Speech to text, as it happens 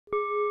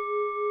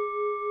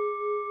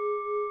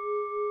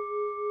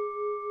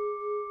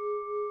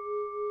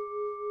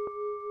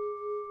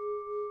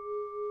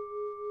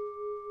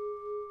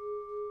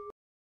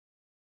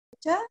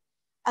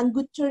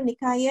Anguttara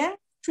Nikaya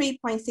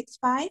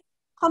 3.65,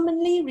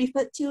 commonly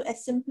referred to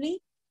as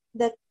simply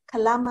the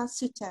Kalama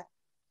Sutta.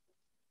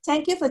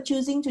 Thank you for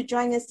choosing to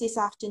join us this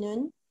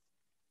afternoon.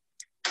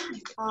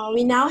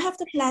 We now have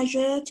the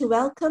pleasure to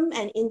welcome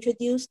and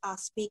introduce our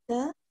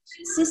speaker,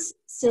 Sis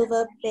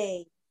Sylvia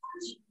Bay.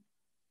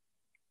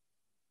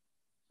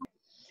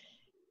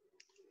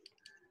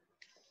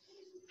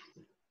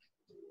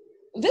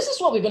 This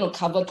is what we're going to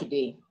cover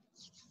today.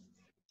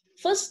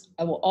 First,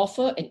 I will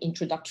offer an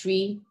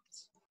introductory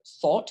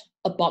thought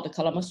about the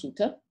Kalama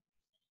Sutta.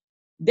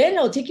 Then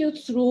I'll take you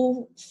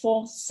through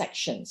 4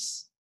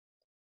 sections.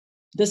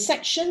 The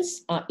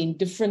sections are in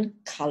different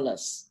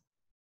colors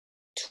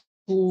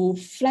to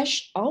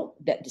flesh out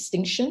that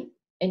distinction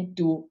and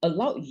to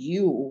allow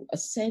you a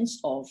sense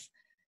of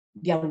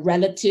their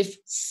relative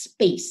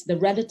space, the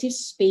relative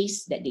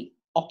space that they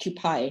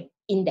occupy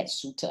in that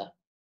sutta.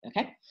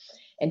 Okay?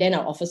 And then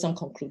I'll offer some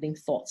concluding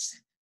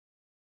thoughts.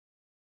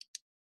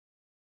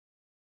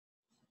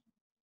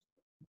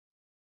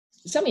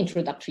 Some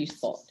introductory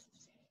thought.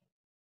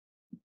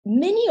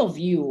 Many of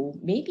you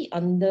may be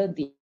under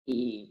the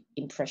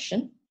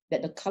impression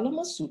that the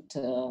Kalama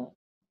Sutta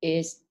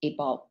is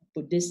about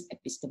Buddhist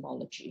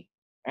epistemology,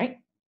 right?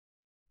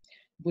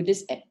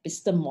 Buddhist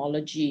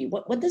epistemology.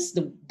 What does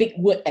the big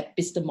word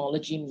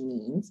epistemology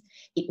mean?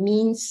 It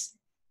means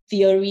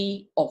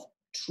theory of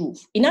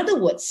truth. In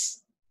other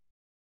words,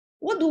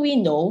 what do we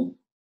know?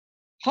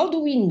 How do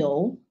we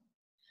know?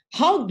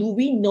 How do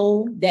we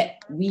know that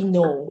we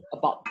know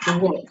about the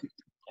world?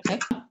 Okay?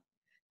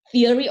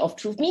 Theory of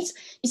truth means,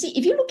 you see,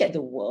 if you look at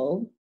the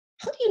world,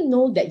 how do you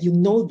know that you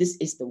know this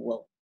is the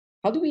world?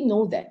 How do we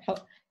know that?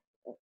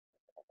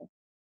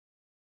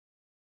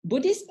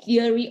 Buddhist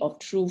theory of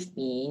truth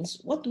means,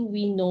 what do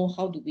we know,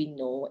 how do we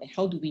know, and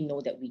how do we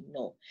know that we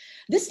know?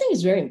 This thing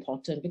is very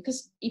important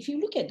because if you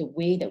look at the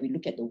way that we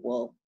look at the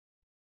world,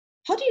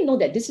 how do you know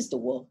that this is the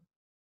world?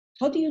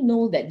 How do you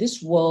know that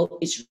this world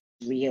is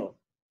real?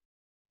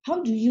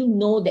 How do you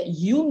know that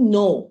you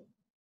know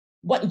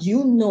what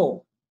you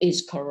know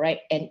is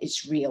correct and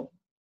it's real?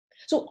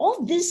 So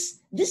all this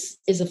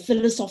is a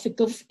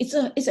philosophical, it's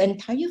an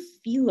entire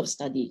field of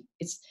study.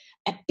 It's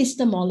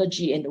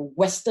epistemology, and the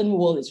Western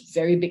world is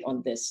very big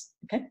on this,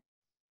 okay?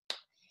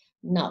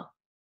 Now,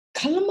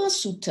 Kalama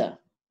Sutta,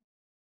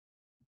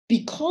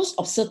 because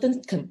of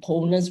certain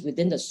components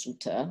within the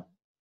sutta,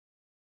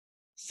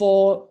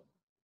 for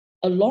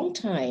a long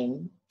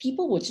time,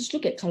 people would just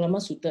look at Kalama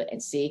Sutta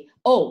and say,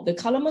 oh, the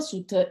Kalama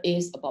Sutta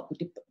is about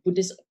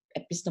Buddhist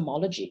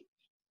epistemology.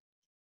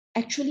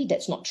 Actually,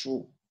 that's not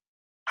true.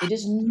 It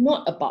is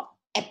not about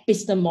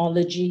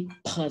epistemology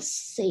per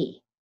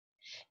se.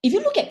 If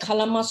you look at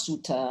Kalama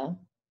Sutta,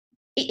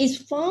 it is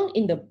found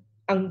in the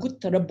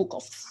Anguttara Book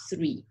of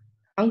 3.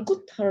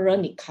 Anguttara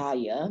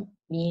Nikaya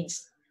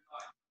means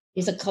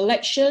it's a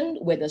collection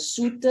where the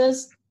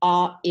suttas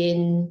are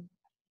in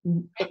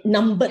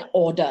numbered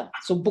order.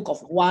 So book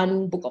of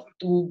 1, book of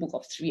 2, book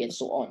of 3, and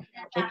so on.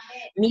 Okay?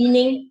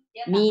 Meaning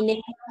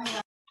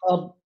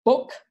a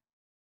book,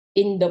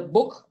 in the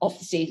book of,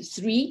 say,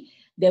 3,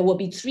 there will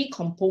be 3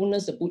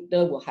 components the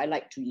Buddha will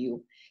highlight to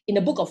you. In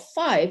the book of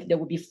 5, there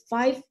will be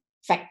 5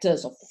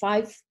 factors or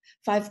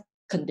five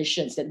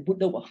conditions that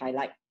Buddha will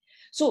highlight.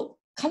 So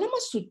Kalama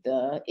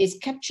Sutta is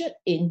captured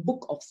in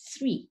book of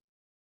 3,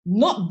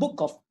 not book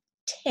of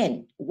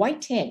 10. Why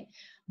 10?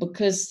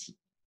 Because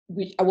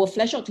I will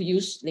flesh out to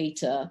you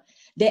later.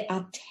 There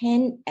are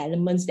 10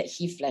 elements that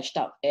he fleshed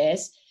out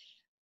as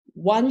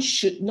one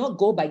should not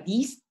go by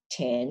these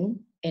 10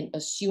 and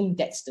assume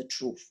that's the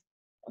truth.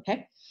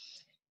 Okay?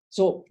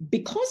 So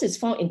because it's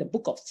found in the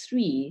book of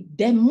 3,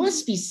 there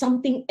must be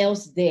something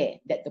else there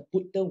that the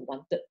Buddha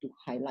wanted to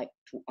highlight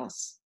to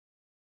us.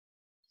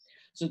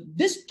 So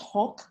this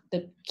talk,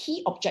 the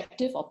key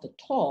objective of the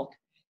talk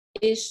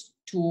is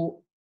to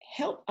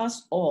help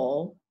us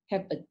all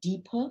have a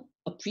deeper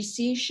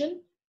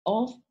appreciation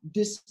of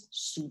this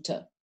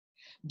sutta.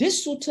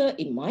 This sutta,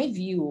 in my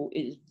view,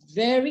 is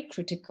very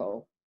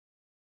critical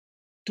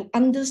to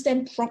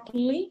understand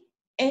properly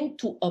and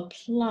to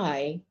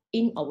apply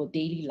in our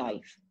daily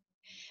life.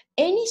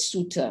 Any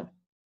sutta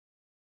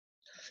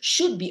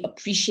should be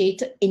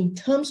appreciated in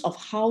terms of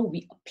how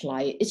we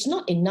apply it. It's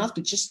not enough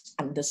to just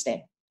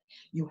understand.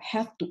 You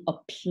have to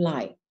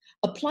apply.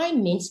 Apply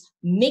means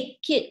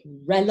make it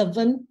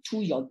relevant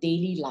to your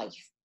daily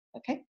life.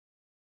 Okay?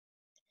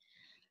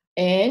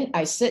 And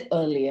I said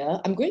earlier,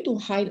 I'm going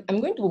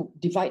to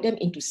divide them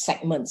into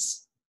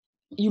segments.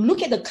 You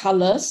look at the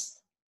colors.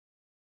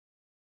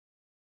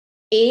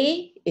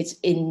 A, it's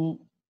in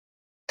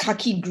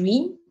khaki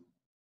green.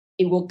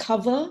 It will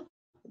cover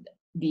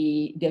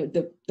the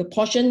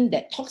portion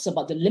that talks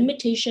about the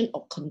limitation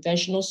of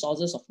conventional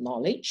sources of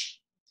knowledge.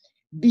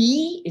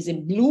 B is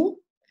in blue.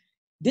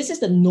 This is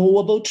the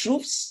knowable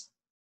truths.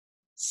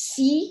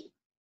 C,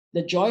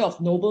 the joy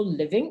of noble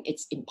living.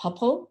 It's in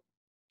purple.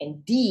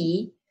 And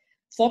D,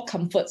 4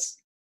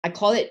 comforts. I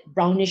call it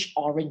brownish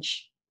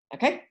orange.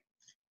 Okay?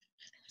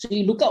 So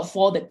you look out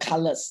for the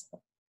colors.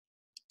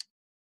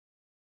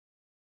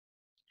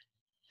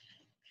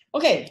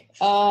 Okay.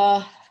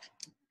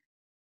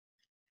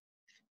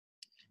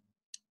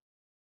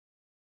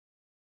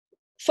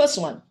 First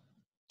one,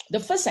 the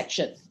first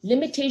section,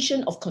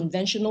 limitation of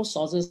conventional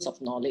sources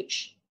of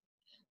knowledge.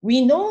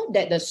 We know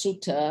that the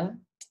sutta,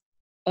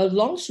 a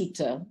long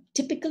sutta,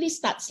 typically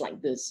starts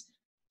like this.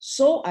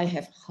 So I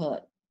have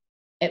heard.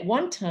 At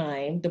one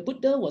time, the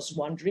Buddha was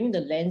wandering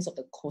the lands of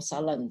the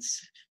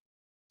Kosalans.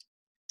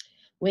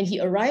 When he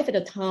arrived at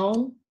the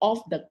town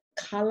of the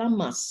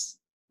Kalamas,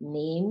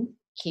 named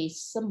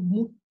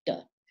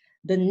Kesamutta.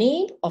 The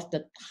name of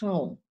the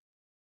town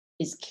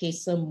is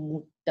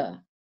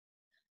Kesamutta.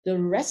 The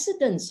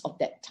residents of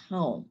that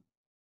town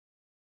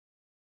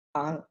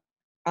are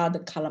the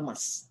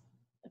Kalamas,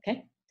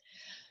 okay?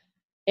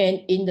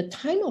 And in the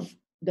time of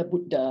the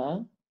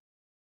Buddha,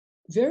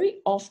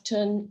 very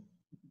often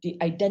the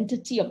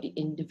identity of the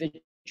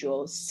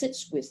individual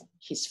sits with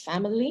his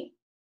family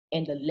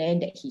and the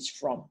land that he's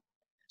from.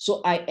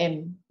 So I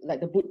am,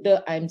 like the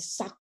Buddha, I'm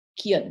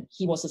Sakyan.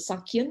 He was a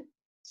Sakyan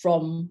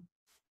from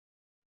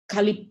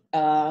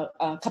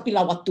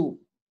𝗞𝗲𝗀𝗧𝗏.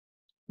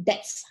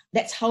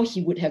 That's how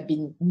he would have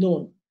been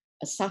known,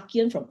 a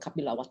Sakyan from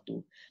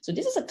𝗞𝗲𝗀𝗧𝗏. So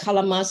this is a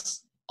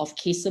Kalamas of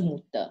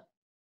Kesamutta.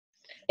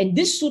 And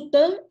this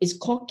sutta is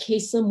called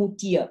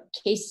Kesamutti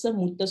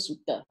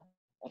Sutta,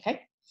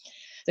 okay?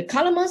 The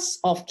Kalamas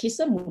of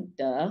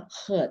Kesamutta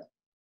heard,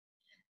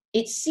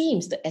 it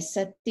seems the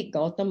ascetic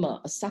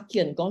Gautama, a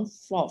Sakyan gone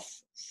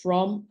forth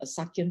from a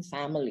Sakyan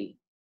family,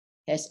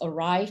 has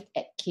arrived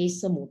at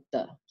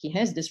Kesamutta. He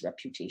has this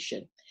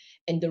reputation.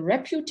 And the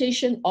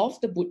reputation of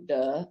the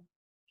Buddha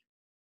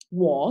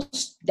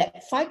was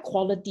that 5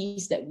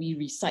 qualities that we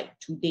recite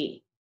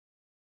today,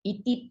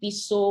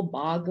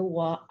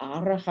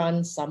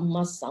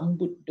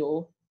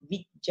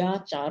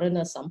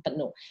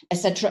 𝗞𝗲𝘀𝗀𝗧𝗏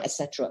etc.,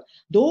 etc.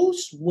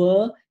 Those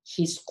were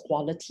his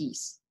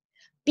qualities.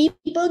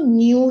 People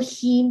knew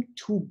him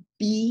to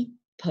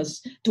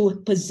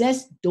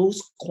possess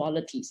those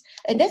qualities.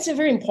 And that's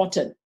very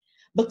important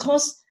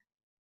because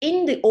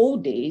in the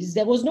old days,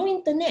 there was no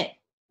internet.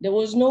 There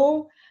was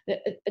no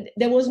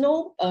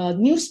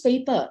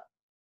newspaper.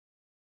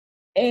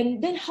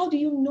 And then how do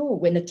you know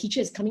when a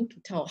teacher is coming to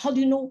town? How do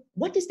you know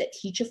what is that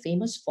teacher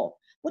famous for?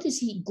 What is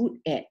he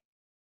good at?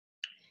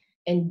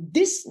 And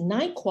these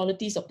 9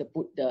 qualities of the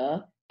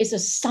Buddha is a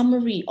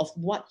summary of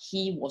what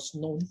he was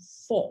known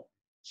for,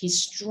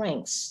 his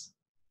strengths,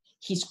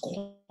 his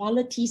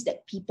qualities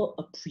that people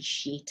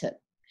appreciated.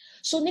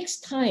 So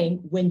next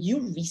time when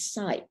you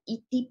recite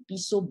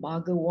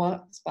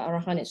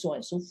𝗞𝗲𝗀𝗧𝗏 and so on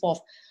and so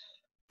forth,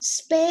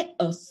 spare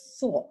a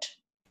thought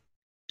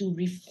to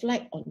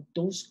reflect on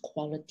those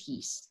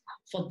qualities.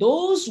 For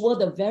those were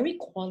the very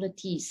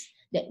qualities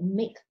that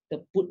make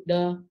the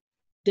Buddha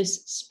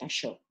this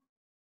special,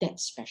 that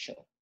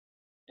special,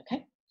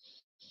 okay?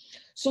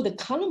 So the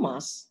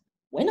Kalamas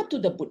went up to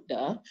the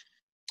Buddha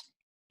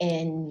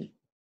and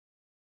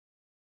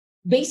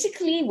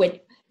basically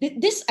I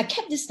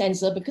kept this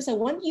stanza because I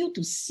want you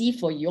to see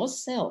for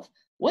yourself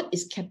what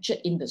is captured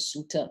in the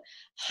sutta,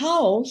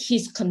 how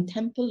his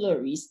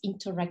contemporaries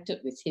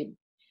interacted with him.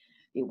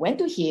 They went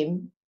to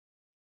him.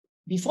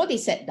 Before they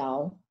sat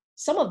down,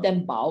 some of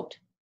them bowed,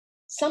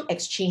 some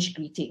exchanged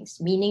greetings,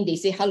 meaning they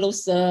say, hello,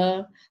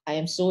 sir, I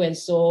am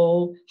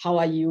so-and-so, how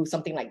are you?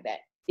 Something like that.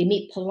 They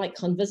made polite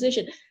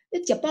conversation.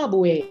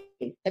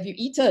 Have you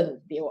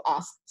eaten? They will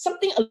ask.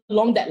 Something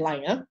along that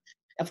line. Huh?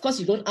 Of course,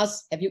 you don't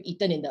ask, have you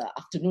eaten in the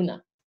afternoon? Huh?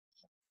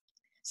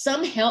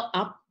 Some held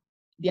up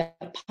their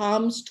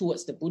palms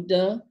towards the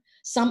Buddha.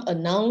 Some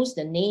announced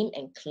the name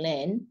and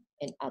clan,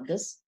 and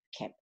others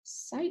kept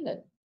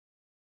silent.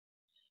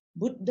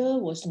 Buddha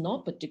was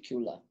not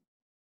particular.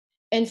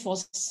 And for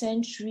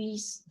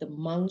centuries, the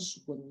monks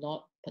were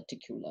not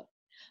particular.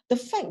 The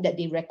fact that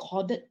they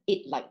recorded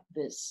it like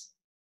this,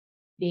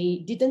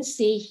 they didn't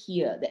say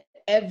here that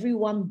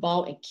everyone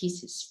bowed and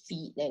kissed his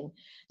feet and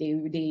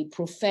they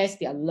professed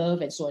their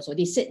love and so on. So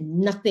they said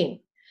nothing.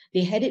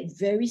 They had it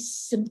very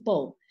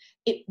simple.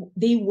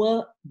 They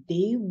were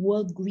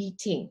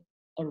greeting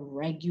a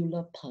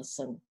regular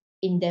person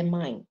in their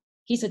mind.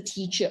 He's a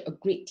teacher, a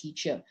great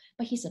teacher,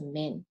 but he's a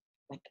man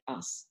like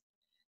us.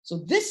 So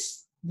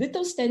this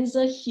little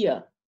stanza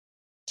here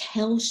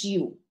tells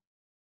you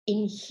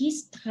in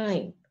his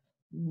time,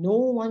 no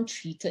one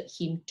treated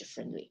him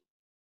differently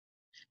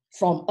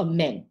from a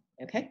man,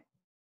 okay?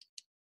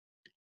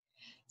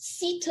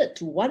 Seated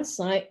to one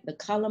side, the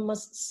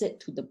Kalamas said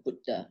to the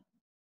Buddha,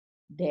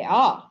 there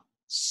are,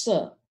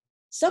 sir,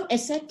 some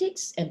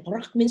ascetics and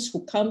Brahmins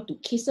who come to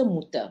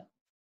Kesamutta.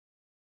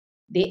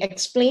 They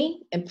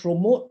explain and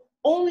promote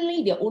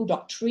only their own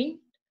doctrine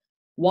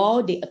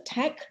while they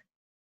attack,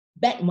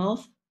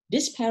 badmouth,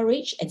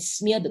 disparage, and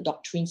smear the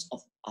doctrines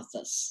of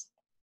others.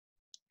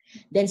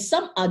 Then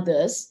some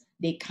others,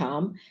 they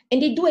come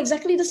and they do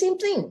exactly the same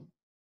thing.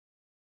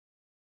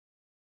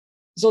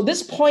 So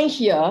this point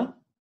here,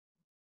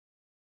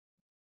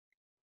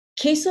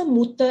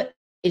 Kesamutta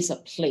is a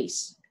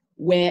place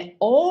where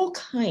all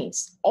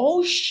kinds,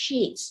 all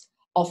shades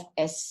of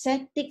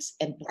ascetics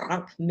and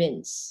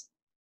Brahmins.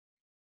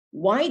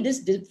 Why this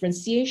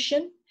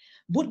differentiation?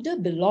 Buddha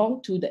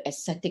belonged to the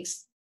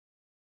ascetics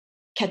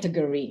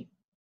category,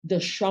 the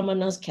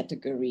Shramanas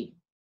category.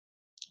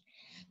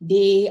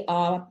 They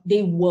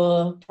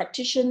were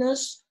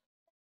practitioners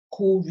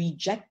who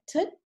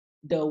rejected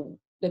the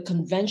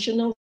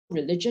conventional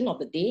religion of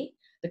the day.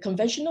 The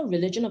conventional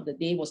religion of the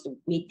day was the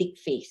Vedic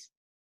faith,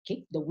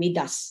 okay, the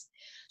Vedas.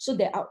 So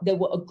there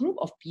were a group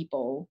of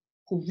people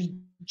who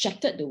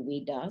rejected the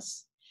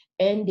Vedas,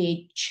 and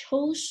they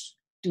chose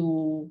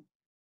to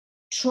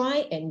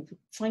try and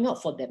find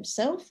out for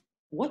themselves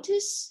what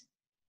is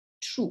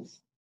truth.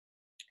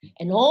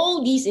 And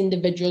all these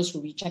individuals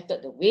who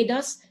rejected the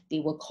Vedas, they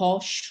were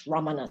called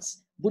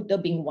Shrammanas, Buddha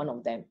being one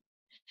of them.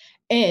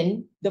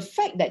 And the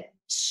fact that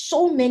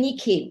so many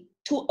came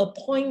to a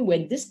point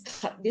where these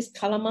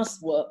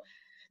Kalamas were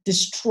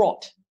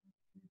distraught,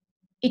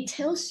 it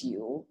tells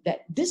you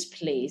that this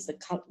place,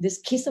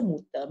 this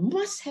Kesamutti,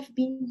 must have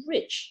been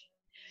rich.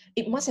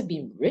 It must have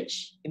been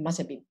rich, it must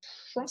have been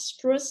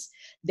prosperous,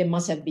 there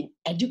must have been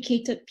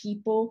educated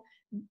people.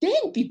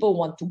 Then people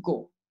want to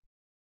go.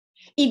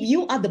 If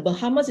you are the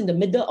Bahamas in the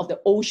middle of the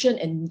ocean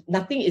and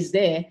nothing is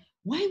there,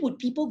 why would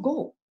people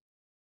go?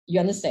 You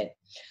understand?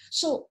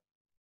 So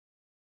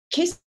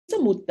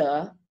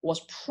Kesamutti was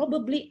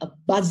probably a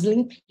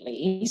bustling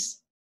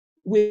place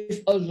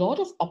with a lot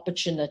of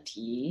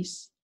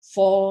opportunities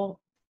for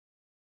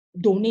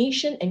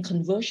donation and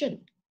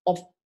conversion of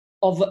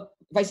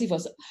vice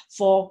versa,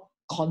 for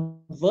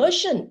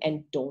conversion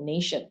and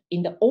donation.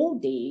 In the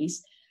old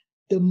days,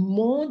 the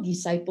more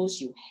disciples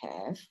you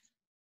have,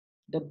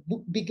 the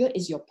bigger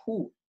is your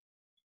pool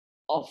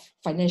of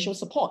financial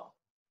support.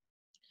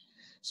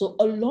 So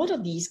a lot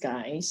of these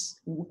guys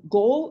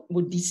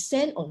would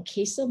descend on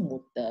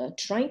Kesamutti,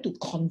 trying to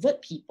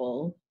convert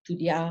people to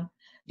their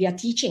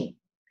teaching.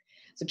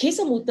 So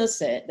Kesamutti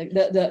said,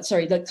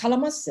 the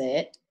Kalama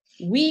said,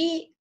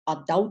 we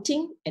are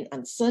doubting and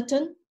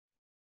uncertain.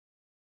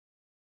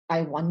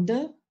 I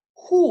wonder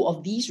who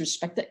of these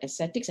respected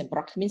ascetics and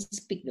Brahmins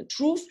speak the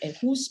truth and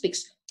who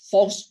speaks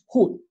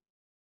falsehood.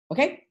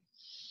 Okay?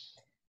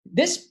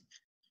 This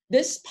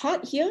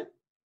part here,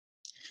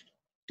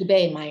 to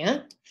bear in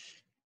mind.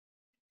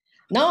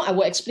 Now I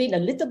will explain a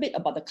little bit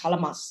about the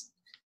Kalamas.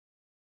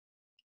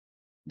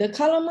 The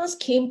Kalamas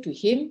came to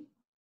him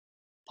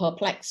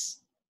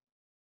perplexed,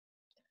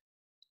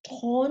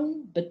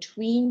 torn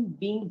between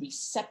being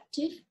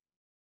receptive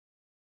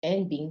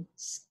and being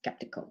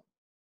skeptical.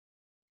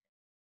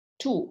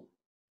 2,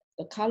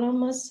 the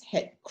Kalamas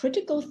had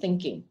critical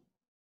thinking.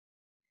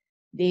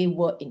 They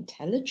were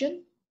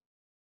intelligent.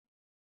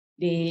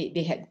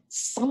 They had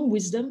some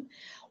wisdom.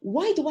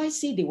 Why do I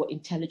say they were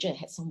intelligent and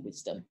had some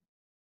wisdom?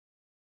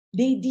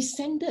 They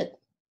descended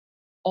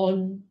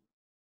on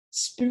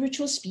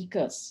spiritual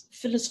speakers,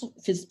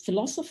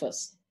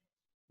 philosophers,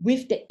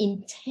 with the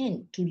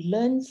intent to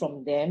learn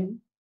from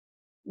them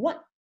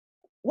what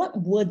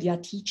were their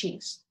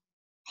teachings.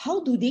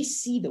 How do they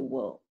see the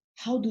world?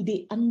 How do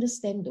they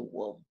understand the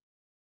world?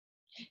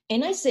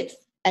 And I said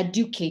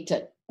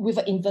educated with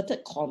an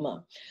inverted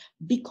comma,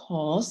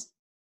 because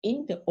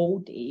in the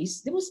old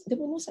days, there was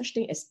no such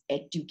thing as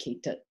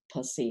educated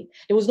per se.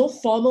 There was no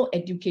formal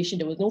education,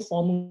 there was no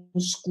formal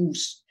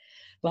schools,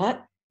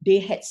 but they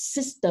had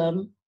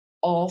system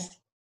of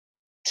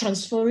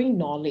transferring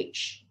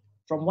knowledge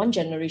from one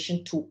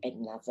generation to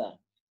another.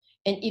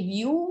 And if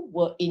you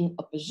were in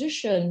a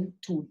position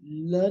to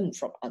learn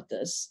from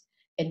others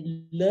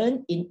and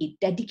learn in a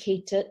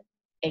dedicated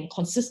and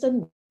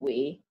consistent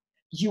way,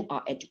 you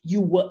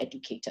were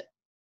educated.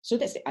 So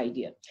that's the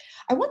idea.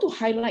 I want to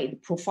highlight the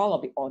profile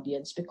of the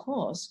audience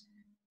because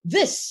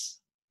this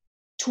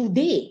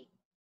today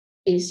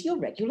is your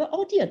regular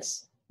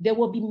audience. There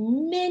will be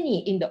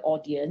many in the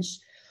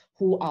audience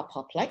who are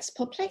perplexed.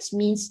 Perplexed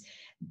means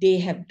they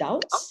have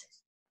doubts.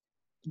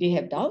 They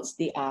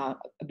are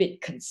a bit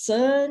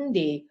concerned,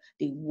 they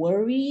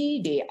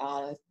worry, they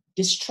are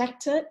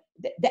distracted.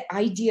 The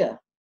idea,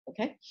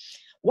 okay?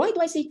 Why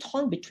do I say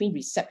torn between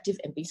receptive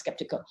and being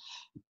skeptical?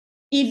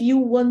 If you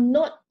were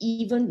not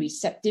even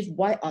receptive,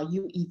 why are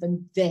you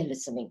even there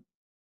listening?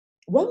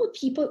 Why would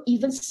people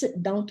even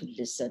sit down to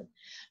listen?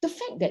 The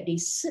fact that they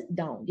sit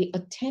down, they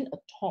attend a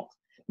talk,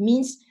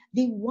 means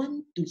they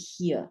want to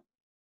hear.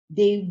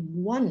 They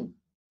want,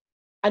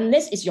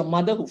 unless it's your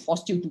mother who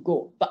forced you to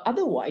go, but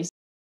otherwise,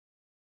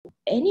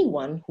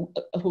 anyone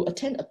who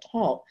attend a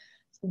talk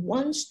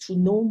wants to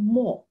know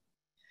more.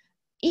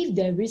 If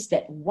there is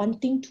that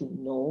wanting to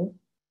know,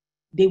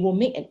 they will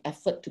make an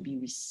effort to be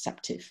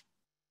receptive.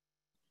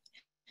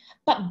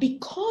 But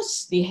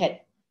because they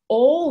had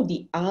all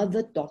the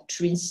other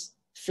doctrines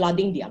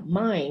flooding their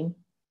mind,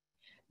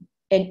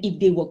 and if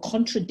they were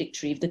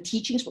contradictory, if the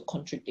teachings were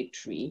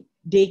contradictory,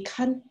 they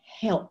can't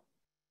help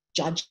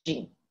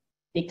judging.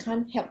 They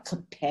can't help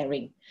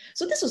comparing.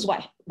 So this is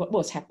what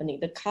was happening.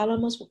 The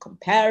Kalamas were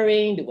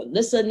comparing, they were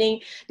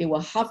listening, they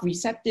were half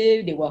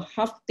receptive, they were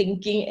half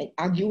thinking and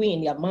arguing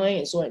in their mind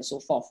and so on and so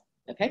forth,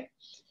 okay?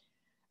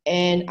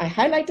 And I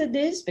highlighted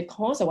this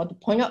because I want to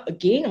point out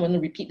again, I want to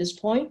repeat this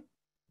point.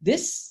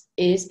 This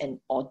is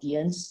an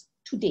audience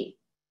today,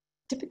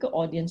 typical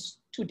audience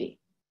today.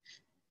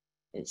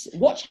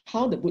 Watch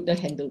how the Buddha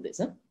handled this.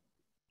 Huh?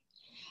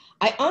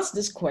 I asked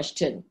this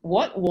question,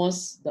 what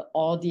was the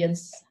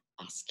audience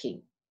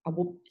asking? I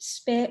will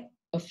spare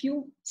a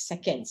few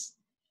seconds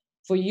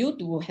for you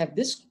to have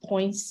this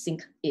point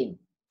sink in.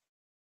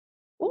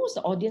 What was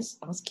the audience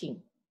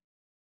asking?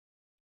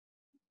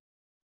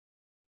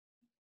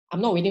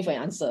 I'm not waiting for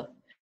an answer.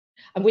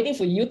 I'm waiting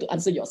for you to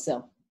answer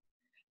yourself.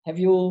 If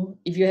you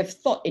have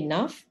thought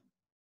enough,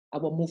 I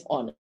will move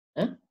on.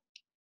 Huh?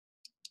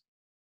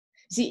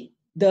 See,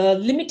 the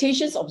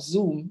limitations of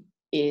Zoom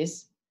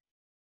is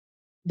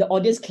the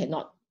audience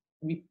cannot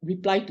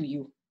reply to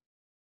you.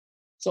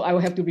 So I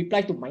will have to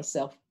reply to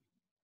myself.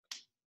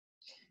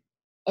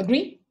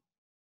 Agree?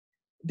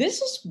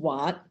 This is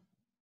what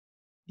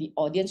the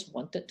audience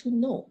wanted to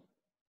know.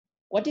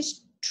 What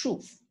is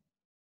truth?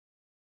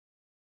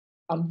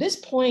 On this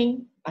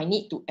point, I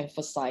need to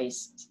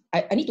emphasize,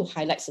 I need to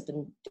highlight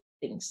certain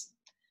things.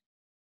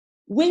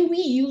 When we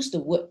use the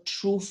word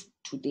truth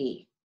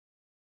today,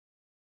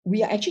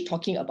 we are actually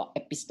talking about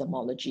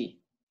epistemology.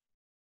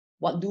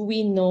 What do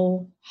we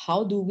know?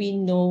 How do we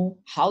know?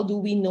 How do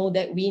we know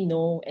that we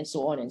know? And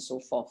so on and so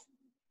forth.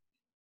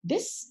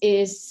 This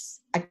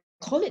is, I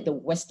call it the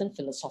Western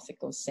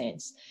philosophical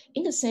sense,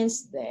 in the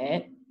sense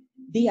that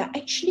they are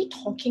actually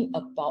talking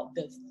about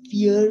the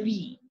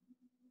theory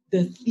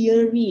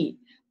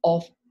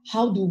of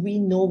how do we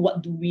know,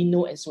 what do we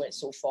know, and so on and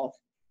so forth.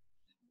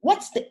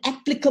 What's the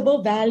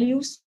applicable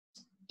values?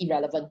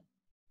 Irrelevant.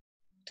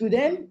 To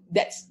them,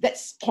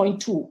 that's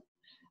point two.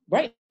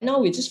 Right now,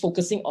 we're just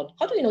focusing on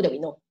how do we know that we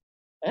know?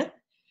 Huh?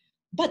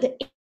 But the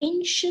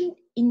ancient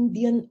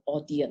Indian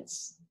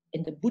audience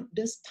in the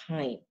Buddha's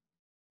time,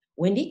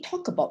 when they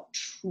talk about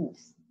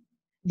truth,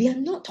 they are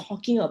not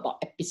talking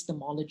about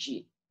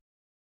epistemology.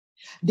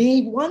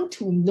 They want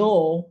to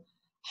know,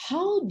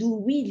 how do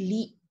we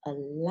lead a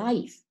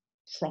life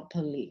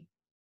properly?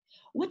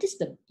 What is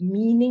the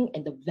meaning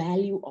and the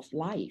value of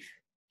life?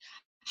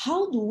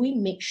 How do we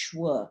make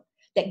sure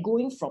that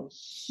going from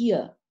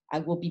here, I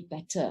will be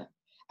better?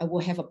 I will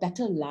have a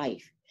better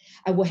life.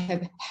 I will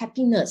have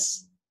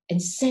happiness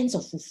and sense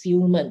of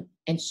fulfillment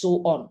and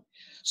so on.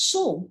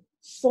 So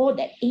for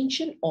that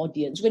ancient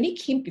audience, when they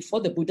came before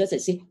the Buddhas and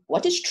say,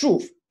 what is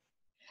truth?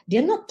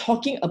 They're not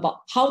talking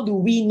about how do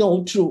we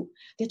know truth.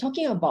 They're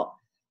talking about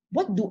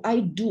what do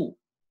I do?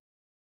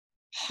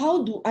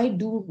 How do I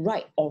do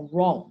right or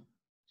wrong?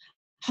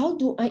 How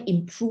do I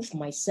improve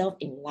myself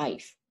in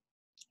life?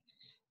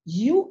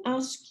 You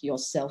ask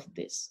yourself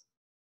this.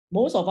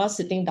 Most of us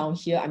sitting down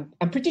here,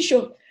 I'm pretty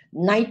sure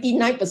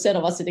 99%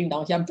 of us sitting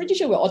down here, I'm pretty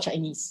sure we're all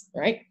Chinese,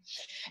 right?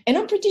 And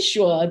I'm pretty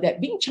sure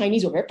that being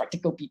Chinese, we're very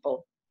practical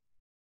people.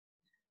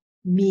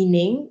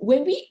 Meaning,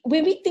 when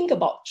we think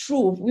about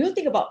truth, we will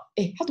think about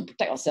how to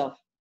protect ourselves.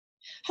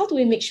 How do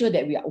we make sure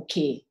that we are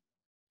okay?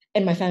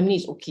 And my family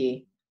is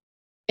okay.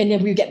 And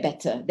then we'll get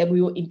better, that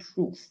we will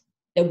improve,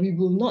 that we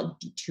will not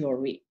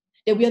deteriorate,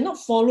 that we are not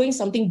following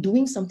something,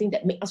 doing something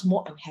that makes us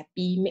more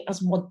unhappy, make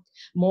us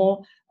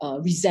more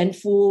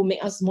resentful,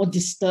 make us more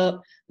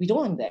disturbed. We don't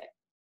want that.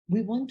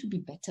 We want to be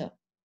better.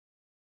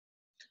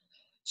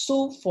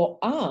 So for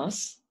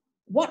us,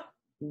 what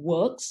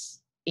works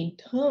in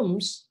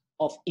terms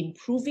of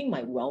improving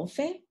my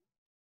welfare,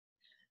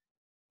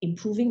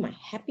 improving my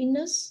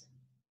happiness,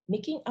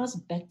 making us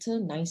better,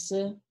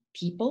 nicer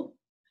people,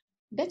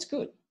 that's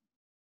good.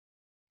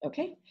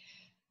 Okay?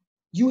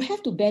 You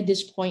have to bear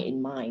this point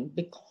in mind,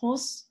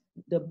 because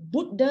the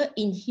Buddha,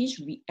 in his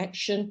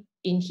reaction,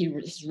 in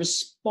his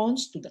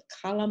response to the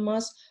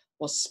Kalamas,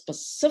 was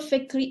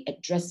specifically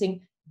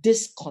addressing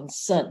this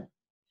concern.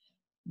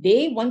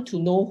 They want to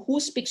know who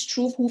speaks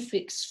truth, who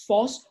speaks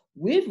false,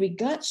 with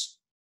regards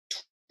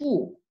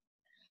to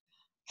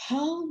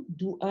how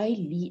do I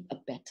lead a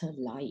better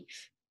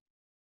life?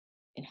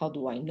 And how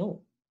do I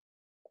know?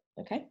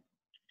 Okay?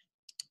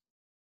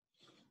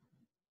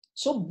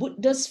 So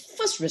Buddha's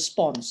first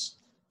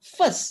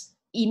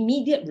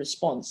immediate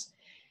response,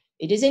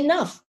 it is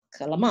enough,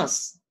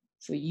 Kalamas,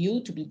 for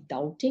you to be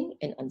doubting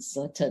and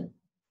uncertain.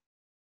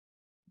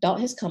 Doubt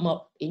has come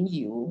up in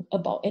you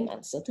about an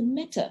uncertain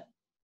matter.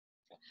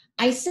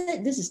 I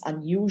said this is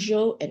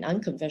unusual and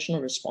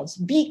unconventional response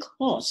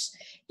because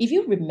if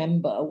you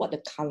remember what the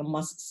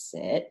Kalamas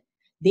said,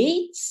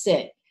 they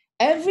said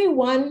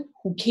everyone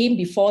who came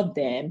before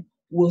them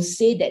will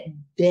say that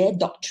their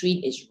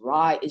doctrine is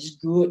right, is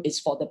good, is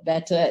for the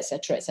better,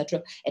 etc.,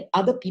 etc. And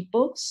other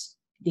people's,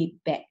 they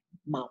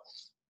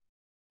badmouth.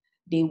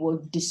 They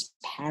will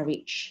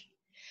disparage,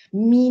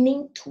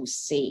 meaning to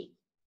say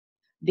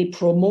they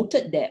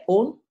promoted their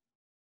own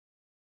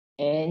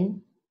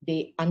and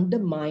they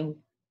undermined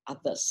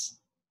others.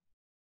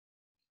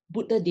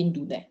 Buddha didn't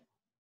do that.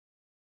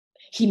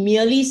 He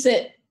merely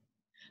said,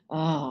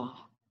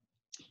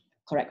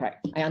 correct,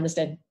 I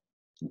understand.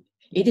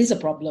 It is a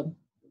problem.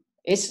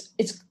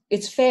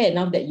 It's fair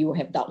enough that you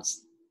have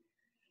doubts.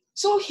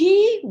 So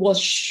he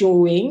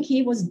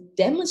was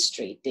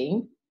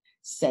demonstrating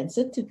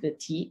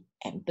sensitivity,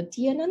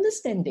 empathy, and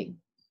understanding.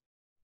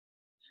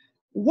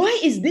 Why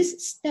is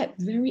this step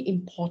very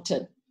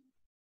important?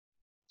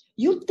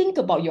 You think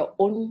about your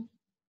own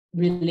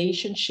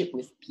relationship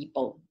with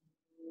people.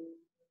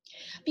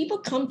 People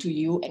come to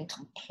you and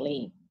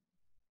complain.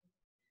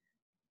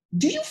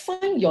 Do you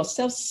find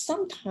yourself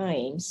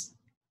sometimes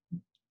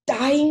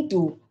dying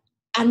to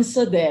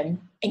answer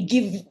them and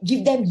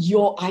give them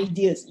your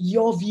ideas,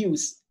 your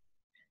views?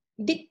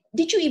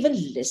 Did you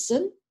even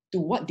listen to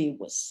what they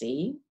were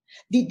saying?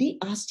 Did they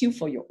ask you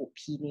for your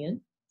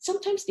opinion?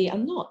 Sometimes they are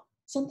not.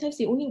 Sometimes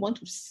they only want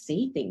to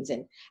say things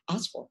and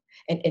ask for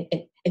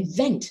and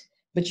vent.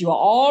 But you are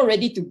all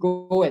ready to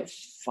go and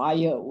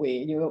fire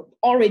away. You're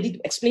all ready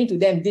to explain to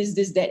them this,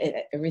 that, and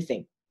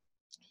everything.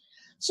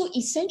 So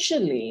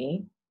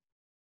essentially,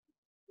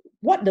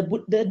 what the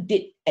Buddha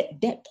did at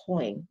that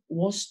point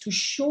was to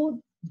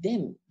show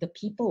them, the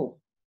people,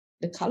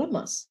 the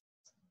Kalamas,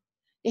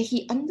 that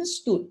he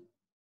understood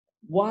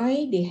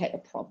why they had a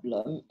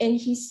problem, and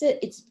he said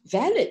it's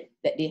valid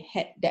that they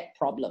had that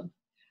problem.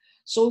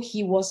 So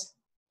he was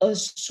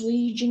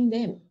assuaging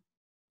them.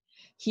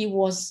 He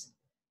was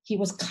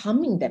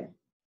calming them.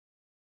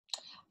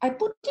 I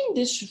put in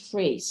this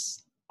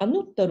phrase,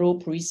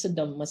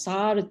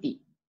 𝗏𝗲𝗀𝗶𝗲𝗲𝗏𝗂𝘃.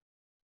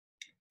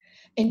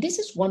 And this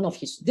is one of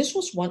his, this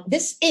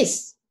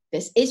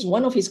is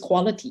one of his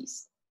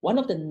qualities, one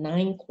of the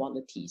 9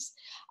 qualities.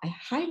 I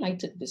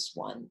highlighted this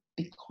one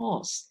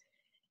because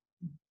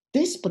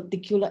this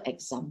particular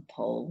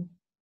example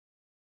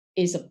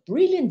is a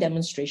brilliant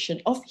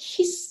demonstration of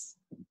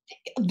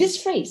this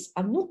phrase,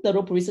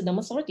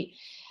 𝗏𝗲𝗀𝗶𝗲𝗲𝗏𝗂𝘃.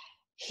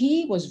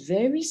 He was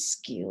very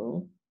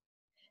skilled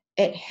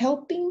at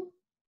helping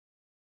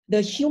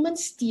the human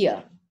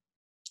steer.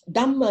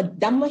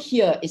 Dhamma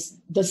here is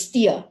the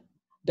steer,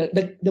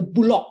 the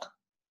bullock.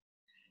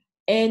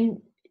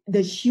 And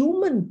the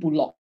human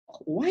bullock.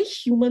 Why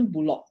human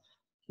bullock?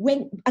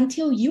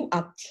 Until you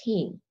are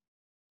tame,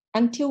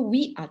 until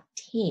we are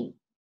tame,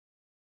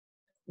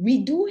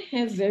 we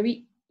behave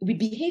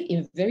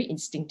in very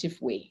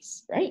instinctive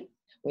ways, right?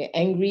 We're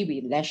angry,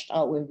 we lash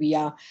out. When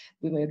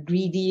we're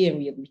greedy and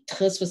we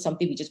thirst for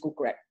something, we just go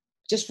grab,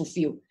 just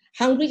fulfill.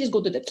 Hungry, just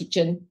go to the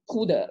kitchen,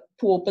 pull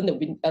open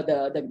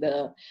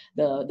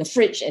the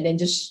fridge, and then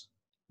just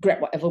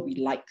grab whatever we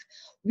like.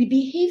 We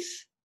behave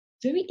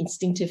very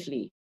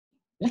instinctively,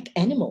 like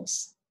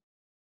animals.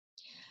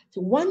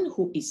 So one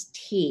who is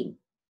tame,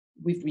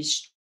 with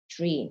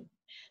restraint,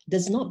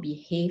 does not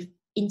behave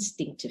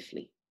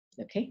instinctively.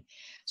 Okay,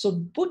 so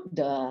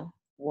Buddha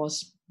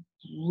was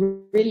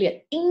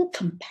brilliant,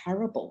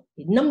 incomparable.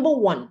 Number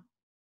one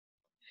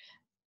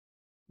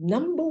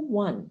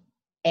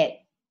at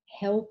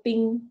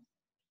helping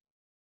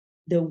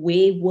the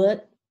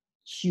wayward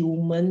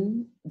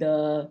human,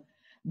 the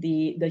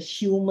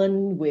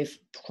human with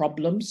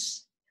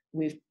problems,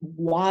 with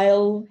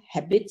wild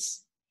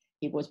habits.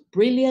 He was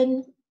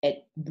brilliant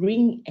at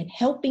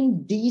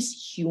helping these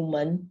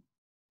humans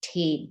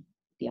tame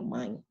their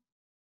mind.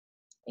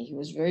 And he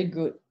was very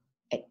good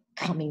at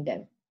calming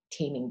them,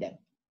 taming them.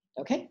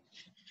 Okay?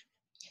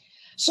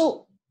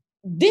 So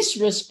this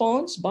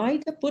response by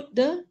the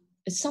Buddha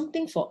is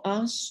something for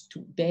us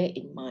to bear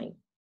in mind.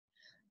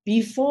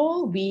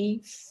 Before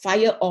we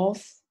fire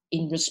off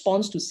in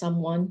response to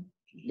someone,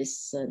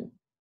 listen.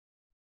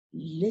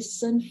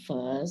 Listen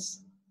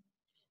first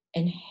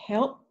and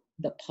help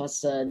the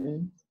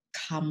person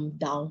calm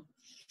down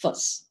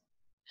first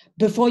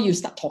before you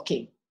start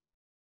talking.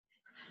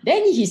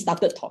 Then he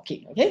started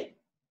talking, okay?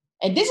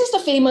 And this is the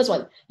famous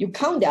one. You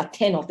count, there are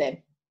 10 of them.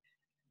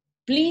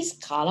 Please,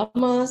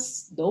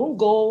 Kalamas, don't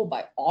go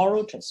by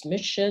oral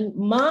transmission.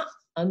 Ma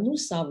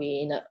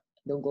anusavena,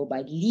 don't go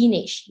by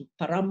lineage,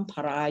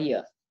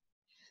 paramparaya.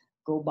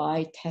 Go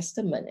by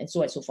testament, and so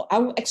on and so forth. I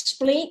will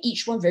explain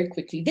each one very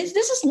quickly. This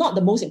is not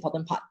the most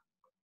important part,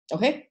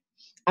 okay?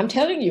 I'm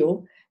telling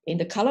you, in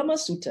the Kalama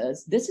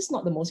Suttas, this is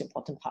not the most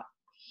important part.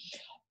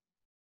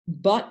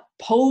 But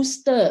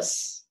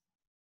posters,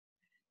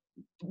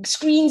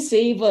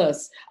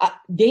 screensavers,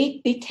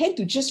 they tend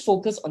to just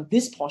focus on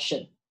this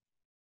portion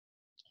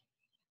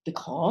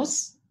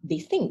because they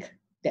think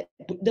that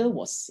Buddha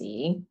was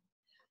saying,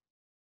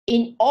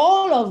 in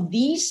all of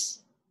these,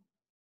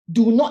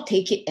 do not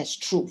take it as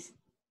truth.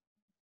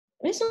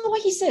 That's not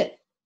what he said.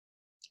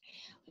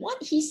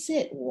 What he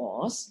said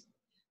was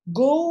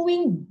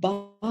going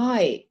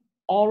by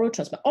oral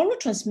transmission. Oral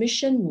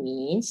transmission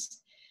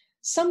means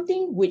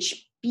something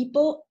which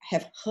people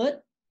have heard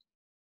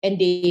and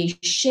they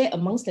share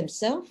amongst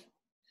themselves,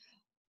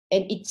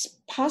 and it's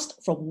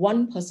passed from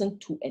one person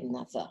to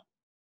another.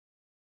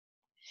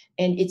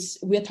 And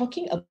we're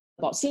talking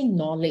about, say,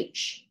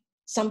 knowledge,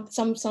 some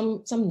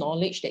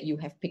knowledge that you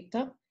have picked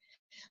up,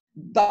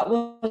 but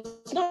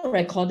was not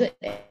recorded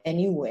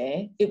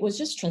anywhere. It was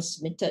just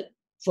transmitted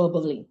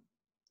verbally.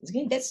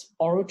 Okay, that's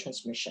oral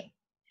transmission.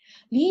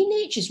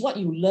 Lineage is what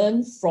you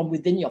learn from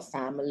within your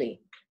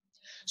family.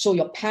 So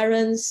your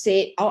parents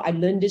said, oh, I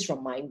learned this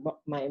from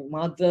my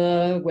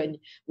mother.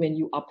 When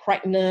you are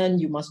pregnant,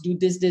 you must do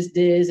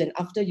this, and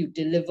after you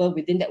deliver,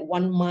 within that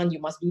 1 month, you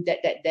must do that.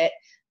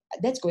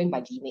 That's going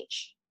by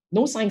lineage.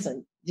 No science,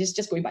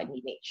 just going by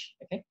lineage.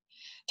 Okay.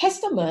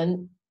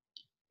 Testament,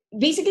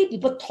 basically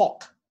people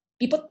talk,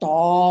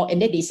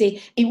 and then they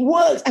say, it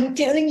works. I'm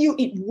telling you,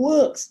 it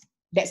works.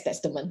 That's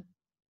testament.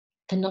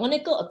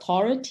 canonical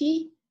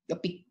authority, your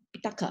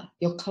Pitaka,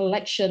 your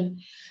collection,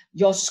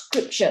 your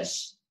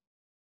scriptures.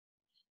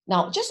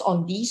 Now, just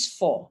on these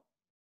four,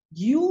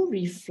 you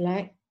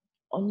reflect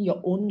on your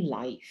own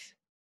life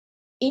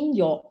in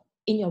your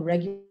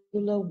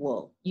regular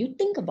world. You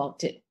think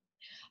about it.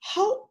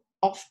 How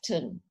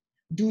often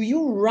do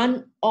you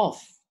run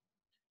off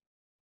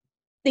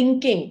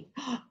thinking,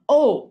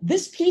 oh,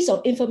 this piece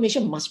of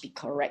information must be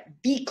correct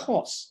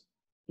because,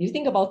 you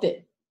think about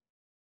it,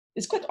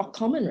 it's quite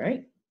common,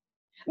 right?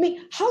 I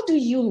mean, how do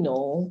you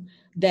know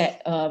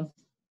that, let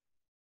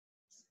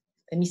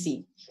me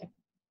see.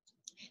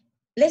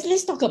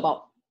 Let's talk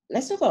about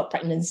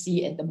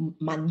pregnancy and the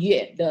满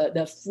月,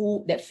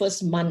 that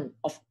first month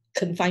of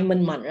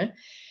confinement month, right?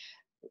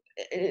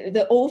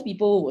 The old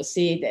people will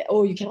say that,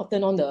 oh, you cannot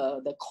turn on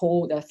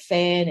the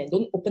fan and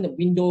don't open the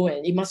window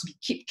and it must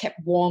be kept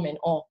warm and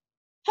all.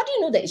 How do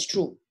you know that it's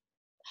true?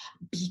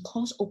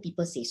 Because old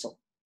people say so.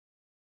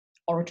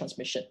 Oral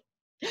transmission.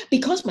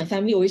 Because my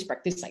family always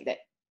practice like that.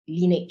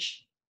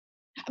 Lineage.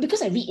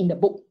 Because I read in the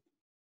book.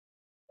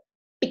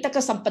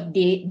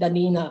 𝗞𝗲𝗀𝗶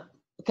𝗦𝘂𝘁𝗁𝗂𝗲𝗏,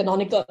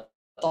 canonical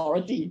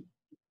authority.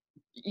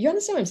 You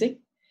understand what I'm saying?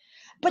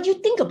 But you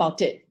think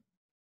about it.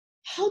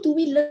 How do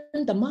we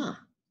learn Dhamma?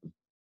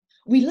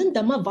 We learn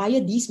Dhamma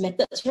via these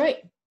methods,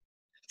 right?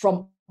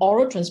 From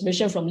oral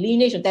transmission, from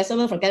lineage, from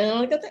testament, from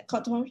canonical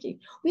authority.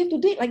 We have to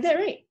do it like that,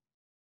 right?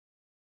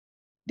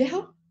 Then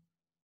how?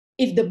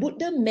 If the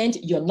Buddha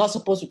meant you're not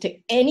supposed to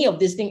take any of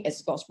this thing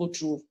as gospel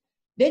truth,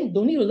 then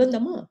don't need to learn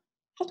Dhamma.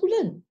 How to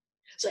learn?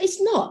 So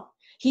it's not.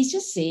 He's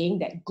just saying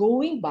that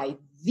going by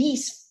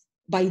these,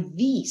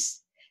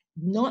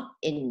 not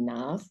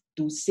enough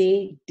to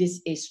say this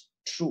is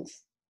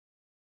truth.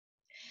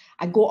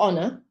 I go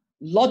on,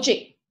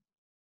 logic,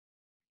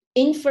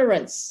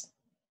 inference,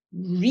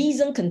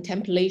 reason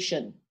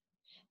contemplation,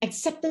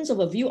 acceptance of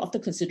a view after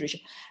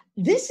consideration.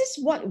 This is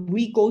what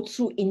we go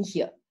through in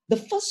here. The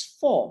first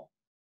four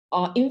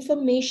are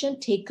information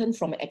taken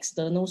from an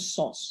external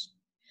source.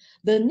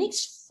 The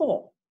next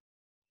four,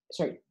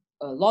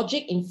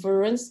 logic,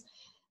 inference,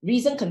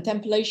 reason,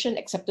 contemplation,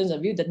 acceptance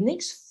of view. The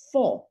next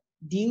four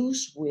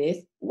deals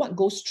with what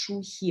goes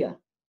through here.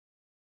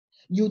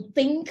 You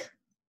think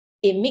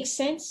it makes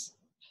sense.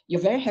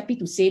 You're very happy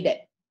to say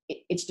that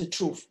it's the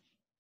truth.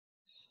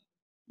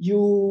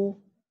 You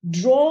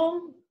draw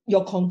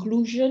your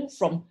conclusion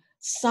from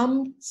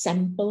some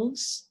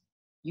samples.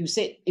 You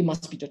said it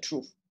must be the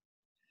truth.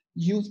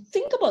 You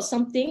think about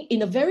something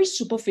in a very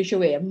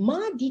superficial way.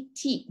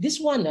 Ma-di-ti, this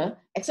one,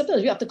 acceptance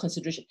of view after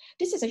consideration.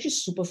 This is actually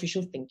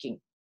superficial thinking.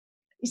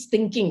 It's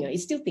thinking,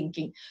 it's still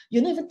thinking.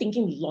 You're not even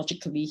thinking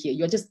logically here.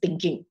 You're just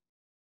thinking.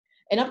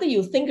 And after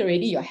you think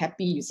already, you're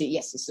happy. You say,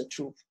 yes, it's the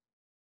truth.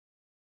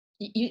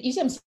 You see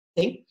what I'm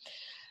saying?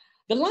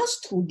 The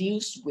last two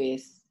deals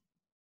with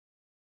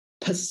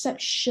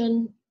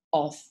perception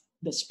of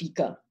the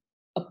speaker,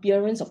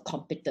 appearance of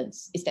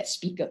competence. Is that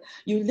speaker?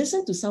 You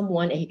listen to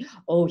someone and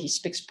he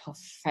speaks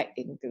perfect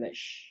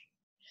English.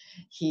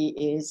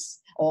 He is,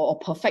 or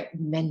perfect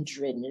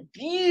Mandarin,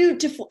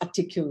 beautiful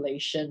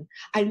articulation.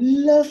 I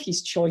love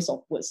his choice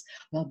of words,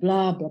 blah,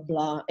 blah, blah,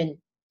 blah, and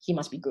he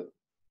must be good.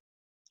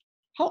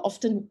 How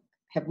often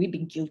have we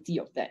been guilty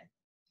of that?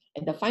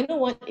 And the final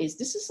one is,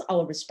 this is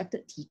our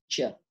respected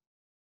teacher.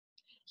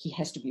 He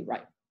has to be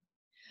right.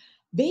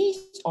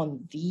 Based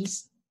on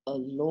these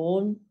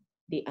alone,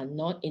 they are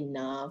not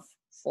enough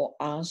for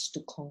us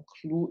to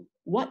conclude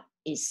what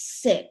is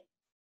said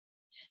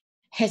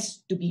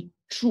has to be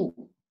true.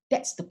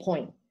 That's the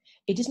point.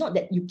 It is not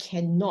that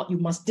you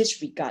must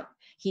disregard.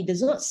 He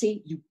does not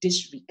say you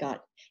disregard.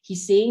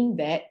 He's saying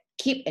that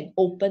keep an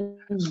open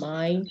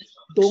mind,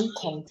 don't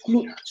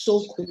conclude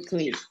so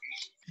quickly.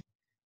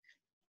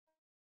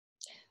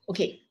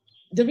 Okay,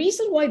 the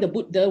reason why the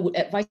Buddha would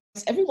advise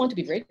everyone to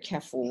be very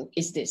careful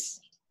is this.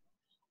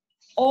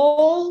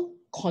 All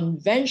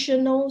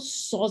conventional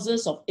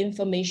sources of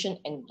information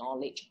and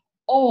knowledge,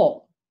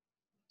 all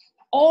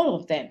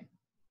of them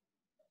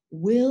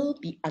will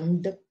be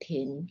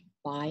underpinned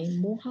by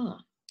moha.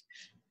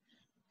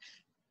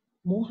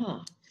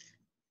 Moha.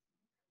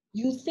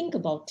 You think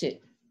about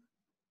it.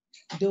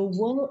 The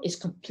world is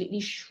completely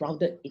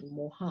shrouded in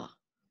moha,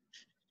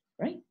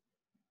 right?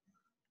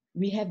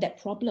 We have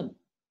that problem.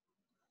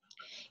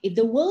 If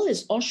the world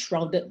is all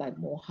shrouded by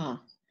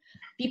moha,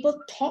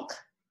 people talk,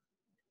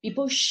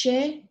 people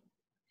share,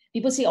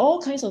 people say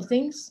all kinds of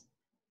things.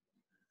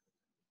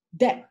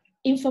 That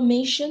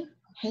information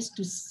has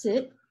to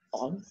sit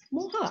on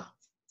moha.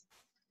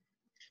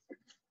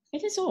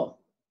 And that's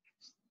all.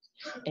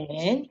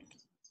 And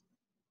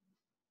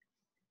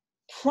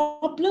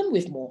problem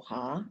with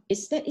moha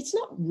is that it's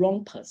not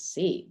wrong per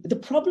se. The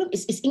problem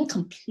is it's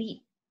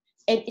incomplete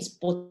and it's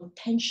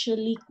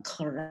potentially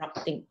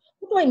corrupting.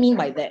 What do I mean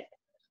by that?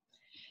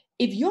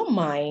 If your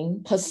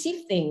mind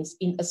perceives things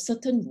in a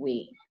certain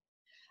way,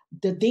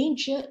 the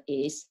danger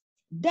is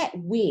that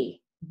way,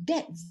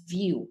 that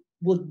view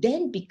will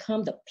then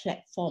become the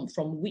platform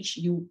from which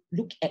you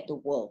look at the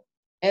world,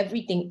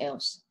 everything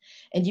else.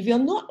 And if you're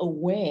not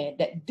aware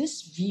that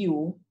this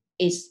view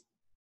is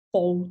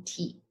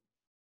faulty,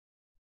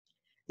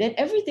 then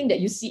everything that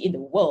you see in the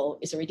world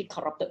is already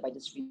corrupted by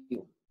this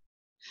view.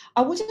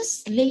 I will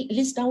just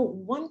list down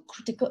one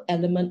critical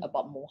element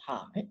about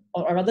moha, right?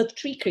 Or rather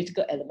 3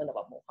 critical elements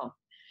about moha.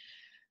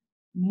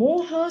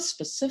 Moha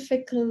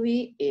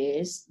specifically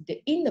is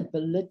the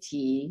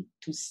inability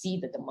to see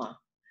the Dhamma.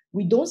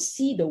 We don't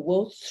see the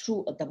world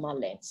through a Dhamma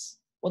lens.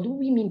 What do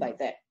we mean by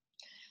that?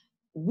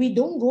 We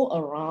don't go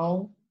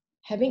around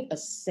having a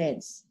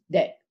sense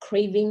that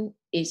craving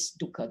is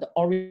dukkha, the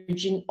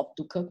origin of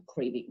dukkha,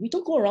 craving. We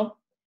don't go around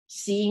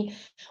seeing,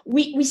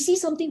 we see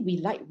something we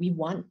like, we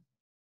want.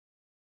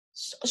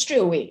 Straight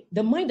away,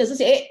 the mind doesn't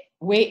say, hey,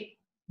 wait,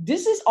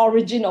 this is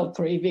origin of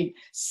craving.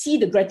 See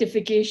the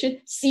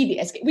gratification, see the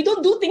escape. We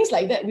don't do things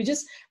like that.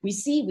 We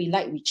see, we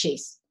like, we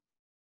chase.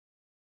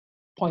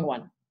 Point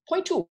 1.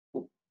 Point 2,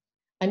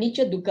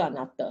 anicca, dukkha,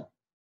 anatta.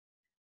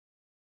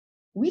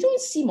 We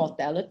don't see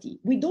mortality.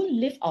 We don't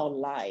live our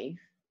life.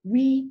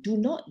 We do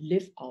not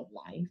live our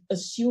life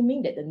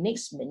assuming that the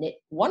next minute,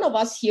 one of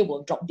us here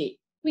will drop dead.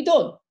 We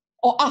don't.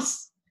 Or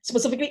us,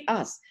 specifically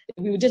us.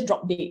 We will just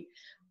drop dead.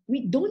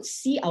 We don't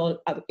see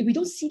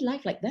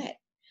life like that.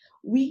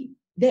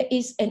 There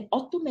is an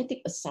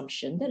automatic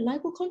assumption that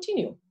life will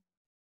continue.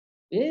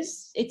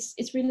 It's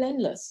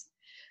relentless.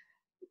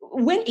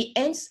 When it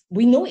ends,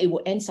 we know it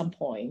will end some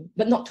point,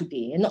 but not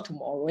today, and not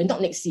tomorrow, and not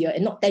next year,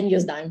 and not 10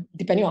 years time,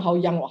 depending on how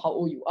young or how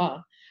old you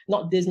are.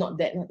 Not this, not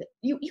that, not that.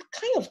 You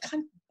kind of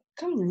can't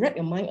wrap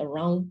your mind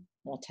around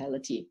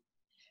mortality.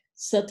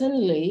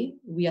 Certainly,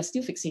 we are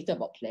still fixated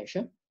about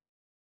pleasure.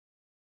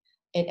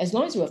 And as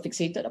long as we are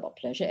fixated about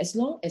pleasure, as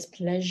long as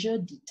pleasure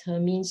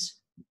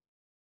determines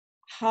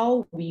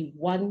how we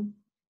want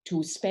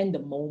to spend the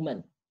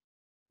moment,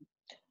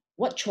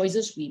 what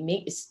choices we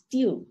make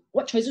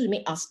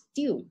are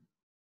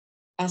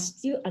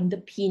still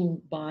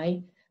underpinned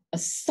by a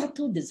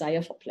subtle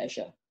desire for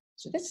pleasure.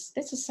 So that's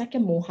the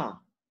second moha.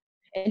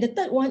 And the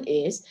third one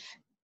is,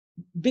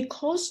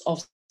 because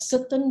of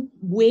certain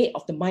way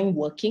of the mind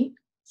working,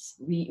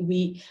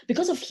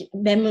 because of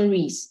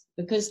memories,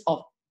 because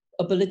of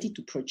ability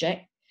to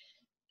project,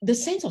 the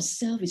sense of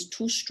self is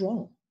too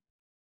strong.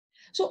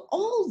 So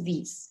all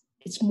these,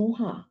 it's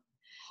moha.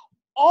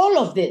 All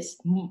of this,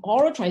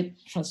 oral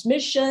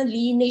transmission,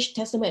 lineage,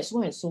 testament, so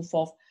on and so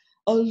forth,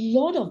 a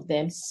lot of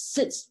them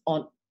sits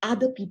on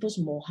other people's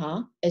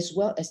moha as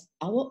well as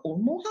our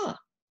own moha.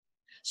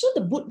 So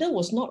the Buddha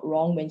was not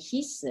wrong when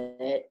he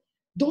said,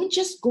 don't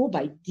just go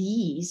by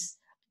these.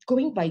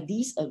 Going by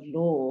these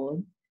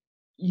alone,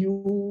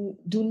 you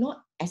do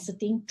not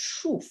ascertain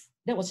truth.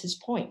 That was his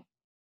point.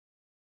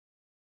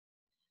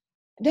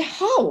 Then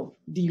how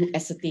do you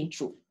ascertain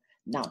truth?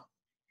 Now,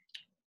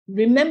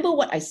 remember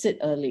what I said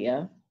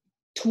earlier,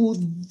 to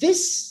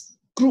this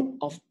group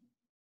of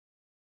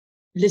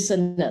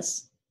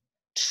listeners,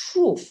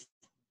 truth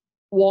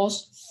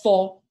was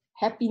for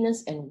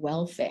happiness and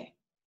welfare.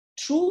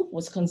 Truth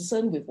was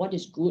concerned with what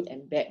is good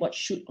and bad, what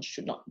should or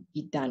should not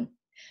be done.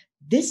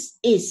 This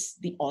is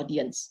the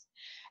audience.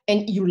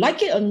 And you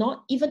like it or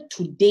not, even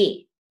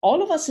today,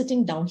 all of us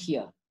sitting down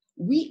here,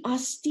 we are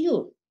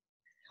still.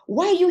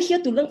 Why are you here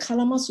to learn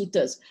Kalama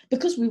Suttas?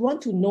 Because we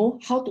want to know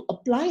how to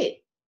apply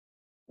it.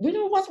 We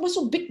know what's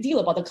so big deal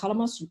about the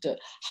Kalama Sutta.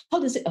 How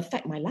does it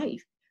affect my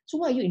life? So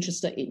what are you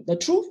interested in? The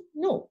truth?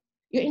 No.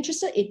 You're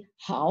interested in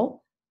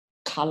how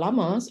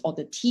Kalamas or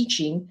the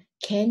teaching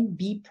can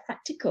be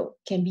practical,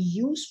 can be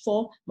used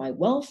for my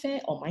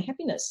welfare or my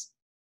happiness.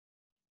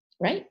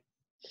 Right?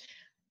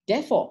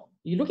 Therefore,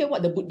 you look at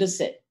what the Buddha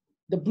said,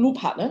 the blue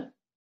partner.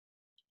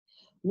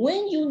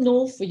 When you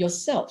know for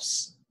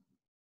yourselves,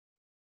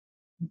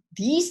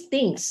 these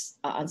things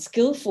are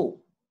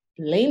unskillful,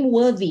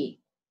 blameworthy,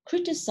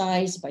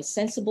 criticized by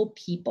sensible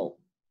people.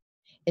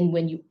 And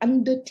when you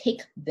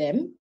undertake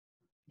them,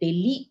 they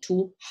lead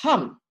to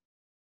harm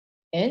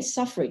and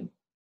suffering.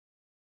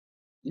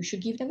 You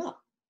should give them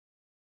up.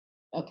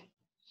 Okay.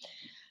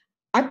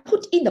 I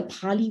put in the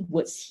Pali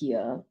words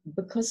here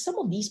because some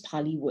of these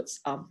Pali words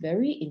are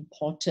very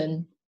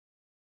important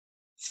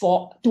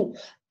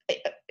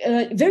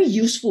very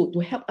useful to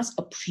help us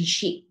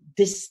appreciate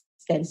this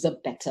stanza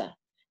better.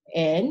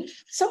 And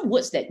some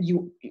words that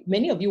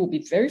many of you will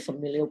be very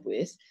familiar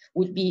with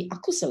would be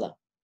akusala,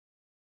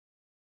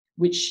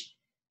 which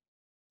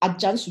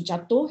Ajahn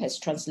Sujato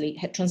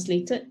had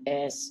translated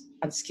as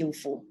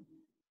unskillful.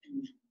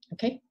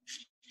 Okay,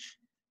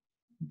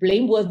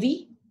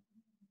 blameworthy,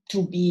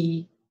 to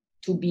be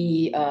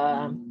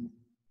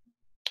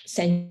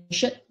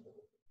censured,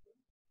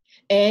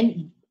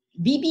 and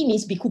BB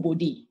means Bhikkhu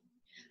Bodhi.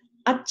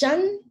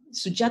 Ajahn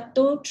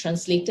Sujato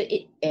translated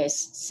it as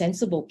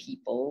sensible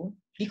people.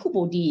 Bhikkhu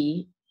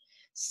Bodhi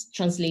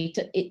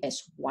translated it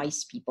as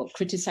wise people,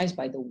 criticized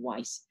by the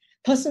wise.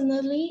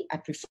 Personally, I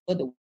prefer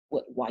the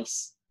word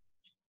wise.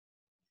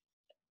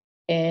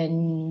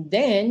 And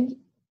then,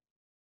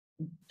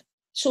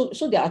 so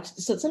there are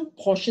certain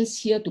portions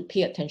here to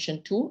pay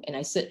attention to, and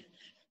I said,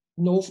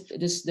 no,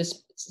 this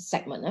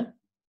segment.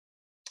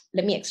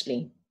 Let me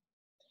explain.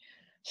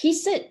 He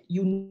said,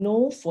 you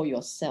know for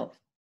yourself.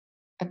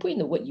 I put in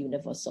the word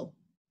universal.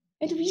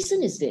 And the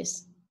reason is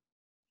this.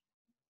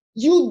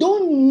 You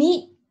don't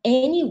need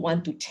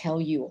anyone to tell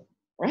you,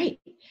 right?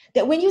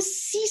 That when you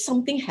see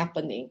something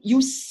happening,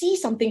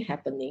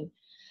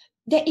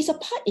 there is a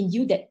part in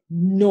you that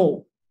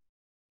know,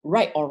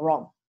 right or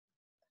wrong,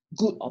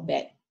 good or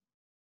bad.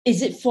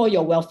 Is it for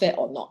your welfare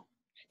or not?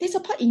 There's a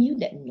part in you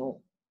that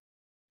know.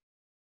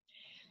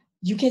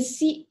 You can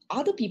see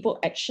other people's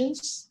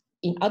actions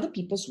in other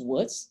people's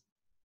words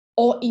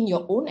or in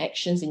your own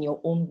actions, in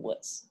your own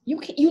words. You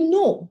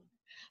know.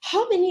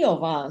 How many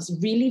of us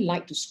really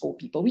like to scold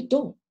people? We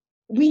don't.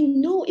 We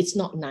know it's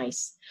not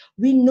nice.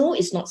 We know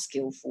it's not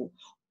skillful.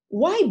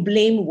 Why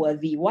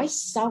blameworthy? Why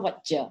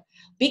𝗲𝗧𝗧𝗔𝗡?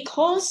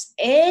 Because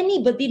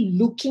anybody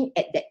looking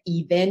at that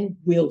event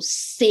will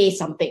say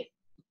something.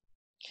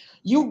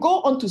 You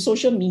go onto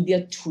social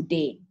media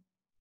today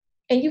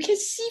and you can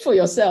see for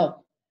yourself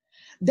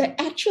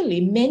that actually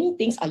many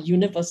things are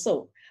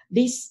universal.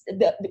 When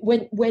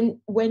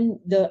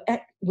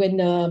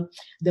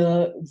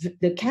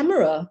the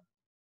camera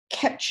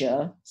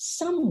capture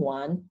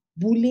someone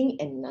bullying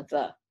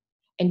another,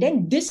 and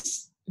then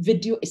this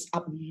video is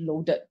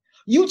uploaded,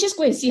 you just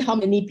go and see how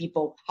many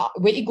people,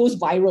 when it goes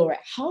viral, right?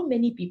 How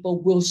many people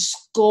will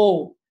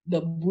scold the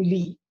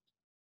bully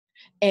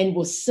and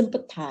will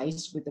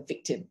sympathize with the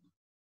victim?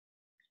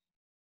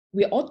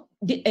 We all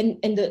did, and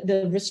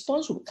the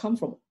response will come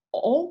from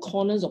all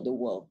corners of the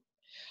world,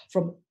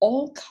 from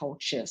all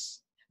cultures,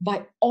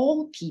 by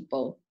all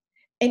people,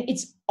 and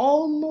it's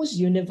almost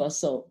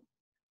universal.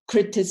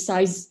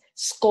 Criticize,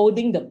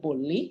 scolding the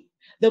bully.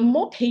 The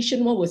more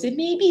patient one will say,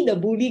 maybe the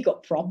bully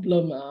got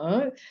problem,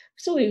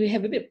 so we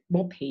have a bit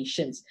more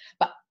patience.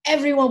 But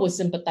everyone will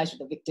sympathize with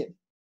the victim.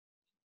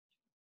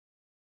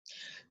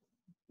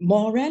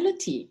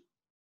 Morality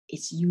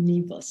is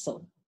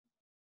universal.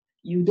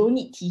 You don't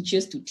need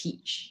teachers to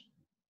teach.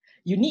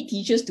 You need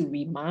teachers to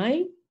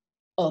remind,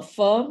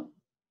 affirm,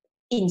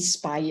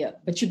 inspire,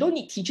 but you don't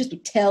need teachers to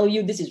tell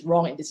you this is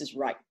wrong and this is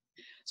right.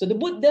 So the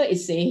Buddha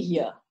is saying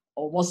here,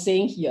 or was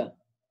saying here,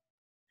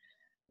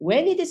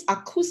 when it is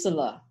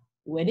akusala,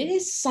 when it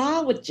is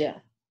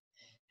𝗲𝗧𝗧𝗧,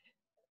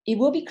 it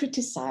will be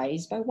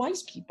criticized by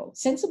wise people,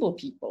 sensible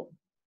people.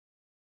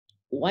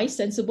 Why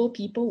sensible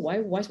people?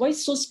 Why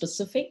so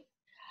specific?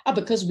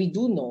 Because we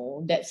do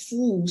know that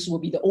fools will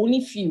be the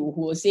only few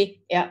who will say,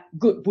 yeah,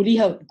 good, bully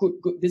her, good,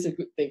 this is a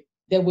good thing.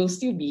 There will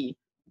still be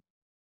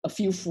a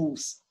few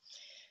fools.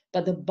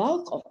 But the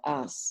bulk of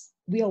us,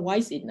 we are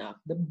wise enough.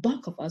 The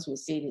bulk of us will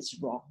say it's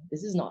wrong.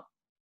 This is not.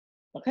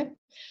 Okay?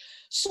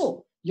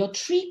 So your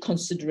three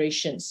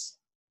considerations,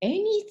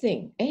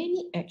 anything,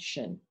 any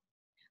action,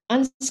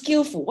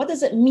 unskillful, what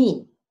does it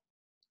mean?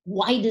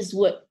 Why this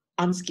word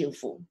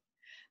unskillful?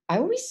 I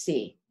always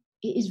say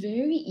it is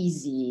very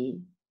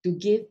easy to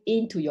give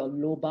in to your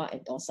lobha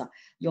and dosa,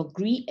 your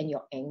greed and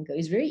your anger.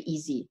 It's very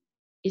easy.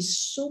 It's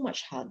so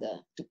much harder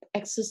to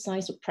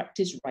exercise or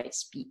practice right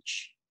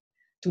speech,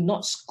 to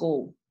not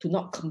scold, to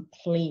not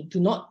complain, to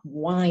not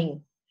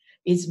whine.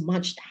 Is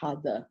much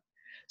harder.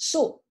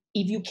 So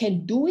if you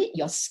can do it,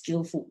 you're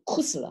skillful,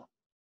 kusala.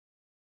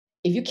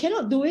 If you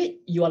cannot do it,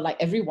 you are like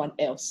everyone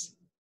else,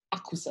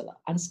 akusala,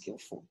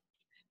 unskillful.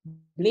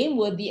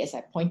 Blameworthy, as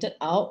I pointed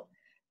out,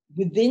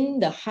 within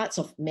the hearts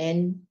of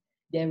men,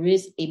 there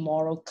is a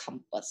moral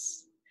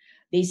compass.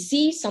 They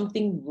see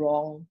something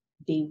wrong,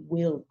 they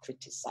will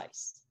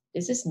criticize.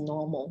 This is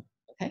normal,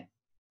 okay?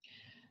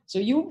 So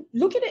you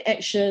look at the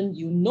action,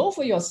 you know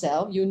for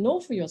yourself,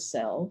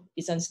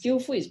 it's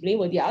unskillful, it's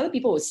blameworthy. Other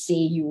people will say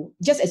you,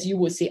 just as you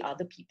will say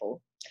other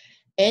people.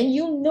 And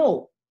you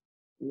know,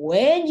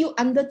 when you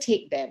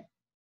undertake them,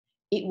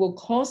 it will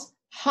cause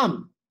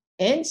harm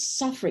and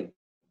suffering.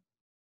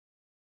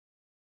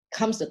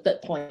 Comes the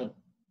third point,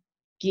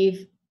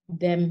 give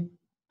them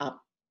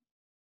up.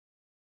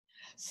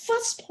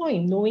 First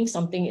point, knowing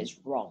something is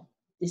wrong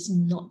is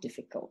not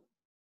difficult.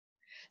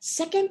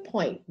 Second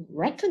point,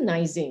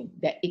 recognizing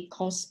that it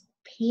causes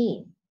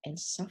pain and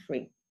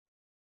suffering.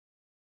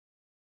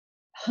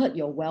 Hurt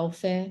your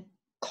welfare,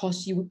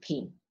 cause you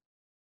pain.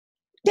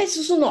 That's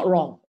also not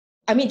wrong.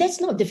 I mean, that's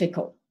not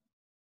difficult.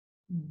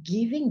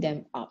 Giving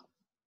them up,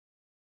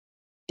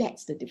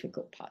 that's the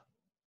difficult part.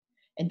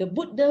 And the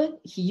Buddha,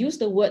 he used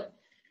the word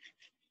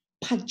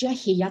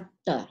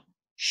𝗤𝗲𝗃𝗧𝗧𝗏,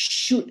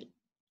 should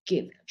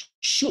give,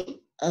 should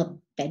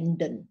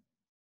abandon.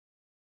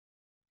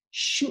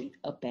 Should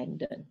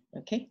abandon,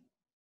 okay?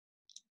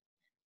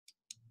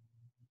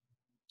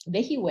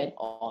 Then he went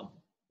on.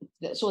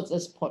 So it's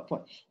this point.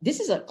 This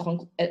is a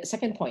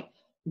second point.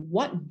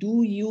 What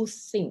do you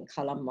think,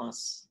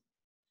 Kalamas?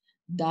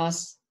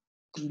 Does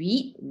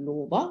greed,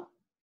 lobha,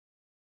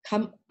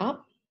 come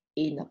up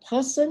in a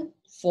person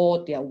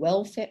for their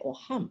welfare or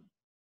harm?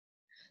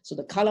 So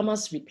the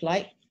Kalamas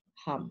replied,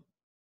 harm.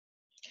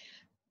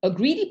 A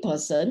greedy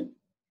person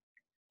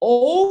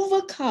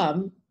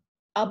overcome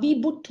by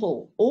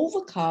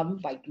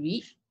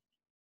greed,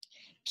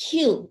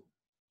 kill,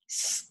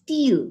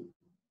 steal,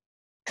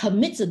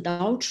 commits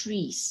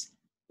adulteries,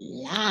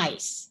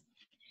 lies,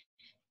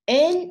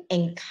 and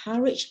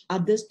encourage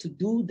others to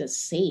do the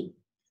same.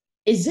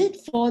 Is it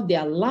for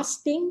their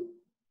lasting?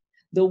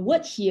 The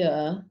word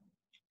here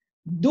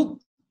Duk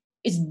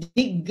is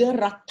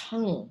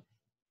𝗞𝗲𝘀𝘁𝗁𝗃.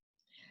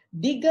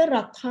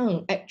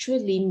 𝗞𝗲𝘀𝘁𝗃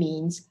actually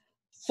means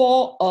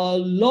for a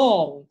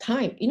long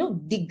time. You know,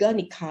 Digha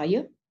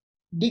Nikaya?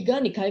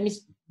 Digha Nikaya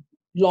means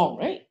long,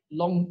 right?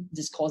 Long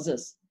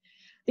discourses.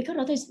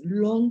 𝗞𝗲𝘀𝘁 is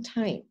long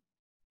time,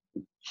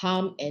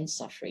 harm and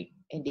suffering.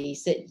 And they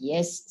said,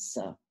 yes,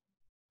 sir.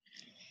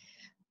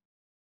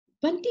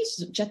 Bhante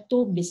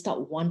Sujato missed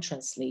out one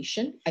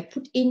translation. I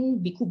put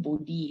in Bhikkhu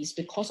Bodhis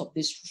because of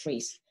this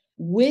phrase.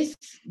 With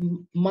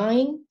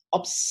mind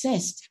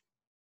obsessed.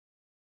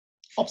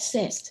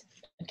 Obsessed.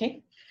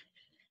 Okay?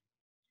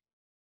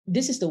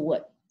 This is the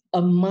word.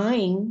 A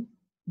mind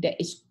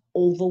that is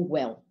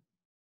overwhelmed.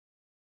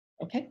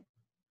 Okay?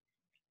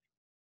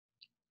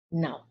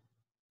 Now,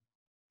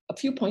 a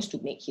few points to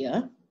make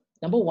here.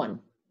 Number one,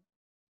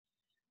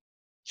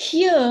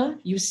 here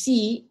you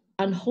see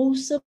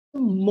unwholesome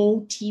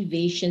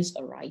motivations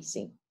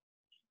arising.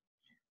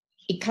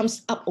 It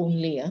comes up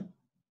only,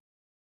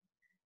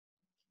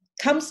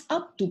 comes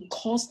up to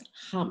cause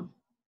harm.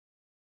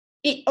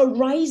 It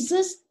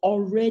arises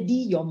already,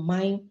 your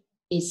mind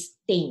is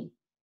stained.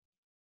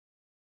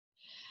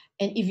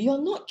 And if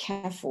you're not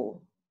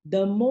careful,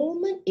 the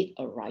moment it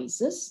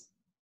arises,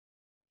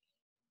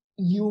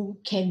 you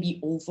can be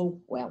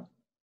overwhelmed.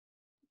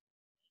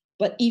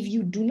 But if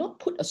you do not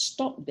put a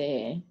stop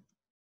there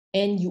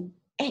and you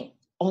act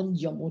on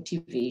your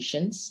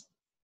motivations,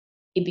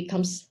 it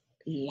becomes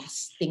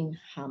lasting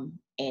harm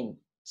and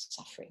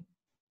suffering.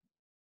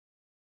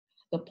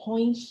 The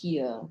point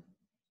here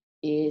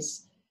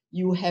is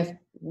you have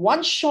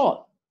one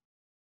shot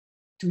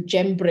to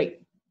jam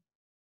brake,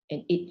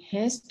 and it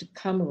has to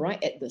come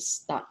right at the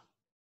start.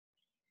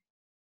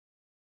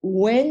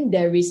 When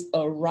there is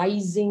a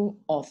rising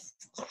of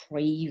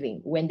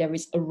craving,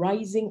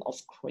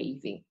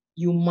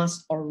 you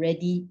must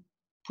already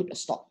put a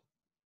stop.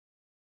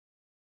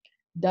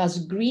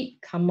 Does greed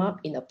come up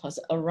in a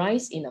person,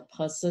 arise in a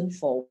person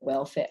for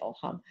welfare or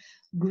harm?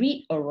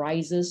 Greed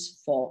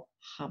arises for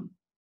harm.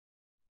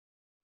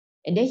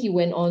 And then he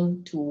went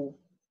on to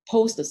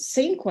pose the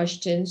same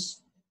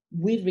questions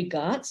with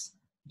regards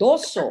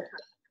dosa,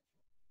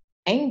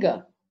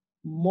 anger,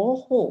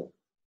 moho,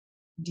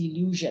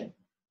 delusion.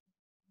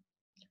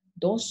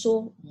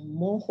 Dosa,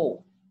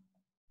 moho.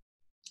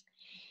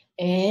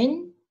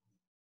 And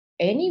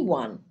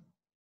anyone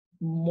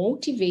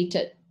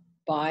motivated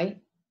by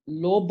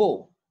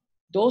lobo,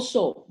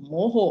 dosa,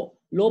 moho,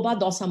 loba,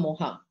 dosa,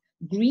 moha,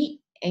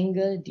 greed,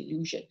 anger,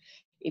 delusion.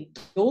 If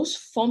those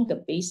form the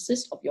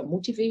basis of your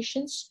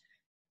motivations,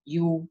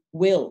 you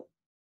will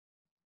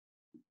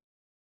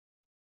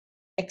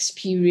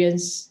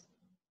experience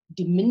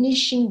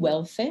diminishing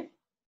welfare,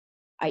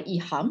 i.e.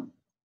 harm,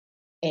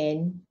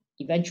 and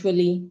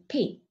eventually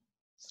pain,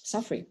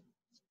 suffering.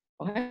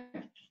 Okay?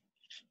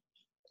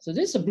 So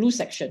this is a blue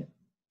section.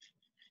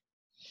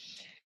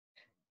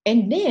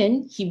 And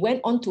then he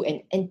went on to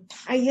an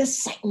entire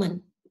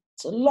segment.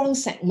 It's a long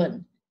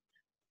segment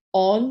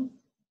on,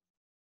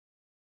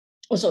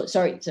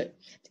 sorry.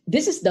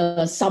 This is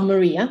the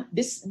summary.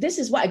 This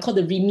is what I call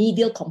the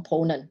remedial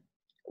component.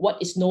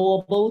 What is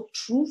knowable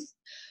truth?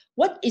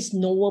 What is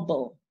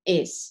knowable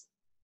is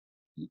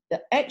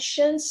the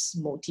actions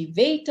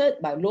motivated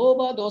by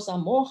loba,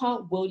 dosa,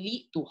 moha will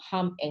lead to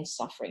harm and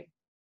suffering.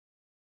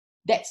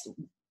 That's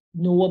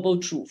knowable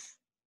truth.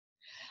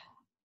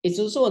 It's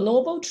also a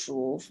knowable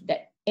truth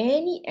that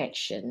any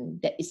action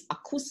that is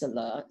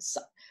akusala,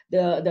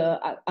 the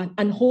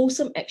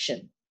unwholesome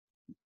action,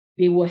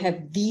 they will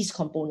have these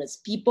components.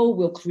 People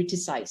will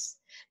criticize.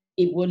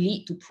 It will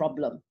lead to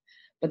problem.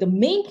 But the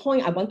main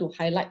point I want to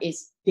highlight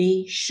is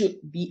they should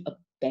be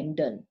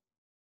abandoned.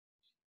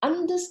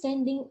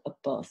 Understanding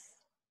above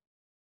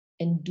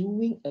and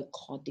doing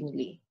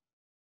accordingly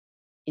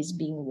is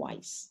being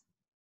wise.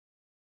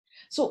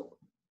 So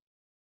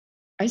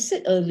I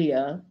said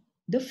earlier,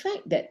 the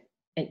fact that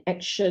an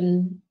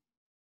action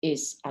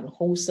is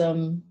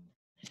unwholesome,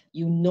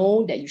 you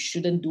know that you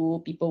shouldn't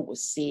do, people will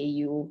say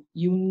you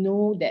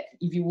know that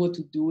if you were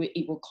to do it,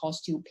 it will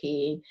cost you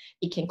pain.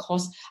 It can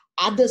cause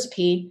others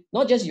pain,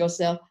 not just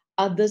yourself,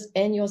 others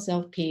and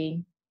yourself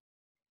pain.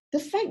 The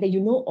fact that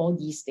you know all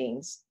these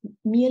things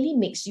merely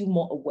makes you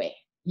more aware.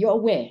 You're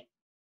aware.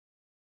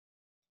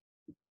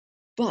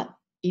 But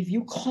if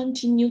you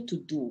continue to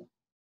do,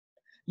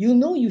 you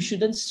know you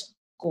shouldn't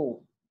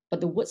scold, but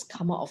the words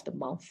come out of the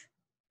mouth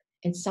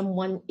and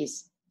someone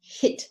is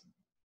hit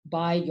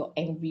by your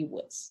angry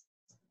words.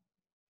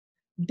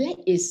 That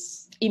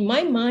is, in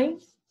my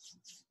mind,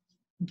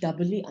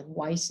 doubly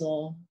unwise,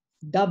 or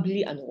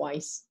doubly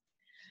unwise.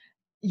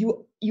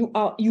 You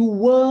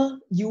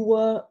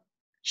were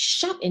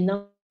sharp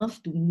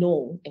enough to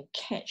know and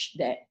catch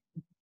that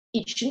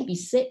it shouldn't be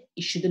said,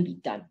 it shouldn't be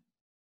done.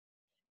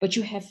 But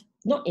you have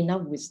not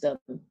enough wisdom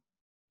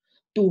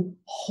to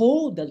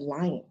hold the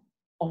line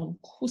on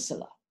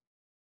kusala.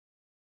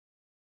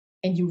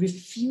 And you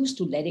refuse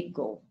to let it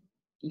go.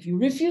 If you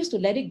refuse to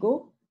let it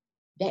go,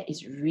 that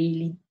is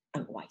really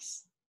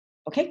unwise.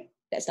 Okay?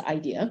 That's the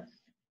idea.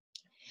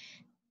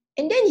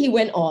 And then he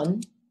went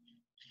on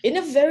in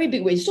a very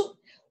big way. So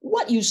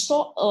What you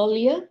saw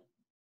earlier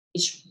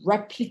is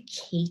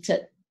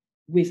replicated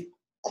with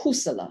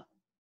kusala.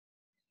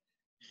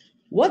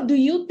 What do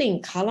you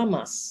think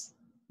Kalamas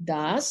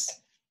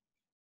does?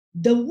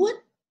 The word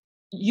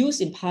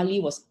used in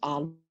Pali was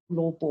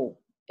alobo,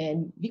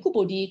 and Bhikkhu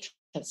Bodhi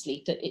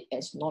translated it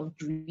as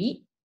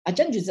non-greed.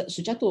 Ajahn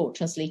Sujato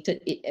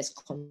translated it as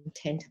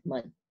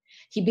contentment.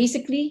 He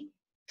basically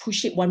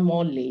pushed it one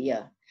more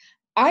layer.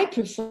 I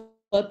prefer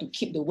to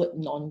keep the word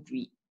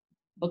non-greed,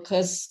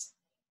 because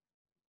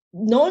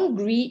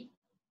non-greed,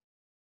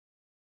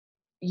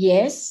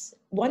 yes,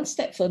 one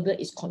step further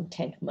is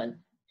contentment.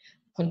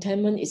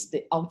 Contentment is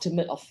the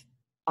ultimate of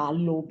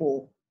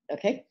alobo,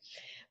 okay?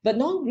 But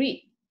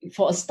non-greed,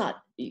 for a start,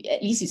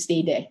 at least you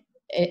stay there,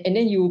 and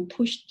then you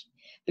push.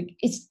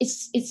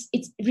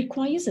 It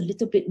requires a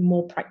little bit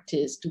more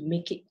practice to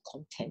make it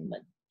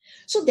contentment.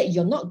 So that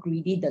you're not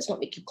greedy does not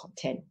make you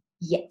content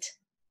yet.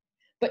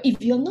 But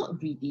if you're not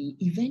greedy,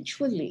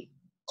 eventually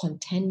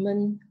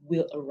contentment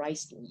will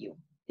arise in you.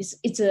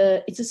 It's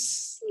a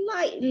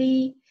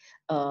slightly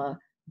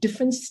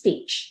different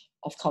stage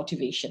of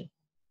cultivation.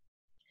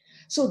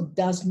 So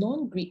does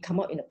non-greed come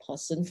out in a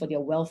person for their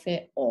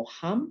welfare or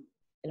harm?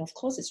 And of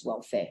course it's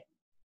welfare.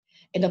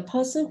 And a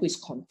person who is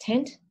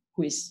content,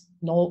 who is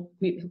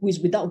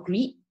without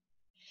greed,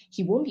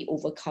 he won't be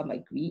overcome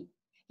by greed.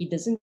 He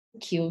doesn't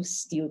kill,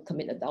 steal,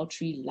 commit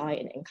adultery, lie,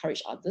 and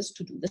encourage others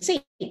to do the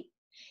same.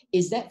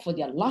 Is that for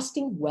their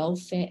lasting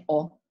welfare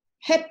or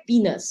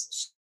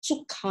happiness?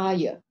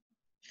 Sukhaya.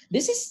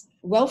 This is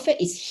welfare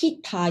is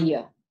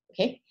hitaya,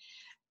 okay?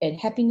 And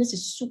happiness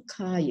is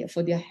sukhaya,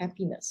 for their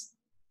happiness.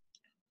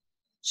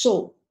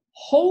 So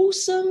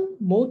wholesome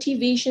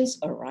motivations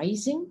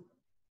arising,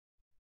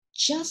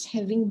 just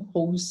having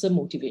wholesome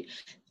motivation,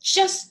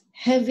 just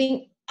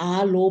having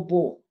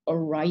alobo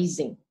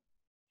arising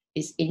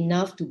is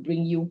enough to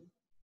bring you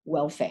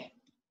welfare,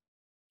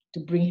 to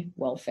bring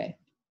welfare.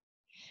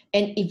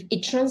 And if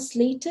it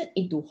translated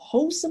into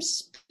wholesome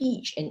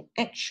speech and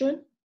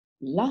action,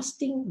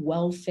 lasting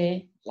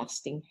welfare,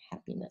 lasting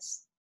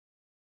happiness.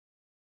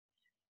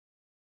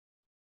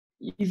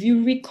 If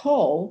you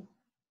recall,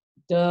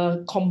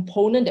 the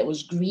component that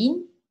was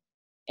green,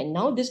 and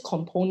now this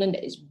component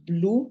that is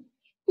blue,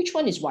 which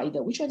one is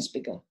wider? Which one is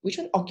bigger? Which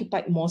one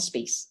occupied more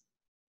space?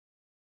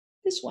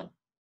 This one,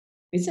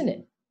 isn't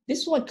it?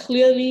 This one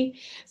clearly,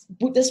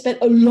 Buddha spent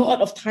a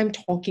lot of time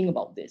talking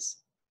about this.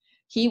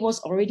 He was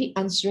already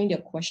answering their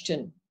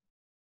question,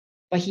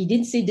 but he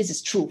didn't say this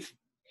is truth.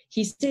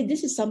 He said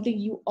this is something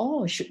you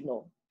all should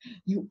know.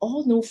 You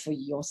all know for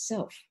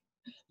yourself.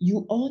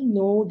 You all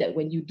know that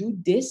when you do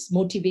this,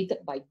 motivated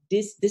by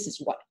this, this is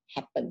what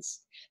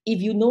happens.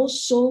 If you know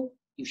so,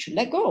 you should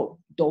let go.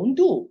 Don't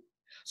do.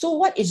 So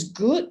what is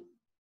good?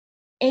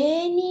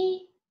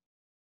 Any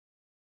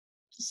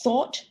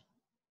thought,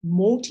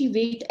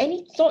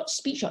 any thought,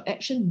 speech, or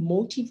action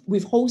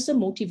with wholesome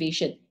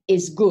motivation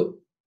is good,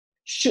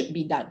 should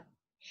be done.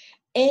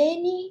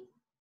 Any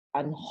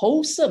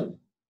unwholesome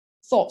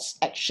thoughts,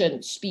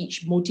 action,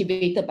 speech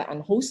motivated by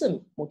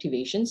unwholesome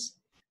motivations,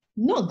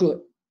 not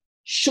good,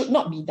 should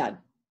not be done.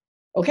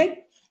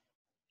 Okay?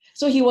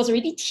 So he was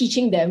already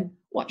teaching them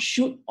what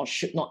should or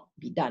should not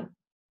be done.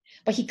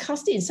 But he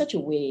cast it in such a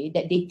way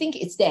that they think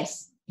it's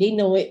theirs. They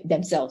know it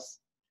themselves.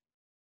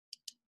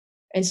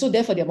 And so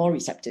therefore they're more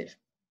receptive.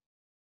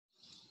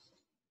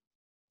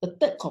 The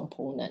third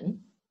component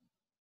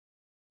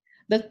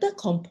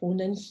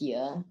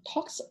here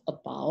talks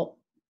about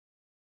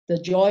the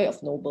joy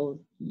of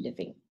noble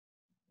living.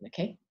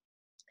 Okay?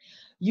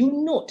 You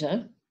note,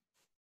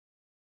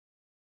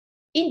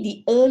 in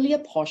the earlier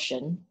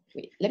portion,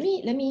 wait, let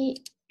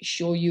me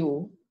show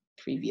you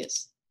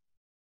previous.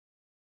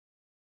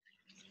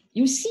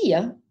 You see,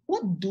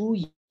 what do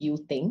you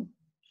think?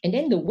 And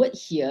then the word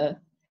here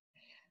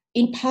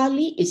in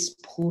Pali is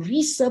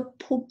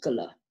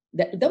𝗞𝗲𝘀𝗀𝗀𝗀𝗀𝗀𝗀𝗀𝗀𝗀𝗀𝗀,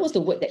 that was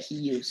the word that he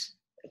used.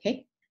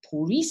 Okay,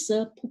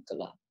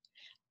 𝗞𝗲𝘀𝗀𝗀𝗀𝗀𝗀𝗀,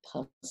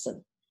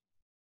 person.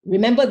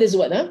 Remember this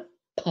word,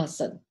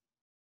 person.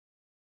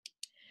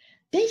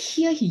 Then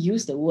here he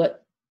used the word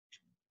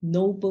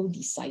noble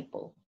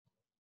disciple.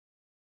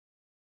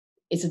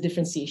 It's a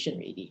differentiation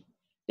really.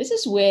 This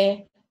is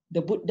where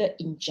the Buddha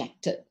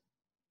injected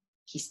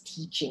his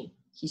teaching,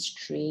 his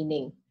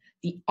training,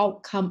 the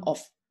outcome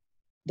of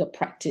the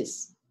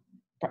practice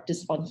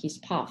on his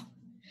path.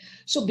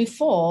 So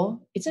before,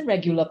 it's a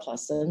regular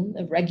person,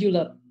 a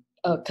regular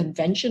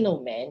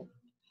conventional man,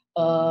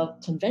 a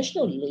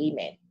conventional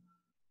layman,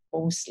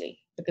 mostly,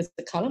 because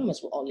the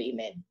Kalamas were all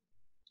laymen.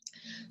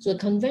 So a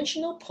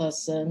conventional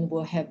person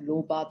will have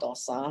loba,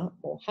 dosa,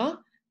 moha,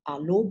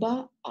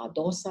 aloba,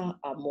 adosa,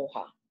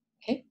 amoha.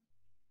 Okay?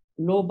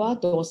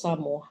 Loba, dosa,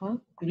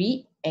 moha,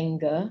 greed,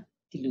 anger,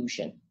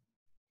 delusion.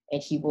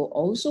 And he will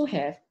also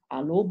have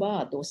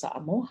aloba, adosa,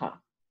 amoha,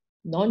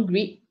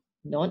 non-greed,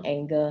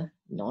 non-anger,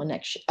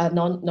 non-action,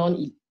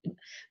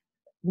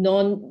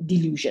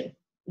 non-delusion.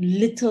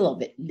 Little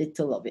of it,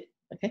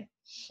 okay?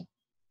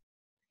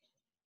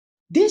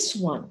 This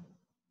one,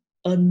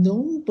 a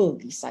noble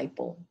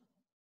disciple,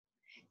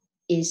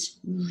 is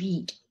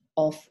rid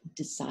of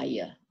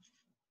desire.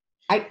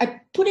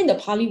 I put in the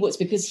Pali words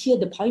because here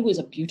the Pali words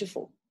are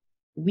beautiful.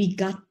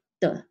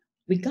 Vigatta.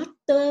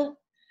 Vigatta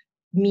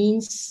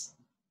means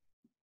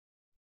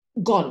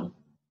gone,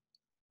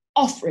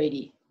 off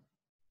already,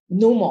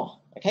 no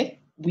more, okay?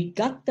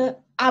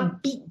 Vigatta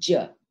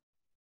abijja.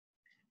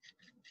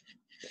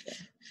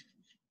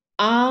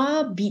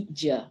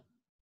 Abijja,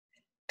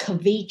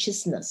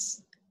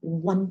 covetousness,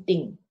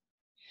 wanting.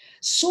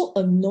 So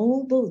a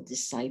noble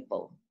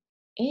disciple,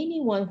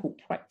 anyone who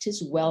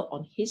practices well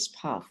on his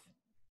path,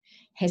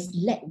 has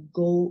let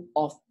go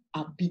of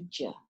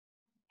abijja,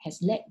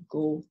 has let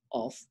go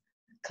of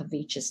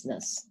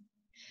covetousness,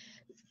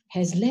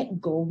 has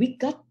let go,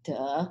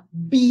 vigatta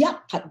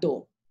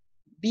𝗶𝗲𝗀𝗀𝗀𝗀,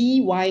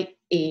 B-Y-A-P-A-D-O,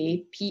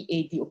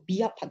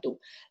 𝗶𝗲𝗀𝗀𝗀𝗀,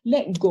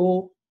 let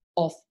go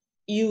of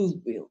ill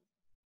will.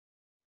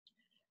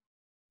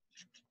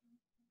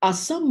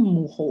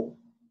 Asammuho,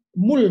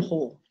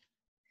 mulho,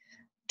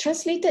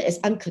 translated as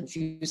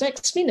unconfused. I'll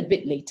explain a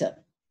bit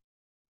later.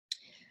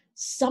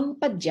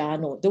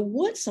 Sampajjano, the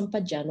word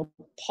sampajjano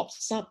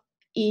pops up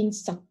in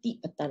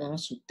Satipatthana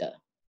Sutta.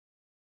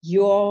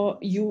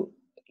 You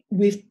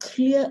with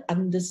clear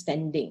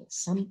understanding,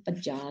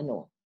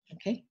 sampajjano,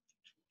 okay?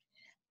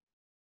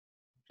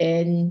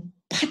 And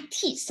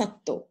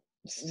patisato,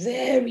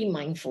 very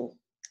mindful,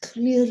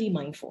 clearly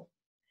mindful.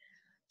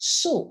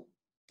 So,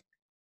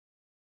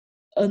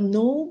 a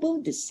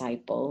noble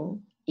disciple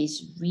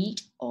is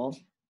rid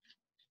of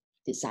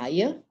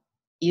desire,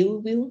 ill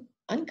will,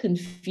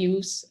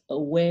 unconfused,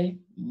 aware,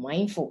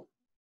 mindful.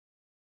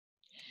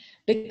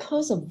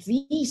 Because of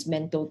these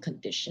mental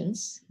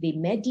conditions, they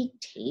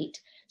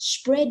meditate,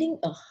 spreading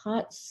a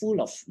heart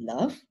full of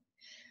love.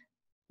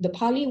 The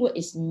Pali word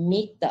is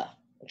metta,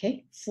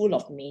 okay? Full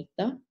of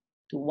metta,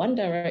 to one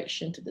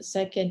direction, to the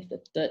second, to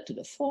the third, to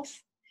the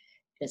fourth.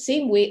 The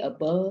same way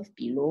above,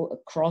 below,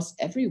 across,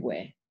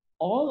 everywhere,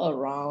 all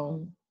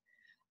around,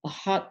 a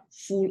heart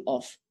full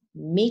of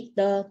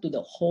metta to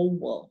the whole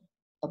world.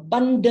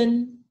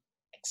 Abundant,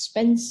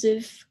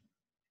 expansive,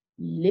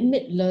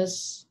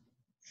 limitless,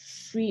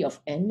 free of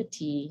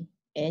enmity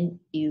and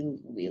ill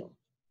will.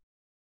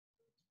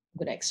 I'm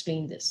going to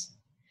explain this.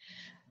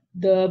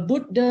 The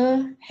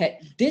Buddha had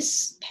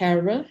this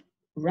para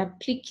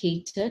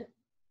replicated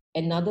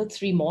another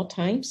 3 more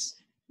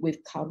times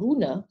with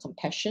karuna,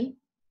 compassion,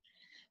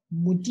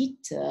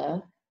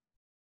 mudita,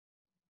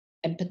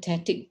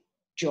 empathetic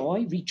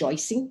joy,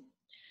 rejoicing,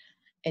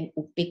 and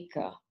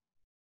upekkha,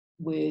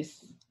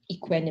 with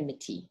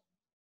equanimity.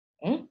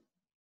 Now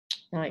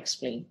I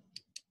explain.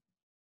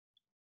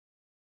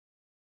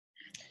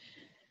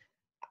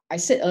 I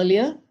said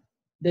earlier,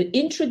 the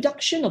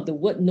introduction of the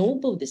word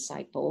noble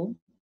disciple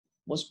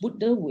was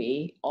Buddha's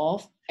way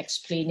of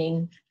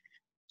explaining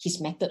his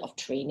method of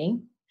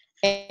training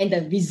and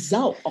the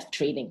result of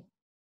training.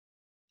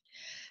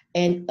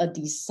 And a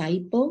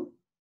disciple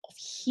of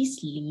his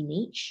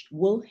lineage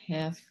will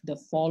have the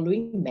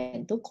following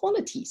mental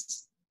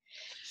qualities.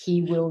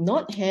 He will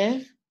not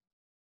have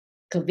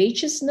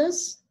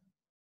covetousness,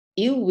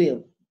 ill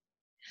will,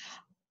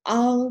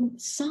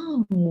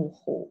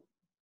 asammuho,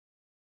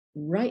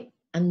 right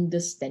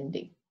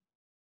understanding.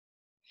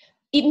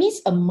 It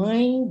means a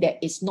mind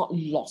that is not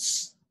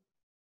lost,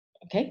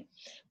 okay?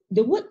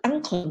 The word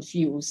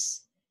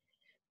unconfused,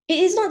 it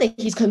is not that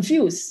he's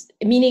confused,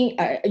 meaning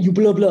you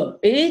blah blah.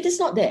 It is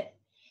not that.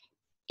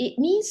 It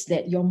means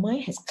that your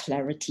mind has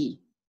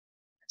clarity.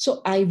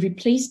 So I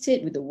replaced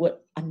it with the word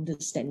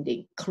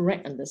understanding,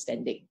 correct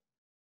understanding.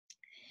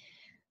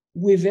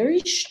 With very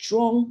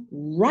strong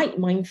right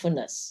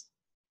mindfulness.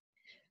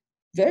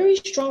 Very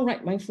strong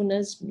right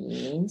mindfulness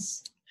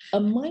means a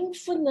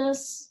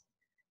mindfulness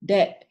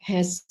that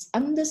has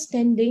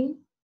understanding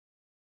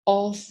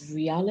of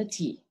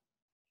reality,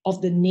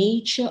 of the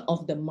nature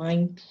of the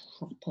mind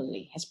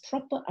properly, has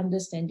proper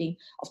understanding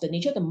of the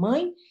nature of the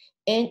mind,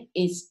 and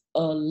is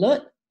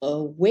alert,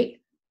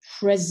 awake,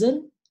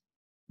 present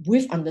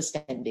with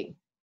understanding.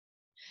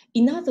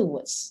 In other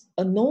words,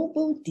 a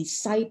noble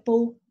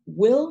disciple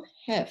will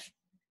have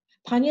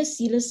Panya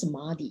Sila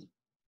Samadhi.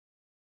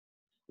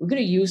 We're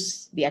going to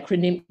use the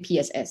acronym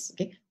PSS,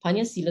 okay?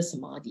 Panya Sila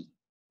Samadhi.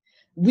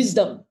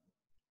 Wisdom,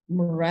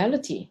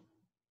 morality,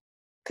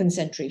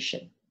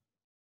 concentration,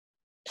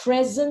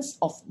 presence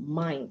of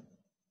mind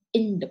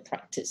in the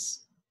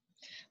practice,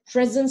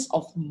 presence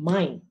of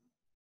mind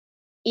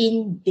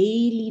in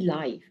daily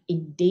life,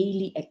 in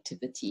daily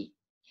activity.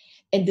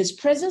 And this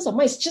presence of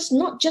mind is just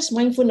not just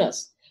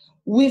mindfulness.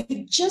 With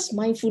just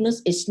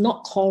mindfulness, it's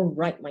not called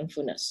right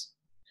mindfulness.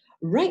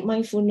 Right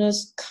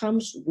mindfulness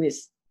comes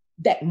with,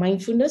 that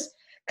mindfulness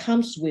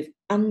comes with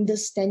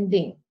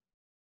understanding,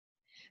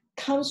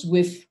 comes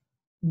with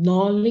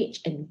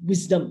knowledge and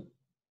wisdom.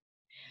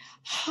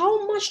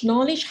 How much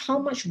knowledge, how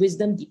much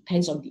wisdom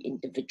depends on the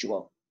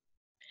individual.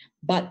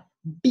 But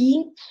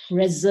being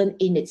present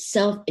in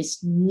itself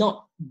is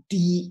not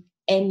the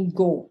end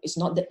goal. It's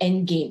not the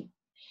end game.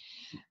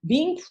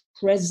 Being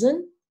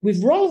present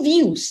with wrong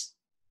views,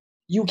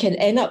 you can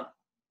end up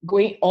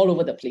going all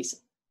over the place.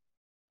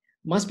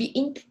 must be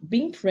in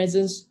being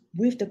present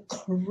with the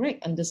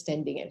correct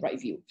understanding and right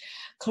view.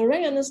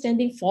 Correct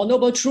understanding for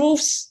noble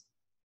truths.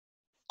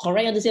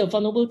 Correct understanding of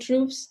Four Noble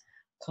Truths.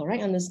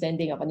 Correct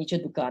understanding of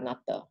anicca, dukkha,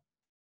 anatta.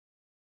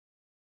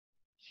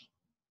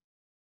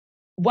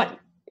 What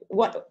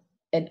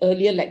an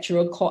earlier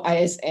lecturer called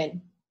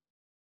ISN.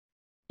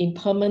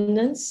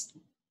 Impermanence,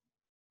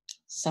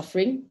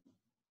 suffering,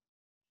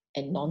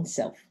 and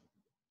non-self.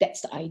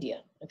 That's the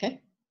idea,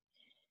 okay?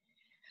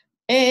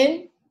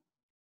 And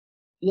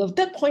the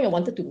third point I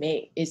wanted to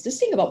make is this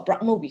thing about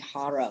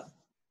Brahma-vihara.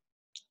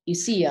 You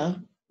see,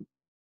 a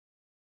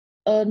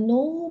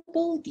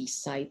noble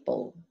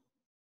disciple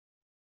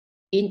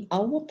in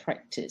our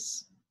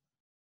practice,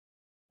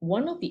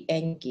 one of the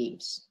end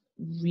games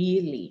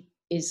really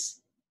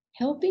is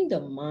helping the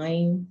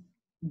mind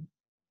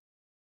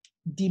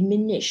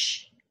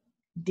diminish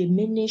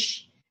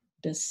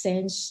the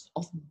sense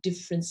of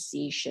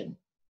differentiation,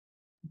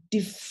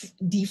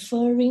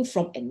 differing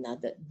from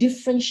another,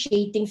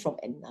 differentiating from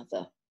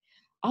another.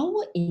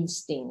 Our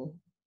instinct,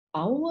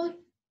 our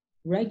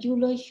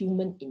regular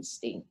human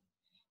instinct,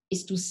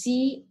 is to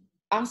see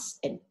us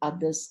and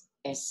others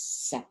as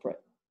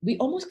separate. We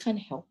almost can't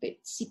help it,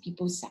 see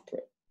people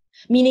separate.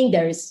 Meaning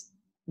there is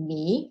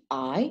me,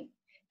 I,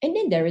 and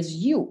then there is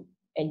you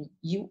and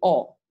you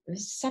all.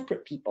 There's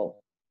separate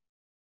people.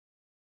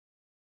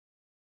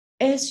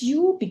 As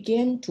you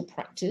begin to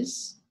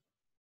practice,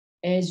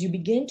 as you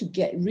begin to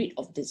get rid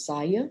of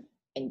desire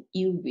and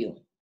ill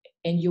will,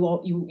 and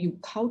you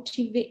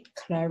cultivate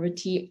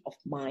clarity of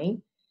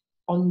mind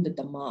on the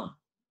Dhamma,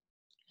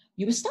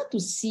 you will start to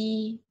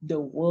see the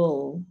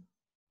world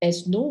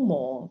as no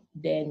more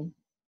than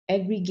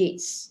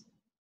aggregates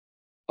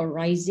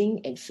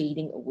arising and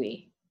fading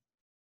away,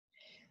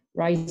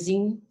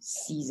 rising,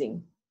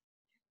 ceasing.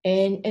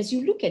 And as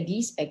you look at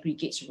these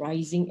aggregates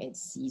rising and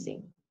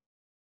ceasing,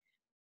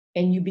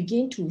 and you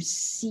begin to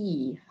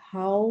see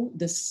how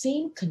the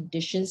same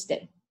conditions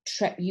that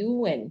trap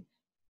you and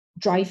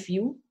drive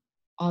you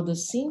are the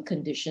same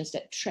conditions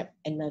that trap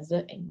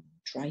another and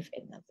drive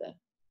another.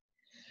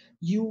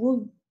 You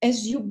will,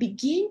 as you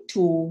begin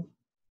to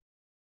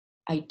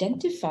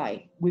identify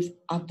with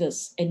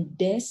others and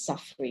their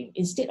suffering,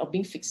 instead of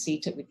being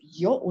fixated with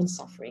your own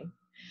suffering,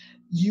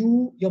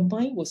 your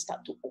mind will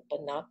start to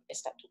open up and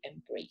start to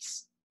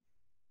embrace.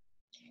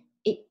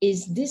 It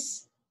is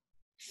this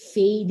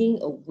fading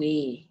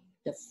away,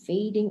 the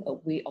fading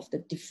away of the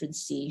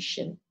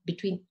differentiation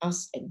between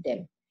us and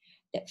them,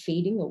 that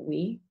fading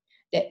away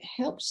that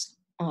helps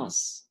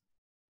us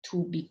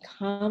to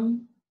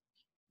become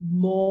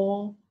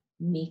more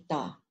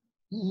metta,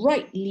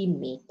 rightly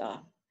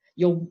metta.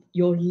 Your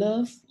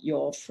love,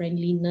 your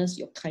friendliness,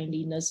 your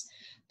kindliness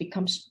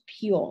becomes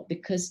pure,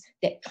 because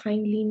that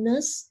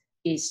kindliness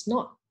is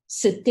not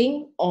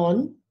sitting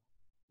on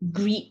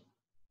greed,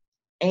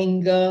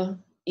 anger,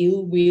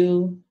 ill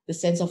will, the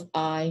sense of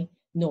I.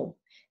 No,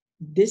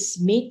 this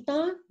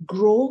metta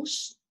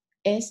grows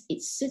as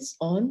it sits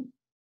on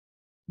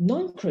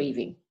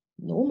non-craving,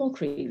 no more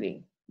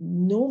craving,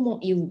 no more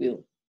ill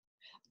will,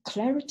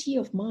 clarity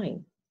of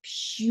mind,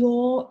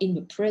 pure in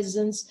the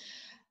presence,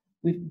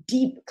 with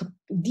deep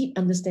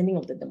understanding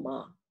of the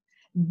Dhamma.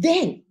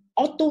 Then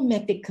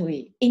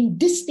automatically, in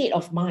this state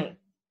of mind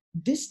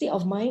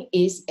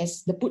is,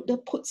 as the Buddha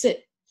puts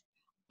it,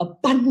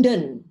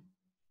 abundant.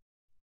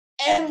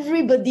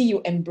 Everybody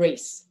you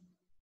embrace,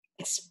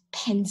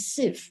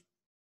 expansive.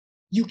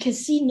 You can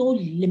see no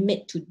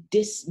limit to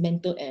this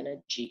mental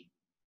energy.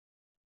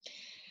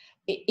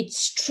 It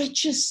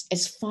stretches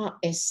as far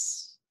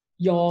as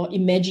your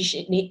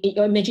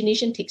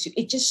imagination takes you.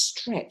 It just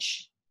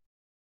stretches.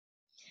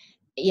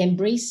 It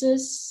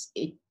embraces,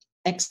 it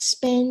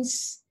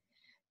expands,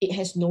 it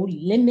has no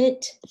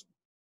limit,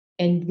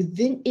 and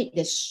within it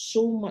there's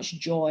so much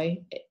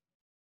joy,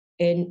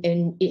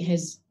 and it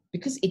has,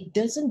 because it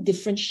doesn't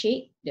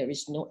differentiate, there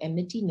is no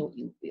enmity, no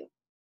ill will.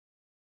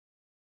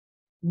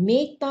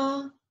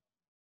 Metta,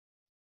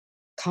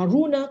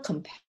 karuna,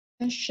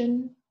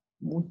 compassion,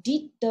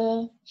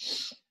 mudita,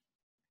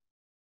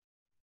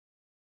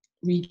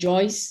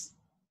 rejoice,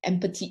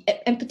 empathy,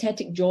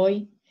 empathetic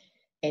joy,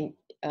 and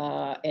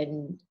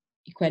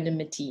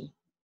equanimity.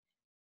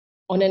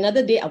 On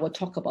another day, I will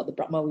talk about the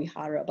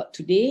Brahma-vihara, but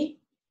today,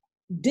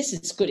 this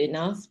is good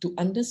enough to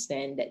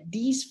understand that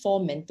these four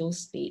mental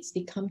states,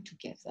 they come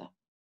together.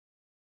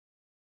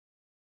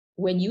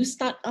 When you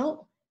start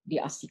out, they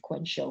are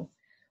sequential.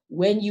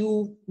 When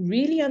you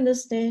really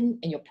understand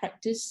and your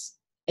practice,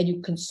 and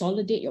you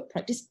consolidate your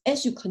practice,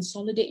 as you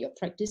consolidate your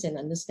practice and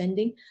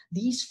understanding,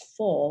 these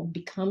four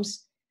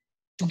becomes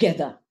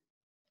together.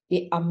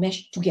 They are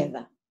meshed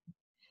together.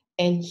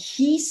 And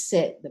he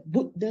said, the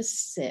Buddha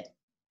said,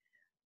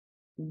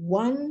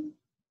 one,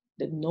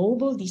 the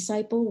noble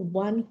disciple,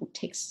 one who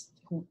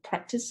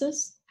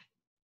practices.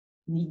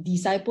 The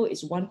disciple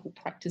is one who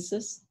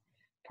practices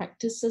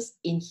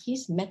in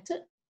his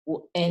method,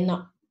 will end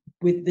up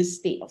with this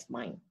state of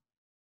mind.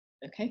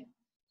 Okay?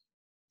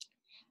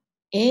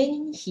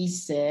 And he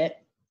said,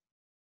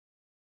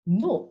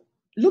 no,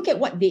 look at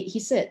what he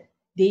said.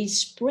 they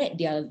spread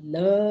their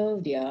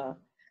love, their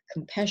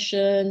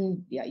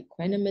compassion, their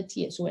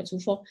equanimity, and so on and so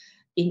forth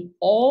in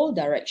all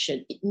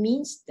directions. It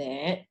means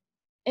that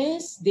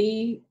as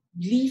they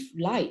live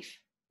life,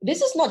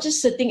 this is not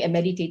just sitting and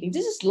meditating,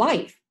 this is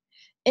life.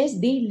 As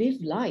they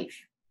live life,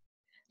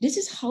 this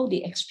is how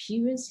they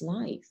experience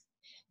life.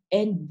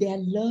 And their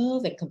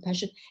love and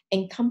compassion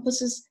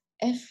encompasses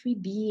every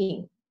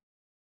being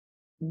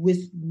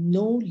with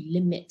no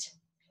limit,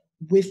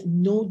 with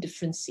no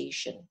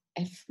differentiation.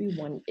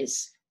 Everyone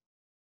is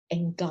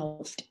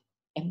engulfed,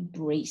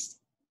 embraced.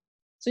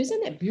 So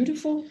isn't that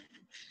beautiful?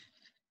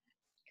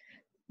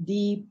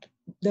 The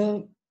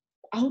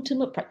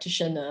ultimate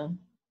practitioner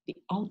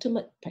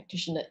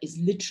is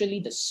literally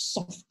the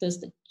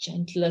softest, the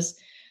gentlest,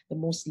 the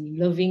most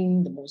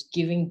loving, the most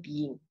giving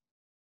being.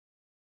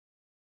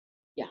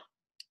 Yeah,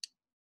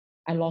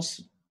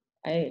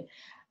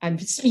 I'm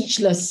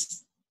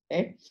speechless.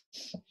 Okay?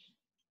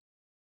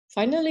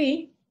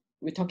 Finally,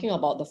 we're talking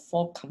about the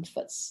 4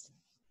 comforts.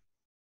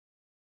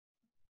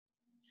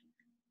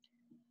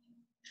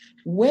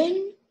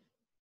 When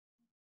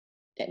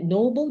that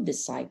noble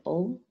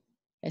disciple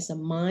has a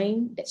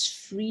mind that's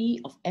free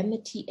of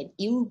enmity and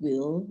ill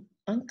will,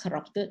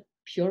 uncorrupted,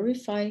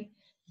 purified,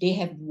 they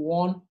have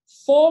won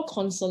 4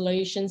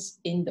 consolations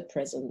in the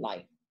present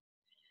life.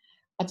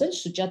 Ajahn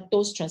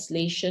Sujato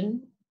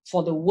translation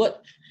for the word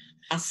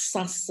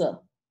asasa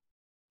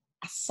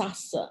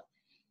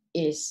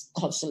is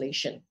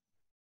consolation.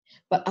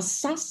 But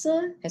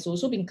asasa has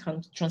also been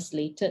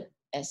translated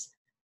as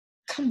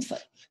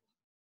comfort.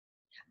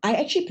 I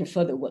actually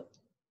prefer the word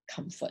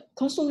comfort.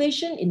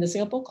 Consolation in the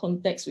Singapore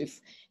context with,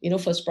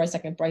 first prize,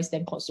 second prize,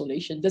 then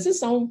consolation. Does it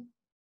sound,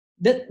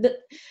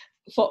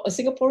 for a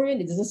Singaporean,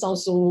 it doesn't sound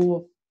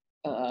so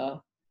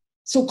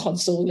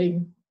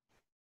consoling.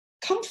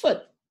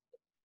 Comfort,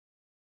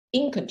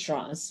 in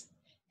contrast,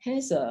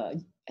 has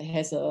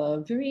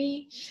a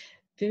very,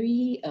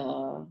 very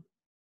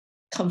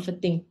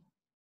comforting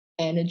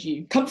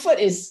energy. Comfort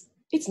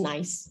it's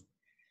nice.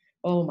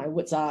 Oh, my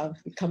words are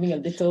becoming a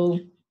little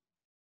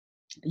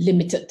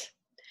limited.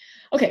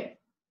 Okay,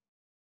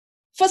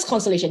 first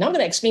consolation. Now I'm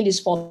going to explain these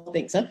 4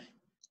 things.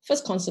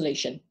 First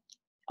consolation,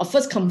 or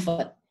first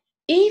comfort.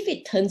 If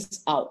it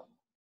turns out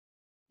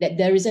that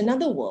there is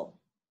another world,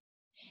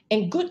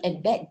 and good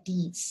and bad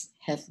deeds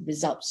have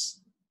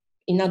results,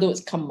 in other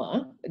words,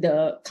 karma,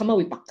 the karma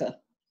vipaka,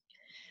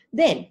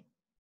 then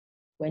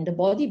when the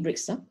body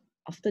breaks up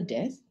after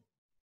death,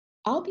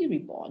 I'll be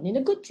reborn in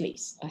a good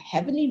place, a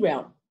heavenly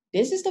realm.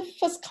 This is the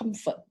first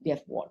comfort they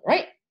have won,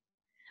 right?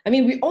 I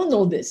mean, we all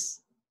know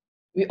this.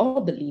 We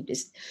all believe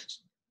this.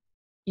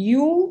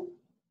 You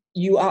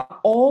are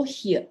all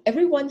here.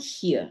 Everyone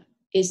here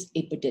is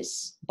a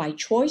Buddhist by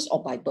choice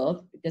or by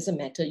birth. It doesn't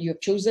matter. You have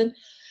chosen.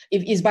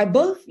 If it's by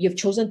birth, you have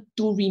chosen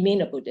to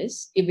remain a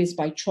Buddhist. If it's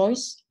by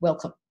choice,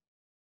 welcome.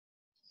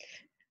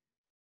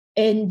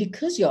 And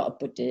because you're a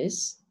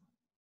Buddhist,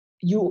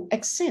 you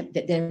accept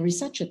that there is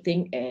such a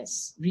thing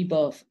as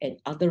rebirth and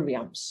other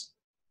realms.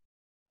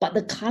 But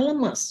the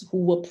Kalamas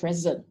who were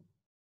present,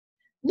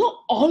 not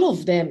all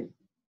of them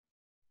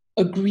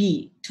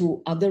agree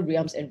to other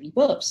realms and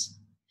rebirths.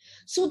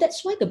 So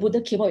that's why the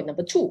Buddha came out with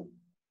number 2.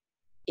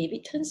 If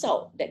it turns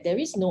out that there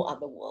is no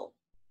other world,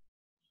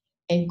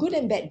 and good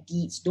and bad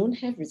deeds don't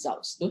have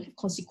results, don't have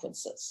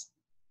consequences,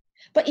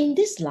 but in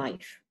this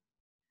life,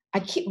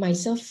 I keep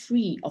myself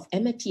free of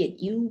enmity and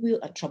ill will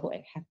and trouble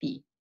and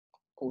happy.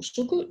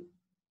 Also good.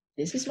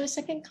 This is my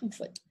second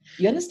comfort.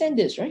 You understand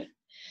this, right?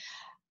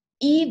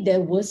 If there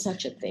was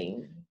such a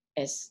thing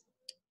as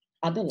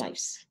other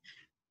lives,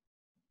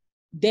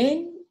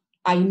 then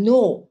I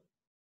know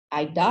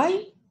I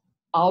die,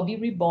 I'll be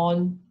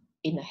reborn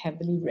in a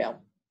heavenly realm.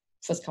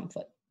 First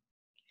comfort.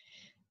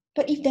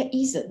 But if there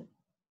isn't,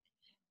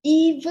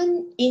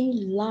 even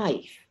in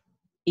life,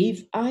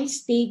 if I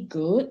stay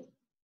good,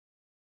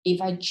 if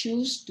I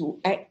choose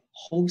to act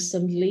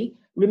wholesomely,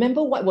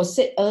 remember what was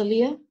said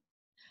earlier?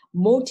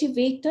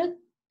 Motivated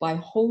by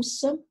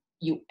wholesome,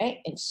 you act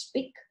and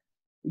speak.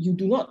 You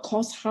do not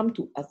cause harm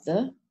to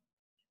others.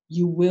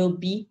 You will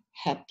be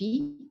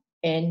happy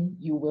and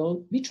you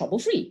will be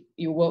trouble-free.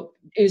 It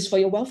is for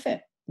your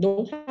welfare,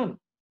 no harm.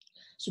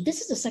 So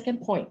this is the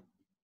second point.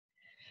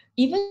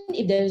 Even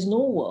if there is no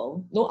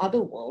world, no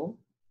other world,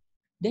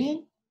 then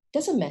it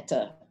doesn't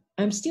matter.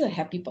 I'm still a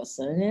happy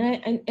person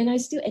and I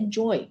still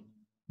enjoy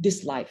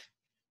this life.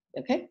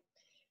 Okay?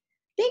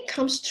 Then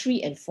comes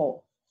 3 and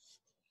 4.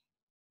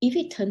 If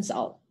it turns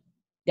out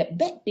that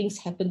bad things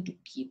happen to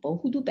people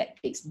who do bad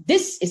things,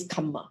 this is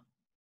karma,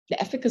 the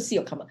efficacy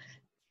of karma.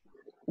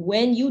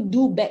 When you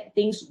do bad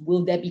things,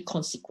 will there be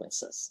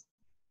consequences?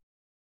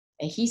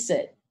 And he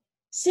said,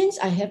 since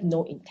I have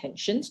no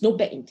intentions, no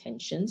bad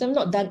intentions, I've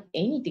not done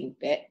anything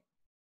bad,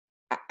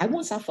 I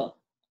won't suffer.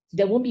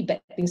 There won't be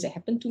bad things that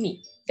happen to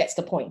me. That's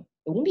the point.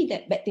 There won't be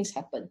that bad things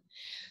happen.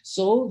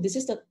 So this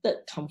is the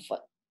third comfort.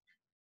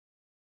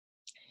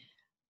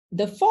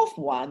 The fourth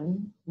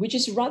one, which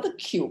is rather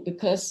cute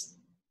because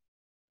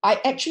I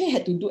actually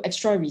had to do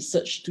extra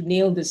research to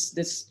nail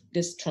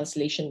this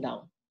translation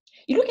down.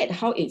 You look at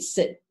how it's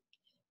said.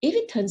 If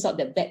it turns out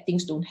that bad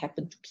things don't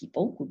happen to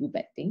people who do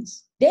bad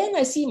things, then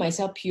I see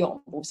myself pure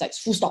on both sides,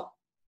 full stop.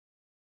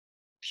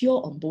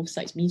 Pure on both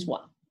sides means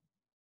what?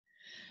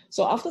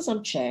 So after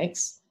some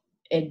checks,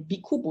 and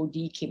Bhikkhu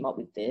Bodhi came up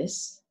with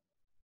this,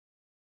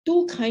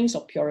 2 kinds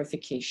of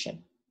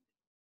purification.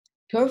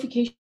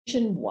 Purification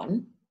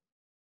 1,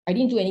 I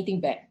didn't do anything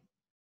bad,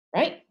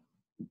 right?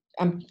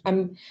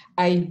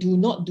 I do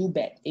not do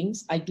bad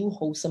things. I do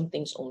wholesome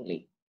things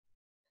only.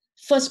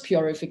 First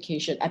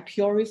purification, I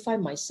purify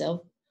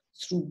myself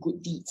through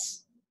good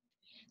deeds.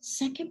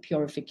 Second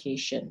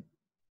purification,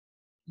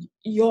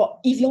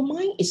 if your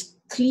mind is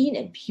clean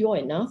and pure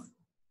enough,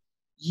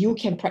 you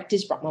can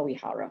practice Brahma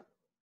Vihara.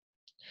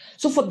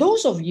 So for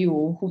those of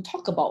you who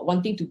talk about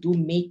wanting to do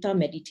metta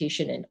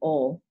meditation and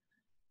all,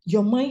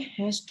 your mind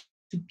has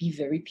to be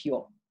very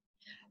pure.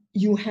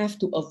 You have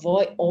to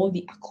avoid all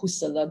the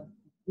akusala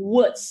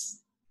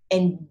words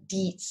and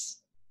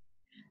deeds.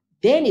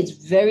 Then it's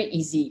very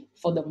easy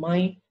for the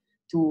mind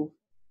to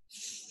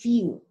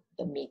feel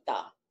the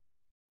metta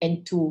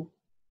and to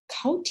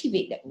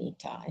cultivate that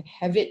metta and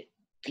have it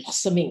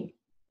blossoming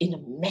in a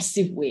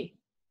massive way,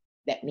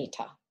 that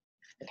metta.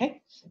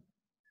 Okay?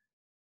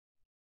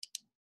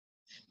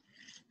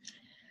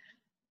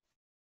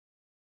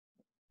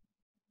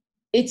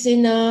 It's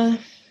in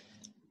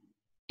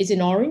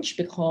orange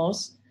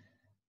because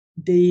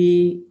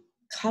the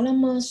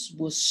Kalamas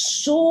were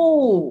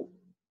so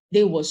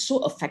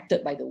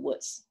affected by the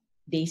words.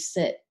 They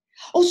said,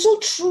 oh, so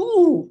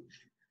true.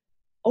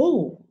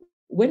 Oh,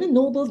 when a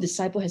noble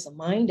disciple has a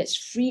mind that's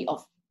free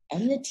of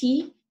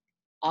enmity,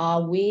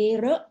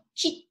 awera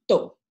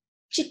citto.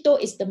 Citto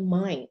is the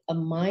mind, a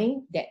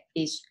mind that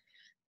is,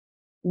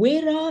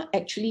 vera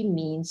actually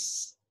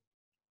means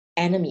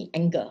enemy,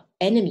 anger,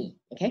 enemy,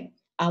 okay?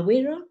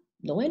 Awera,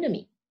 no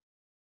enemy.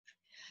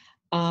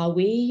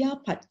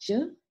 Aweya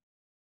patja,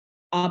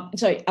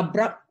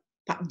 abrak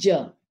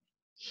patja,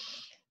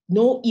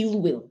 no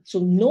ill will. So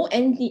no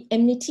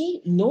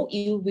enmity, no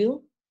ill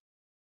will,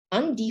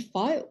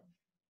 undefiled,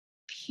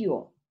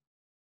 pure.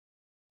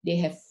 They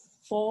have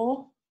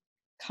 4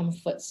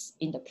 comforts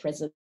in the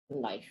present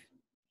life.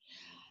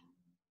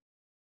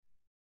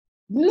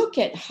 Look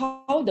at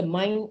how the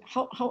mind,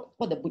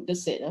 what the Buddha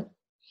said.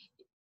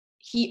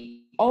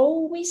 He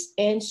always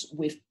ends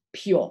with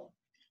pure.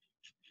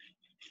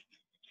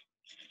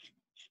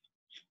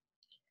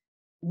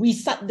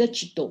 Visaddha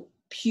citto,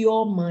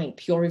 pure mind,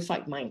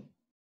 purified mind.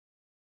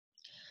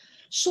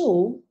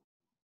 So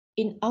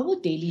in our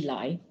daily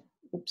life,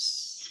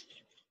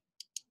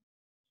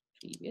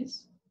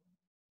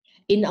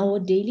 in our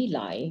daily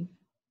life,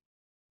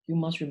 you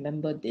must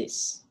remember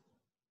this.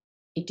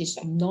 It is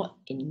not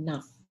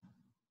enough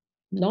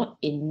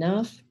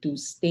to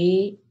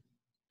stay,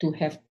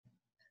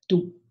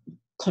 to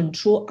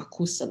control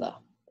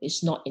akusala.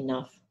 It's not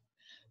enough.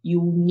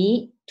 You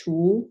need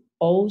to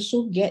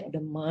also get the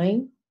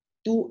mind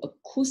to a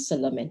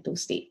kusala mental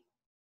state,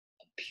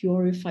 a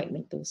purified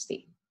mental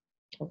state.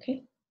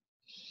 Okay?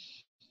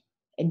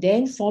 And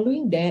then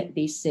following that,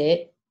 they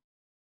said,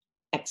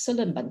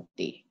 excellent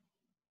Bhante,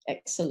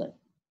 excellent.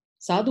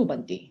 Sadhu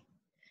Bhante.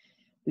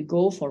 We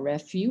go for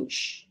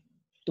refuge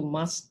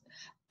to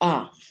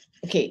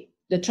okay,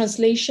 the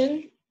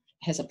translation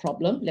has a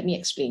problem. Let me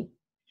explain.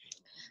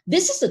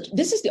 This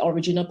is the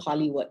original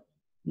Pali word.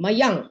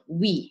 Mayang,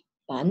 we,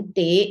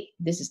 Bhante,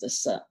 this is the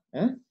sir.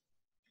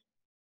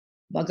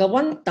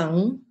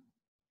 Bhagavantang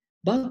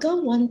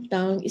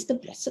is the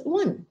blessed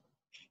one.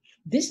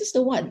 This is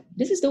the one.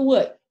 This is the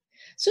word.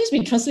 So it's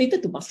been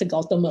translated to Master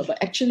Gautama,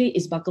 but actually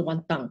it's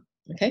Bhagavantang.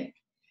 Okay?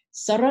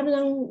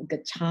 Saranang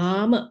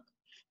Gacchama.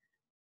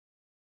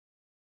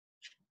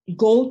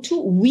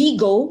 We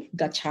go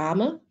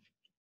Gacchama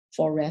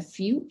for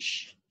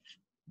refuge,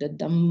 the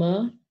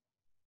Dhamma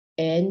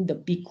and the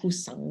Bhikkhu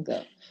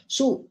Sangha.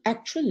 So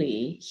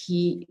actually,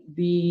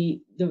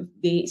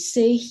 they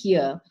say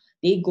here,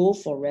 they go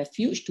for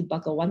refuge to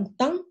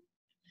Bhagavantang,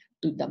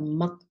 to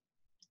Dhamma,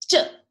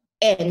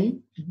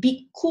 and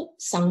Bhikkhu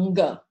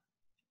Sangha,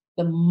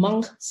 the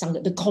monk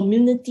Sangha, the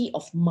community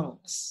of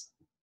monks.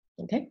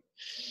 Okay?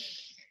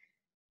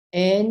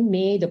 And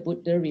may the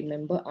Buddha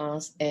remember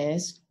us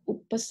as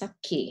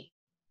Upasake,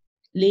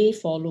 lay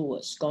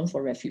followers, gone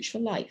for refuge for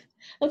life.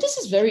 Now this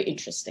is very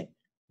interesting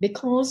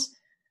because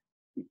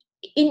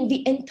in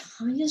the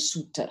entire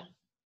sutta,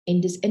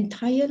 in this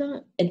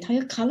entire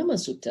Kalama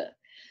Sutta,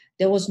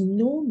 there was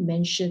no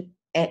mention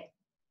at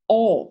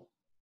all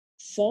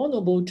 4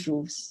 noble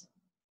truths.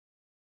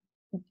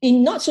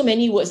 In not so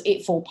many words,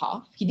 8-fold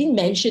path. He didn't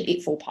mention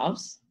 8-fold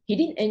paths. He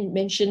didn't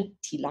mention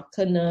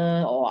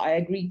Tilakkhana or I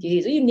agree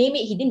gaze. You name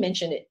it, he didn't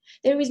mention it.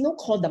 There is no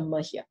core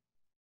Dhamma here.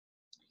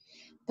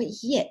 But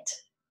yet,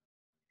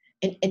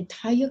 an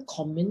entire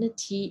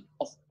community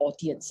of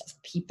audience, of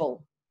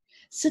people,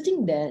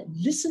 sitting there,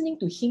 listening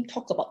to him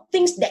talk about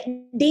things that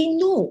they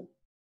know.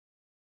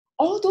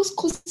 All those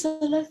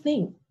kusala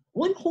things,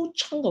 one whole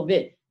chunk of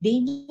it, they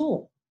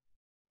know.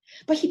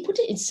 But he put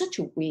it in such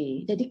a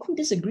way that they couldn't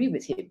disagree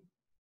with him.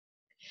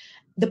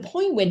 the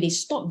point when they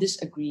stopped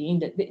disagreeing,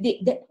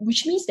 that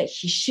which means that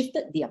he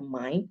shifted their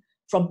mind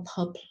from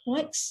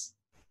perplexed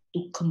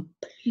to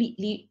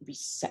completely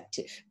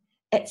receptive.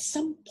 At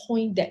some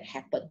point that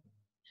happened.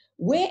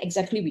 Where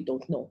exactly we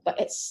don't know, but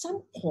at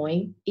some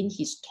point in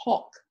his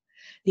talk,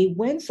 they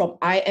went from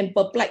I'm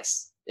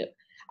perplexed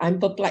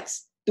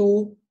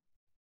to,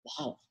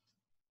 wow,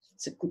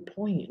 it's a good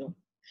point, you know.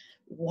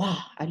 Wow,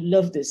 I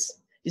love this.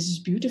 This is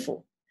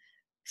beautiful.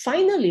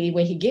 Finally,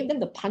 when he gave them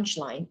the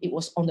punchline, it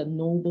was on the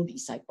noble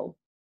disciple.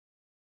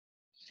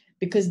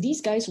 Because these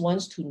guys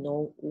wants to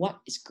know what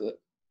is good,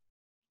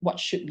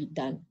 what should be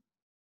done.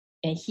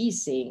 And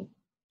he's saying,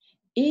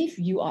 if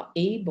you are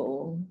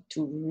able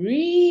to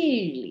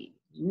really,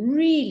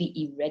 really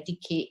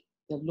eradicate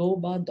the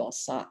lobha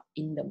dosa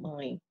in the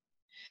mind,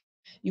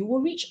 you will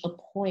reach a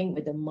point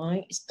where the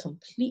mind is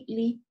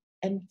completely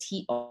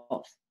empty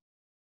of,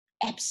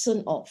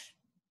 absent of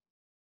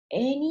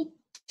any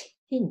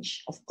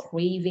tinge of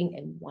craving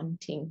and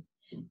wanting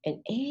and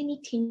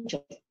any tinge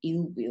of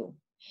ill will.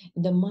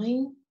 The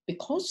mind,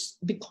 because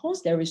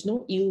there is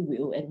no ill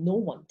will and no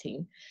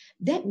wanting,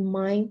 that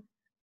mind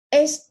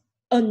as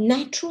a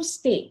natural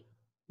state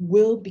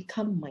will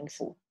become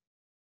mindful,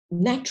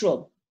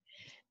 natural.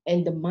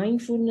 And the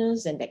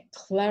mindfulness and that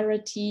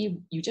clarity,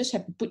 you just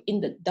have to put in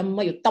the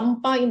Dhamma, you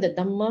tampa in the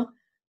Dhamma,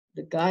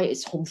 the guy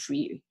is home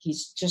free.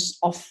 He's just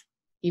off.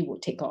 He will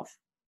take off.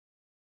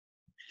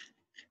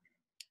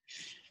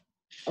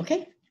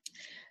 Okay?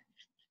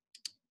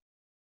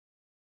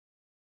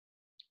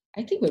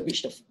 I think we've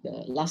reached the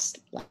last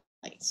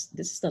slides.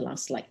 This is the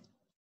last slide.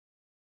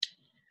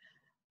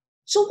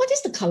 So what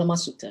is the Kalama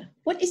Sutta?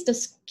 What is the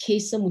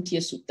Kesamutti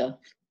Sutta?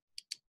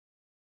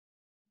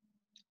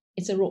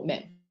 It's a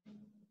roadmap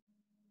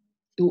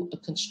to a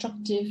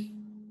constructive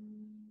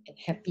and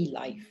happy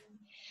life.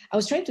 I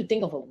was trying to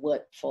think of a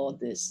word for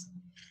this.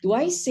 Do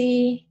I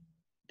say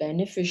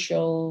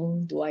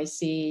beneficial? Do I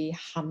say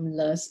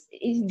harmless?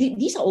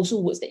 These are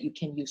also words that you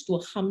can use. To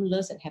a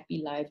harmless and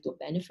happy life, to a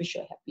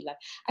beneficial, happy life.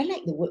 I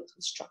like the word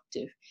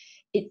constructive.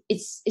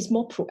 It's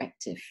more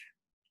proactive.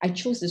 I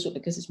chose this word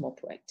because it's more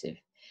proactive.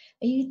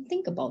 And you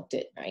think about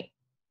it, right?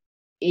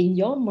 In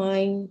your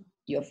mind,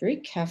 you're very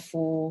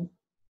careful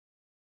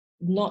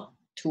not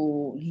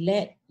to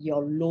let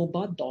your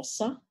lobha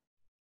dosa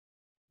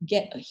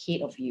get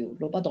ahead of you.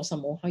 Lobha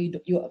dosa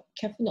moha, you are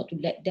careful not to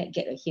let that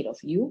get ahead of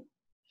you.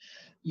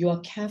 You are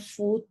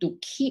careful to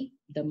keep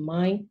the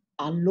mind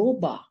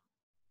alobha,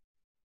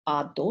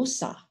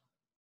 adosa.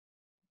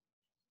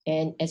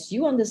 And as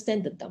you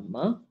understand the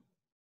Dhamma,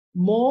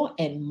 more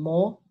and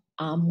more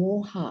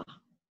amoha.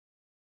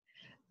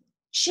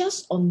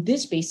 Just on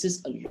this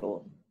basis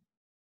alone,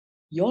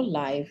 your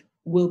life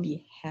will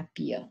be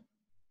happier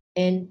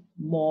and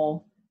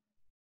more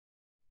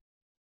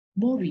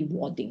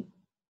rewarding.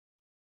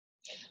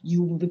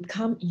 You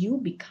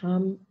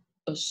become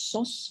a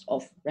source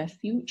of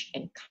refuge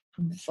and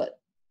comfort,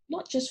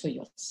 not just for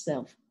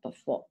yourself, but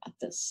for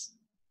others.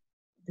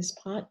 This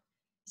part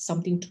is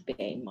something to bear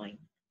in mind,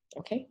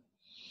 okay?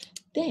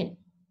 Then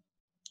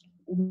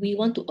we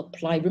want to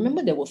apply,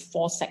 remember there were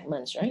 4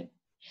 segments, right?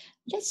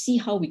 Let's see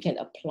how we can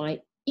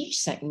apply each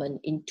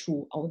segment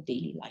into our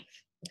daily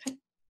life, okay?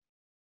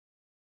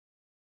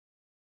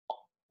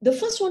 The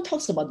first one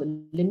talks about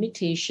the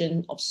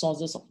limitation of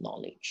sources of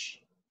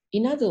knowledge.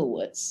 In other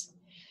words,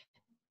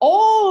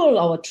 all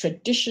our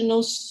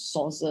traditional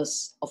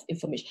sources of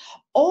information,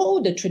 all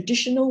the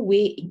traditional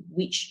way in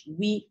which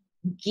we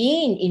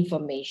gain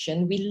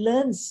information, we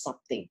learn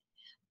something.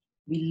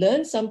 We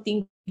learn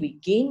something, we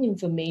gain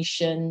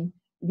information,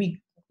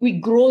 we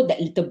grow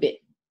that little bit.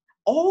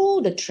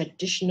 All the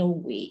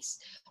traditional ways,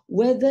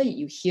 whether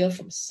you hear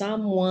from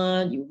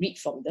someone, you read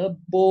from the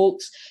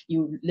books,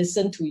 you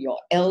listen to your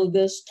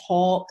elders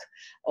talk,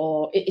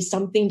 or it is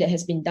something that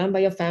has been done by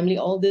your family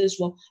all this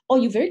while, or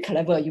you're very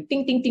clever, you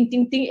think, and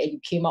you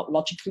came out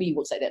logically, it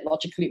works like that,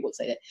 logically it works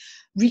like that.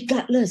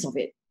 Regardless of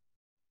it,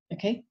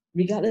 okay?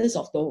 Regardless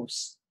of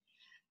those.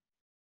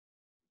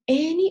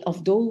 Any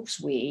of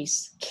those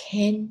ways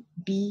can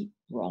be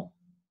wrong.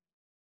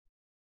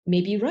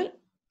 May be right,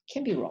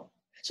 can be wrong.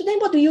 So then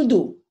what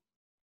do?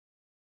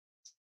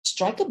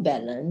 Strike a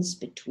balance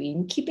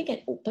between keeping an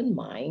open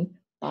mind,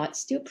 but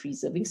still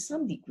preserving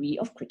some degree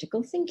of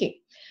critical thinking.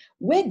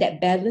 Where that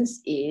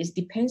balance is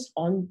depends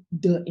on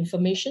the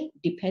information,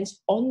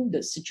 depends on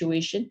the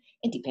situation,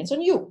 and depends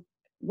on you.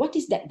 What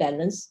is that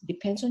balance?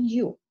 Depends on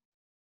you.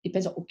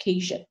 Depends on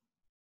occasion.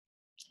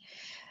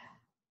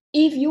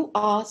 If you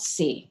are,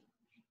 say,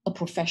 a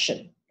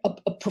professional,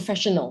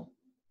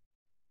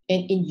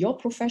 and in your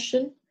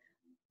profession,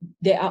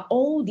 there are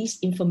all these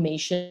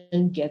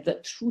information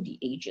gathered through the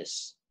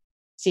ages.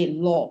 Say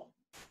law,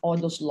 all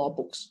those law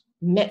books,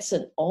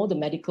 medicine, all the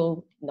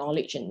medical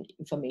knowledge and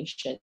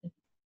information.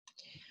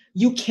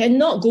 You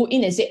cannot go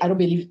in and say, I don't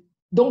believe,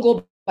 don't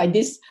go by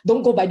this,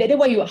 don't go by that. Then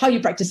how are you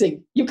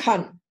practicing? You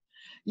can't.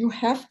 You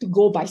have to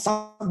go by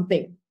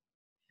something.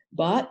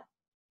 But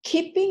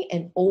keeping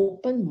an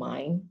open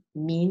mind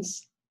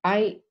means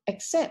I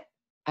accept,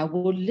 I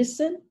will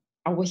listen,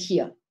 I will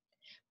hear.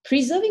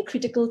 Preserving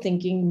critical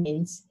thinking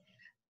means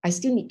I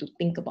still need to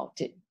think about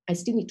it. I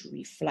still need to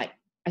reflect.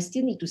 I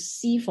still need to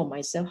see for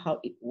myself how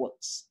it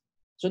works.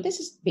 So this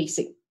is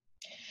basic.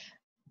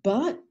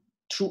 But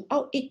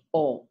throughout it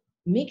all,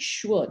 make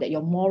sure that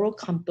your moral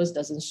compass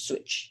doesn't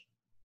switch.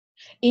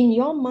 In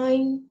your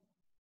mind,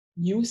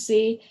 you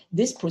say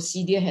this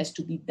procedure has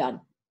to be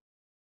done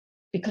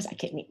because I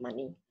can make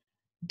money.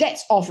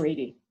 That's off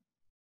already.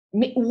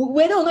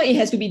 Whether or not it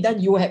has to be done,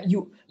 you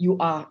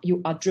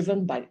are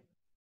driven by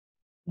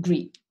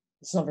greed.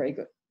 It's not very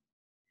good.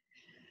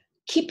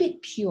 Keep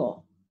it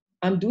pure.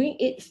 I'm doing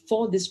it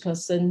for this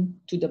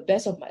person. To the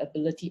best of my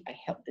ability, I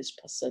help this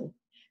person.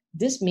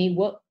 This may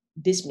work,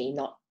 this may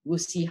not. We'll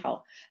see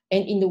how.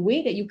 And in the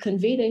way that you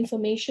convey the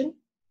information,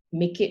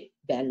 make it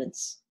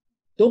balanced.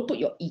 Don't put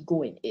your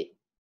ego in it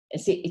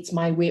and say it's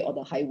my way or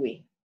the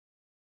highway.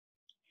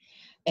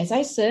 As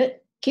I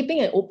said, keeping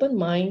an open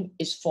mind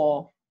is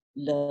for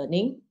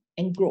learning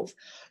and growth.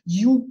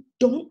 You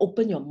don't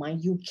open your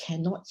mind, you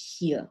cannot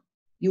hear.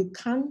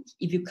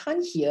 If you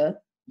can't hear,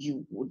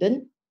 you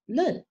wouldn't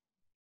learn.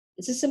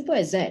 It's as simple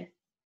as that.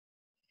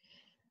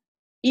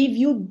 If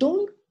you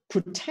don't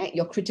protect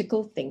your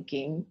critical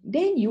thinking,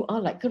 then you are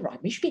like a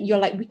rubbish bin. You're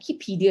like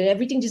Wikipedia,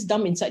 everything just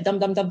dump inside, dump,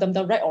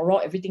 right or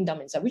wrong, everything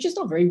dump inside, which is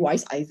not very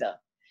wise either.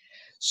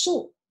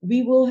 So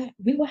we will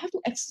have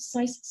to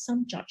exercise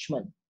some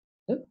judgment,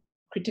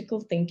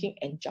 critical thinking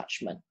and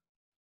judgment.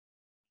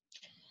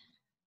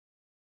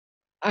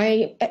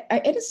 I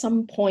added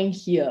some point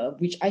here,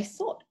 which I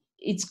thought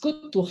it's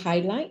good to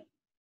highlight,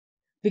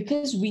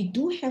 because we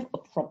do have a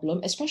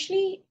problem,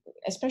 especially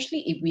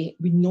if we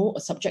know a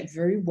subject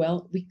very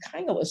well, we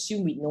kind of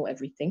assume we know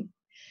everything.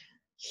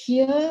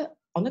 Here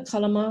on the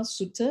Kalama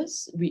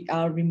Suttas, we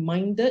are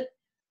reminded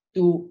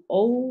to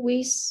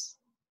always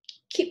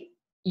keep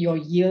your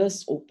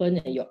ears open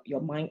and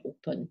your mind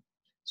open.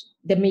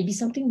 There may be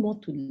something more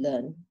to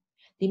learn.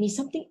 There may be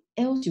something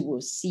else you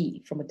will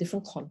see from a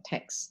different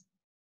context.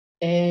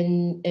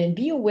 And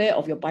be aware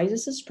of your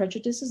biases,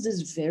 prejudices. This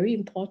is very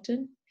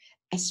important,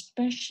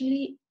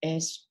 especially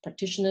as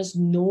practitioners,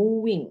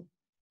 knowing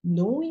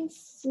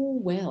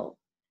full well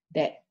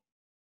that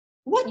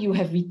what you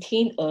have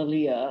retained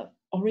earlier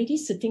already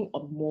sitting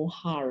on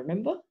moha,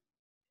 remember?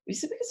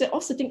 Because they're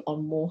all sitting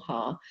on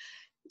moha,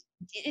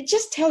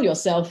 just tell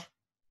yourself,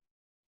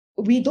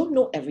 we don't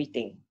know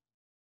everything.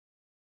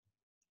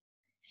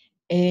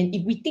 And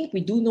if we think we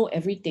do know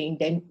everything,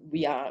 then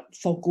we are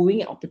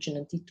foregoing an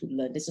opportunity to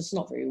learn. This is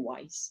not very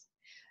wise.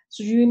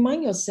 So you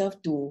remind yourself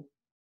to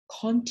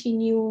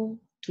continue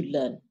to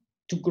learn,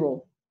 to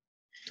grow,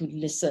 to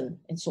listen,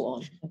 and so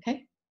on,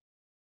 okay?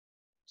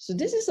 So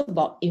this is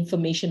about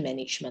information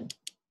management.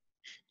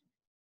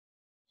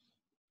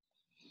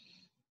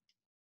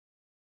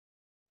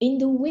 In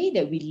the way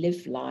that we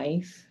live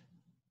life,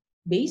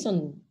 based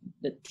on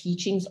the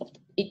teachings of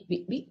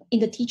in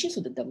the teachings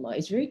of the Dhamma,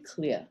 it's very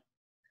clear.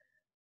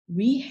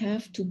 We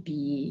have to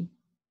be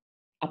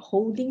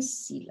upholding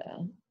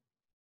sila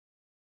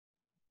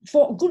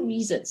for good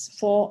reasons,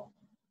 for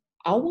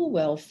our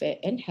welfare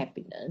and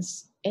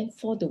happiness, and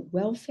for the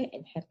welfare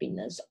and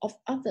happiness of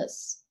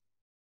others.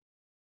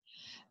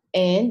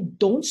 And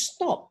don't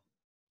stop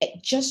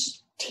at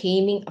just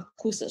taming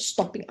akusala,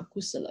 stopping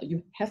akusala.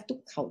 You have to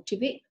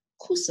cultivate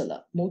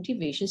kusala,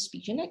 motivation,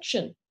 speech, and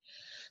action.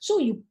 So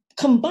you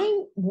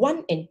combine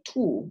 1 and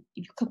 2.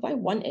 If you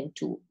combine 1 and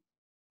 2,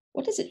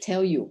 what does it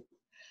tell you?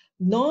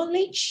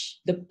 Knowledge,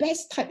 the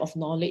best type of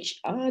knowledge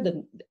are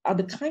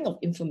the kind of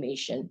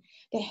information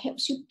that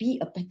helps you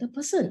be a better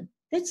person.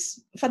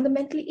 That's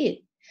fundamentally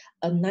it.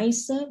 A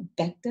nicer,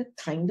 better,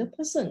 kinder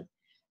person.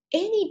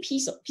 Any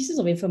pieces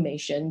of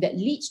information that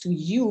leads to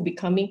you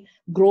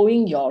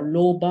growing your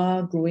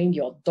lobha, growing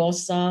your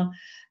dosa,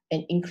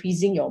 and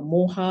increasing your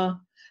moha,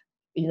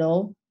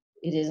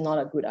 it is not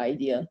a good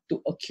idea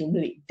to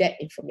accumulate that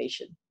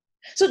information.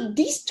 So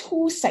these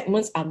two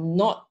segments are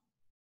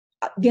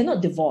they're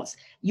not divorced.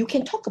 You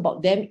can talk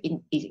about them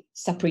in a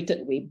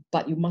separated way,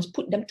 but you must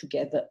put them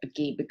together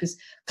again, because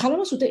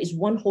Kalama Sutta is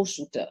one whole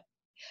sutta.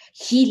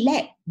 He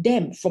led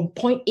them from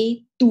point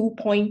A to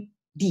point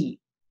D,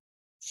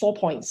 4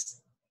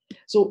 points.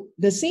 So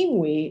the same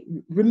way,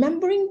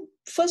 remembering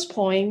first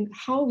point,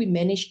 how we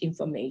manage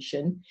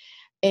information,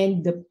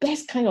 and the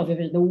best kind of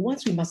information, the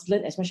ones we must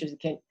learn as much as we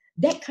can,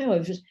 that kind of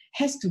information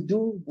has to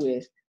do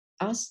with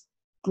us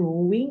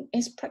growing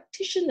as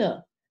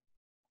practitioner,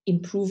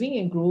 improving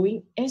and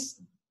growing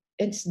as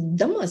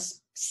Dhamma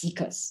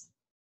seekers,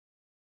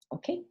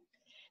 okay?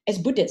 As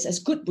Buddhists, as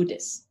good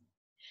Buddhists.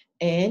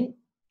 And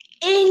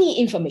any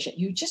information,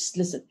 you just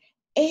listen,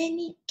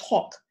 any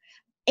talk,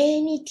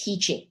 any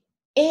teaching,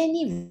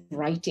 any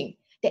writing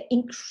that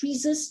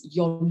increases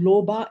your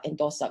lobha and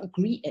dosa,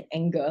 greed and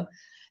anger,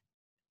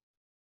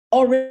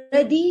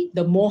 already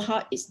the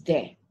moha is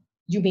there.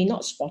 You may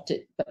not spot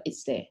it, but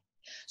it's there.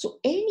 So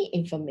any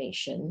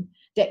information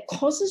that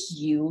causes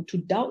you to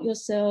doubt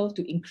yourself,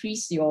 to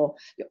increase your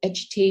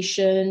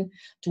agitation,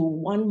 to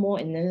want more,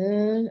 and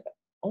then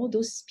all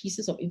those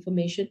pieces of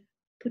information,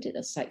 put it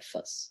aside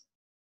first.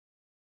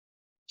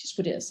 Just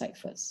put it aside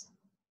first.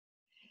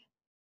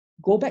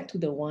 Go back to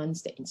the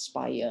ones that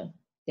inspire,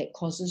 that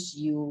causes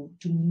you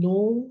to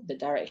know the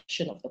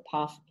direction of the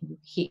path and you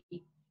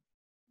heed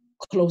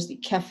closely,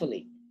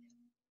 carefully.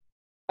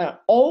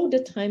 All the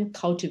time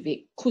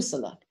cultivate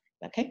kusala,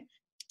 okay?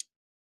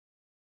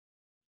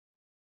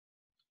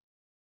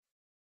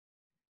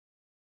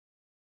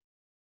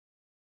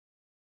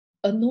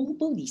 A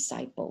noble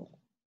disciple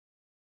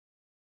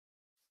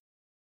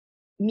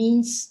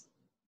means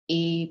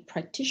a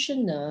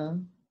practitioner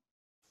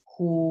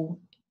who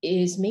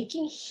is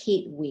making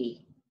headway,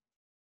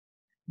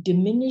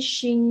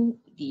 diminishing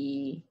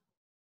the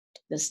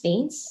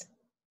stains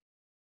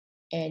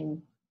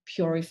and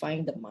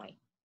purifying the mind.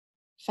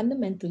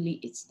 Fundamentally,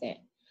 it's that.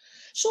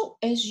 So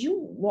as you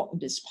walk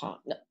this path,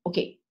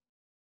 okay,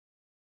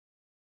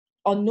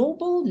 on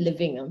noble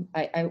living,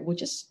 I will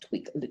just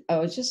tweak, I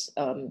will just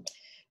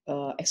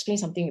explain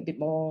something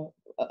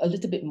a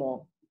little bit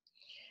more.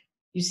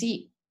 You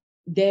see,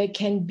 there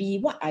can be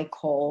what I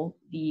call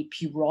the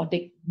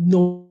periodic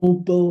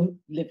noble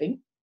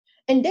living,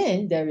 and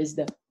then there is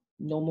the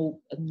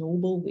noble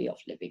way of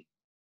living.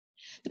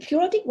 The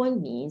periodic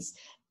one means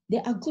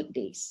there are good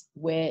days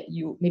where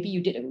maybe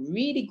you did a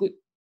really good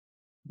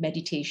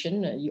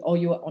meditation, or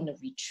you were on a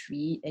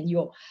retreat, and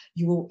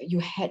you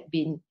had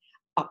been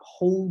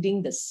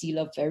upholding the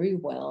sila very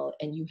well,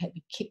 and you had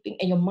been keeping,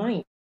 and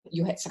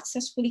you had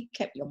successfully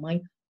kept your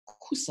mind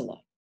kusala.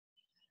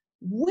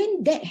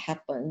 When that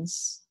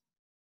happens,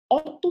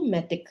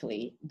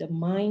 automatically the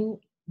mind,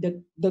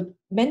 the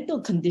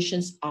mental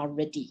conditions are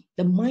ready.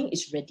 The mind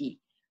is ready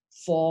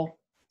for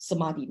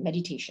samadhi,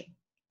 meditation.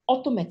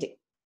 Automatic.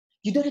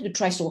 You don't have to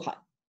try so hard.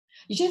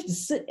 You just have to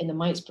sit and the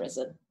mind is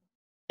present.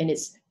 And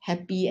it's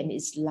happy and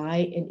it's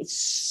light and it's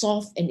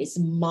soft and it's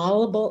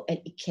malleable and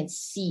it can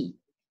see.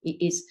 It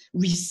is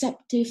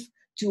receptive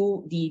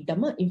to the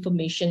Dhamma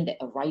information that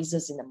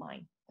arises in the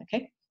mind.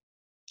 Okay?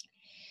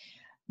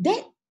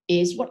 That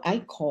is what I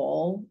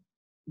call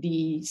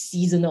the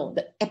seasonal,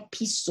 the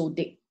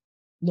episodic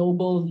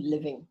noble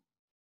living.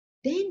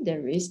 Then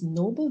there is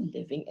noble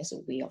living as a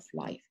way of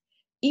life.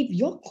 If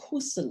your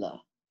kusala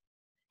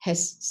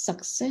has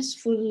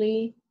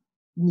successfully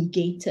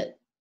negated,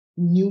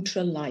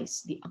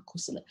 neutralized the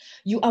akusala,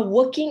 you are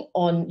working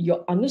on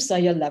your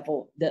anusaya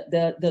level,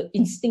 the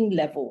instinct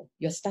level.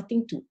 You're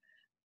starting to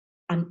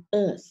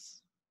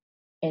unearth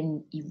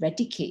and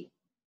eradicate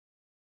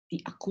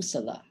the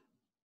akusala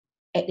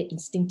at the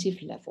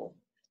instinctive level,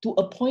 to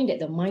a point that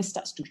the mind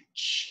starts to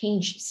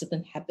change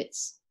certain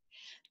habits.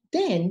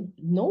 Then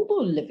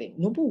noble living,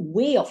 noble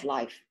way of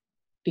life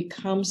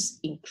becomes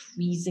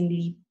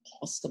increasingly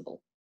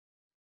possible.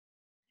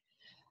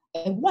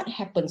 And what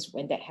happens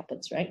when that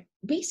happens, right?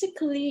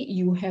 Basically,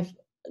 you have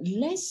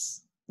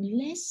less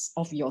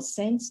of your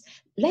sense,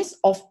 less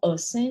of a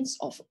sense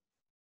of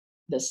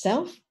the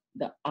self,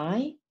 the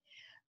I.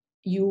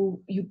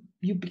 You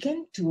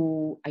begin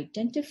to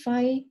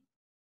identify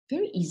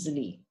very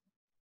easily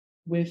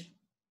with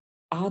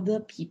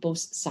other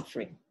people's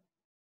suffering.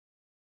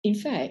 In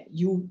fact,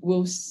 you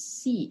will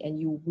see and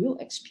you will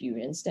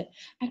experience that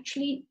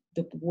actually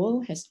the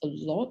world has a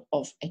lot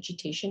of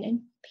agitation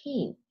and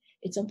pain.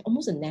 It's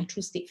almost a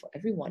natural state for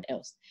everyone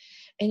else.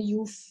 And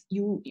you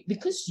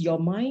because your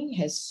mind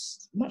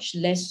has much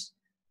less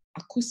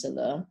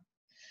akusala,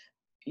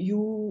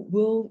 you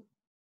will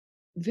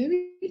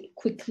very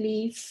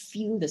quickly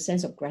feel the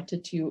sense of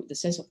gratitude, the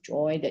sense of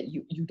joy that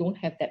you don't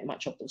have that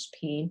much of those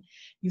pain.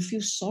 You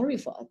feel sorry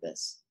for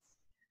others.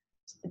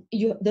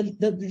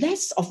 The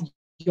less of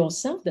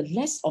yourself, the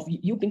less of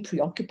you being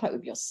preoccupied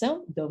with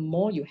yourself, the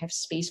more you have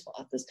space for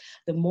others,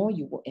 the more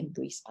you will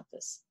embrace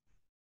others.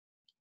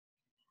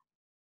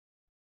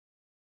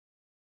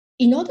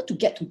 In order to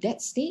get to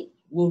that state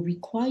will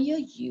require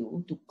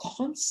you to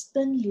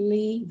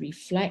constantly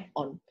reflect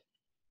on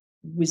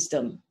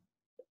wisdom,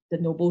 the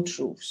noble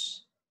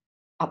truths,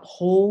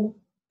 uphold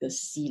the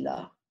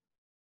sila,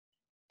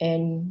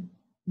 and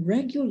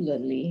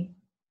regularly,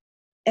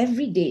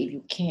 every day if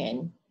you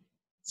can,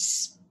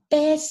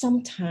 spare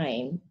some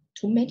time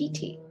to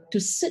meditate, to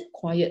sit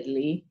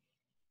quietly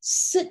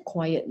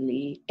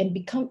and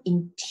become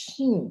in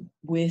tune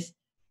with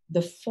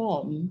the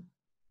form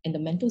and the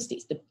mental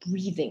states, the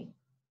breathing.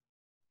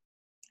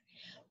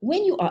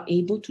 When you are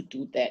able to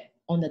do that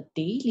on a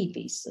daily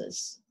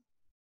basis,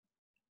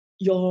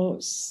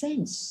 your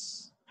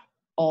sense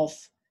of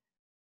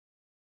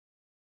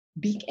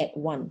being at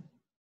one,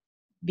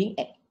 being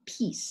at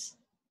peace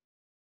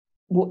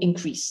will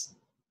increase.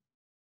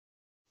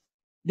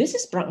 This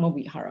is Brahma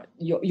Vihara.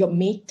 Your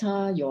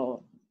metta,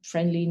 your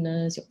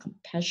friendliness, your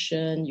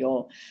compassion,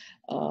 your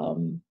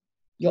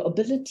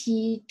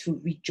ability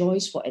to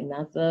rejoice for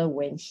another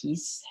when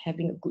he's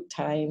having a good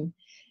time,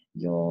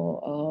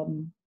 your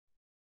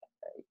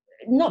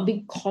not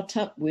being caught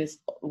up with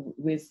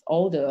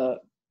all the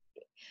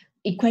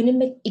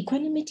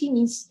equanimity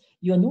means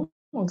you're no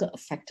longer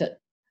affected.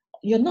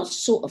 You're not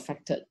so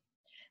affected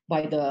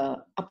by the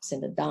ups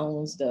and the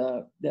downs,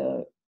 the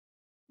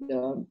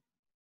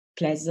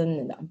pleasant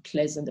and the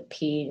unpleasant, the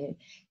pain.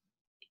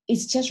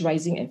 It's just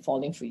rising and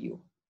falling for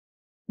you.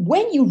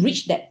 When you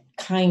reach that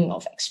kind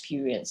of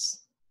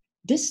experience.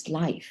 This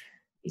life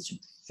is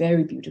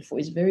very beautiful.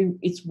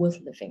 It's worth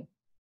living.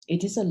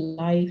 It is a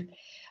life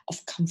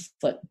of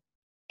comfort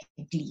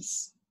and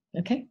bliss.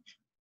 Okay?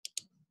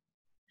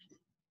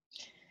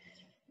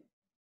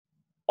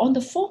 On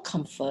the 4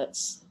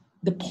 comforts,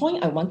 the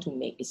point I want to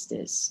make is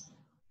this.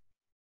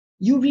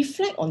 You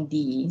reflect on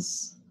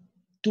these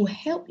to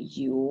help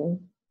you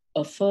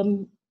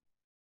affirm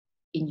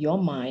in your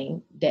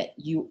mind that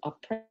you are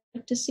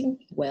practicing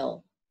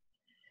well,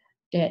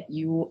 that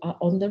you are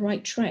on the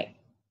right track,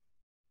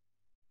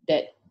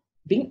 that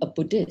being a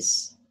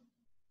Buddhist,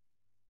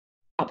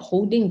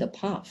 upholding the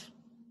path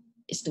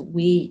is the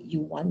way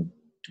you want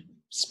to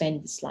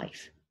spend this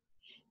life.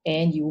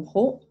 And you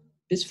hope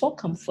this 4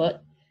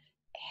 comfort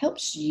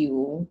helps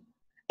you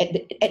at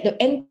the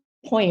end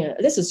point.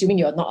 Let's assuming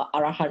you're not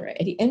an arahant, right?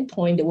 At the end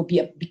point, there will be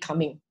a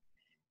becoming.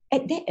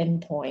 At that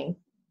end point,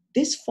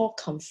 this 4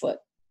 comfort,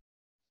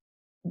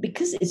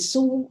 because it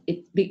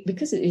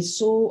is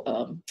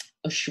so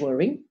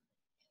assuring,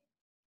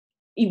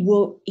 it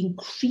will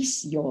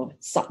increase your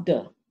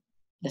𝗏𝗲,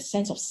 the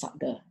sense of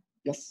𝗏𝗲,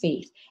 your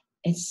faith.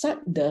 And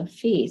𝗏𝗲,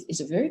 faith, is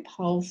a very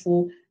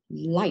powerful,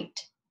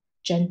 light,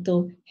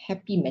 gentle,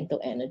 happy mental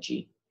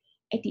energy.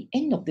 At the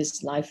end of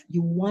this life,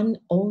 you want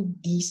all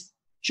these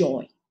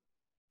joy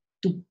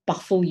to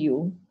baffle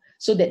you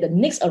so that the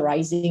next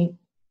arising,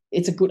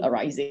 it's a good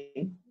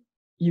arising.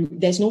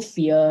 There's no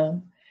fear,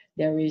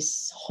 there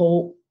is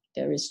hope,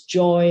 there is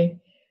joy,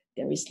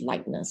 there is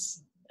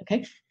lightness.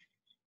 Okay?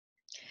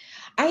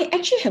 I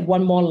actually have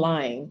one more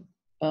line,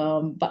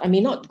 but I may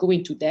not go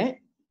into that.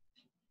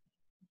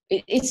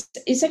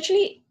 It's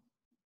actually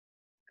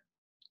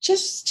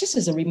just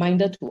as a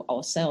reminder to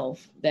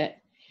ourselves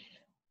that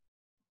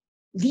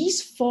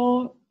these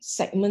 4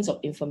 segments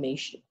of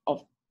information,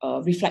 of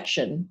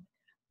reflection,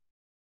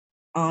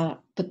 are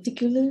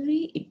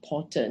particularly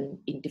important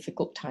in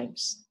difficult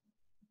times.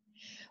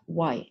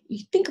 Why?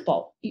 You think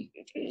about,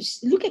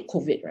 look at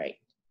COVID, right?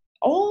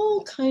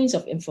 All kinds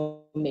of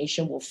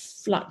information will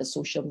flood the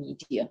social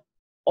media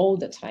all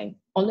the time,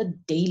 on a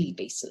daily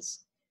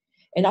basis.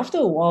 And after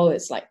a while,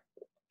 it's like,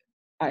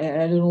 I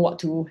don't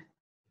know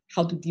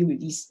how to deal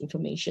with this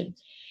information.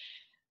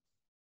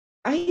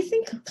 I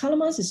think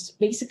Kalamas is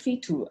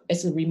basically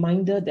as a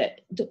reminder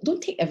that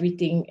don't take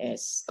everything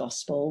as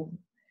gospel.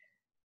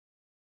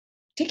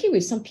 Take it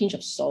with some pinch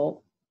of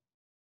salt.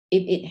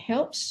 If it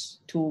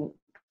helps to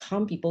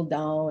calm people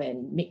down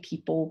and make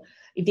people,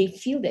 if they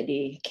feel that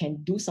they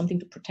can do something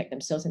to protect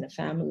themselves and the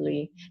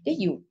family, then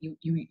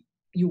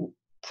you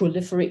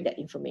proliferate that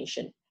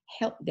information.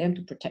 Help them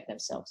to protect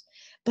themselves.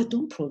 But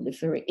don't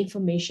proliferate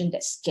information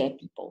that scare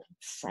people,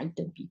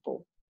 frighten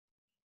people.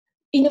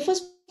 In the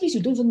first place,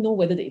 you don't even know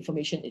whether the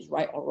information is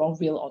right or wrong,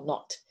 real or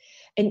not.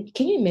 And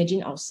can you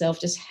imagine ourselves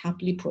just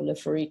happily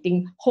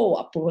proliferating,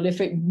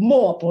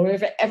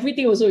 proliferate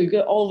everything also, you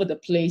go all over the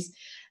place.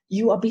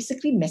 You are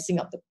basically messing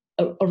up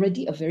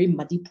already a very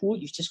muddy pool.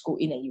 You just go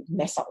in and you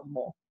mess up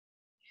more.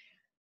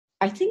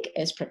 I think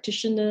as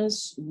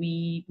practitioners,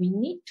 we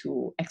need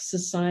to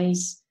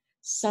exercise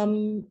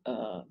some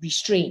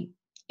restraint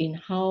in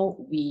how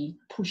we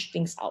push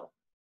things out.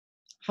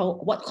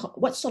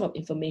 What sort of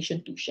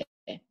information to share.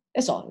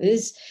 That's all.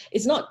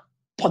 It's not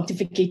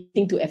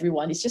pontificating to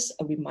everyone. It's just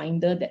a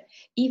reminder that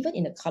even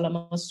in the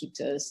Kalama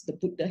Suttas, the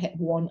Buddha had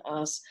warned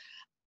us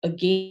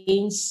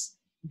against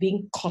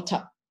being caught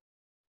up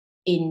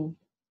in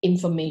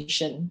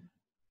information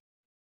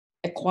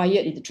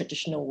acquired in the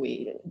traditional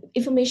way.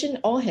 Information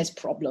all has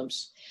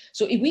problems.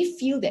 So if we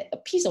feel that a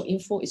piece of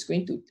info is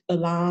going to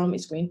alarm,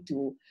 it's going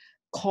to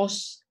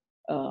cause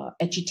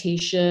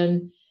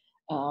agitation,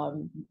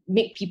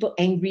 make people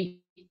angry,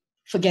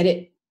 forget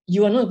it.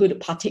 You are not going to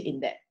partake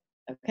in that,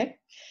 okay?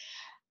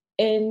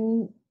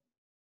 And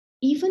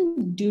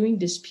even during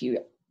this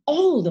period,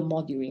 all the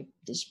more during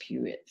this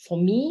period, for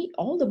me,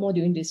 all the more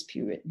during this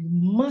period, you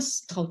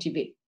must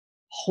cultivate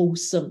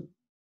wholesome,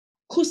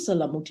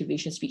 kusala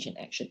motivation, speech, and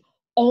action.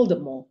 All the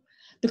more,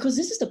 because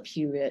this is the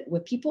period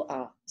where people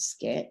are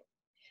scared,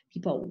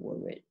 people are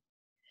worried,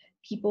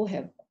 people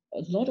have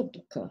a lot of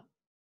dukkha.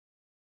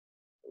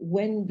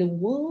 When the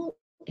world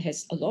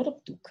has a lot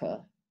of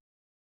dukkha,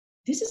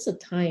 this is a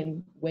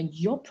time when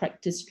your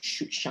practice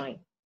should shine.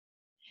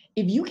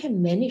 If you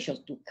can manage your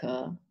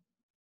dukkha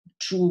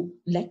through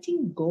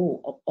letting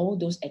go of all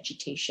those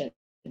agitations,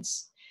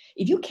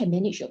 if you can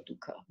manage your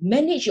dukkha,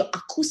 manage your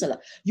akusala,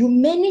 you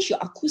manage your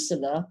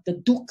akusala, the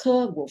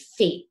dukkha will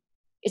fade.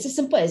 It's as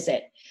simple as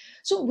that.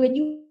 So when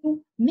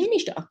you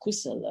manage the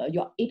akusala,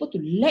 you're able to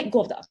let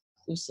go of the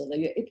akusala,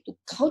 you're able to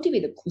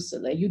cultivate the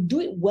kusala, you do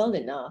it well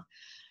enough,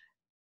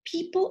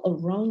 people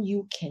around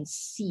you can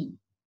see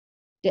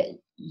that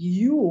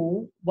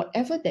you,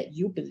 whatever that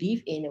you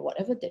believe in and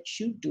whatever that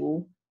you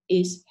do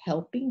is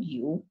helping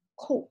you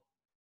cope.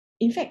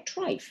 In fact,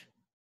 thrive.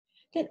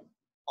 Then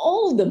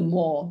all the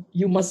more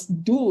you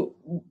must do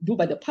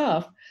by the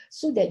path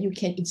so that you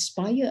can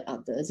inspire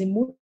others and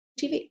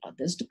motivate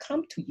others to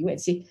come to you and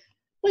say,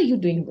 what are you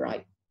doing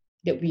right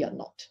that we are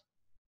not?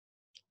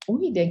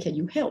 Only then can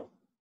you help.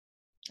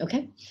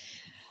 Okay?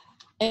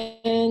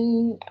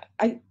 And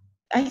I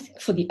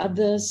think for the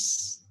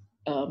others,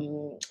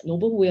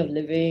 noble way of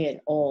living and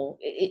all,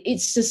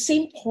 it's the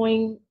same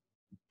point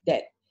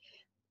that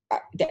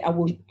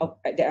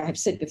I have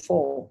said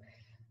before.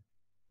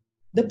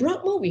 The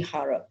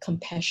𝗤𝗲𝗀𝗧𝗏,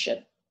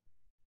 compassion,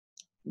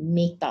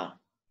 metta,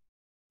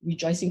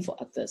 rejoicing for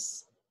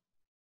others,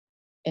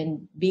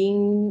 and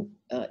being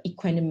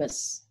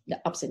equanimous, the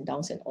ups and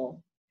downs and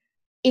all,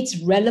 it's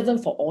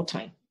relevant for all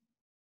time.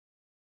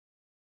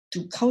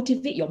 To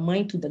cultivate your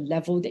mind to the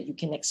level that you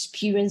can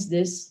experience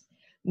this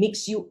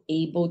makes you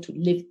able to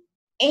live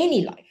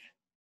any life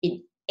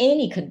in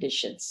any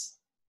conditions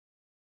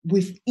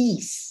with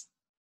ease.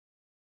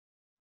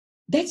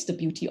 That's the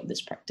beauty of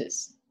this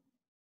practice.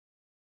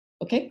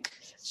 Okay,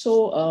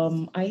 so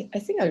I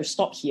think I will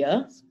stop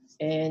here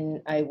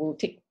and I will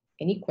take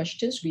any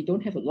questions. We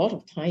don't have a lot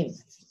of time,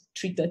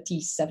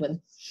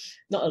 3:37,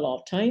 not a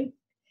lot of time.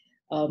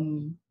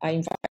 I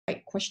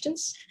invite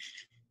questions.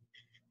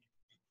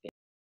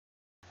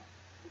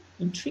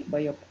 Intrigued by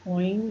your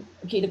point.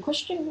 Okay, the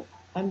question,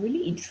 I'm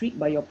really intrigued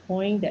by your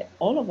point that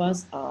all of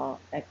us are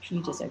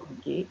actually just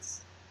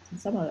aggregates.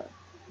 Some are,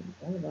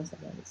 all of us are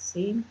the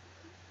same.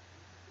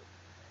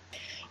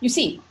 You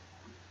see,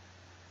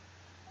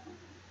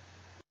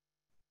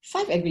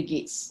 5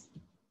 aggregates,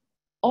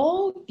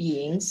 all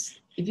beings,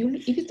 if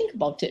you think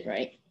about it,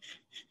 right?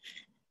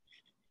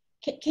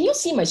 Can you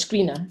see my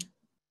screen?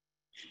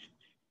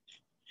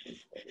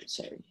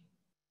 Sorry.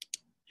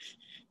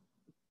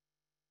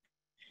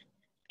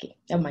 Okay,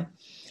 never mind.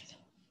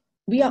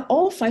 We are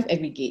all 5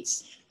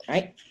 aggregates,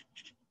 right?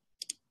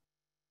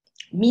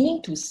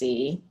 Meaning to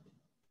say,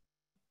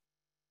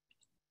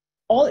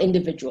 all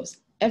individuals,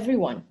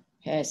 everyone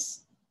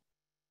has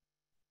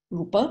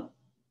rupa,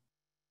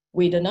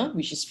 vedana,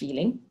 which is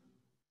feeling,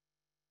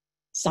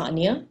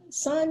 sanya.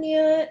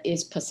 Sanya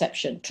is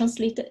perception,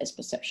 translated as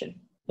perception.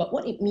 But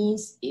what it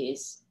means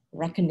is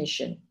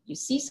recognition. You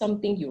see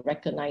something, you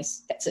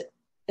recognize, that's it.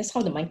 That's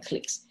how the mind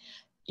clicks.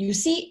 You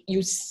see,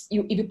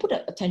 if you put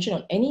attention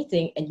on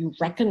anything and you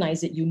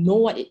recognize it, you know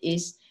what it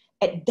is,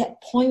 at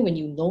that point when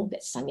you know,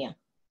 that's sanya.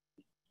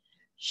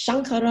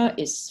 Shankara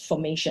is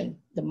formation.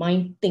 The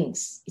mind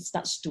thinks. It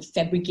starts to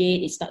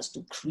fabricate, it starts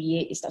to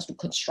create, it starts to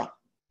construct.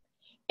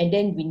 And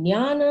then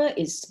vijnana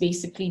is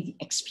basically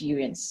the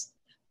experience.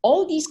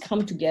 All these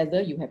come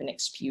together, you have an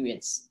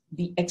experience.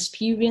 The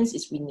experience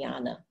is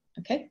vijnana,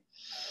 okay?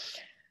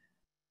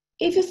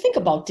 If you think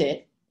about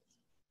it,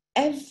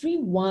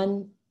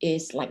 everyone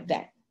is like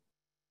that.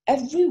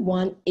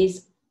 Everyone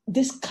is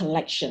this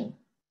collection.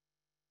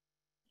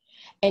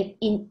 And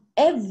in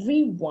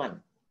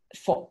everyone,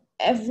 for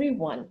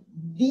everyone,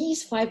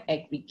 these 5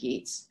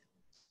 aggregates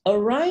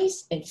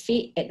arise and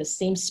fade at the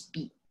same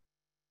speed.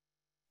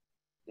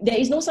 There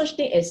is no such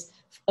thing as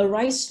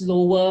arise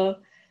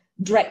slower,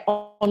 drag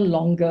on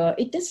longer.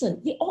 It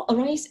doesn't. They all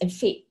arise and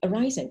fade,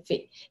 arise and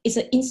fade. It's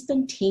an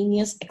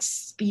instantaneous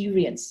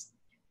experience,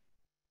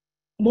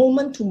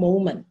 moment to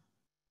moment.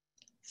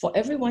 For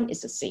everyone,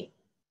 it's the same.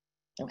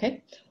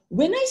 Okay?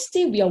 When I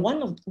say we are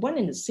one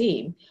and the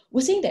same,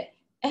 we're saying that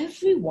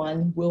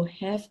everyone will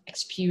have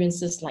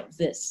experiences like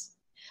this.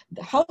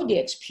 How they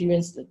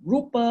experience the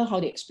rupa, how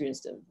they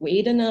experience the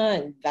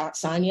vedana and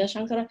sanya,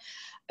 shankara,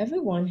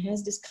 everyone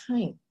has this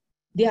kind.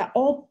 They are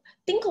all,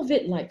 think of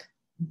it like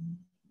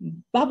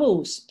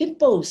bubbles,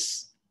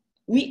 pimples.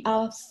 We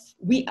are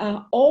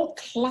all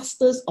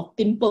clusters of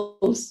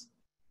pimples.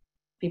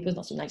 Pimples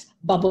not so nice,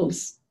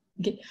 bubbles.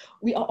 Okay?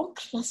 We are all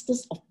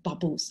clusters of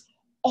bubbles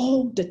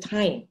all the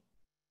time.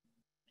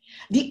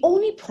 The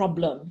only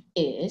problem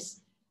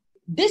is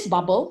this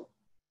bubble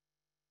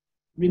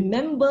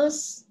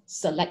remembers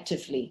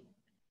selectively,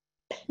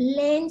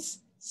 plans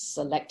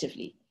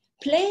selectively,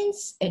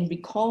 plans and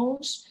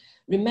recalls,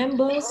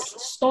 remembers,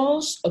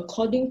 stores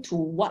according to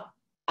what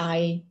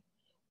I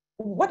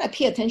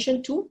pay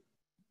attention to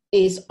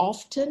is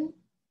often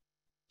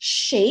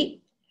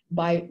shaped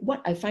by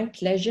what I find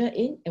pleasure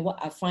in and what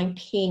I find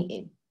pain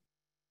in.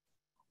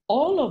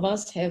 All of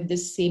us have the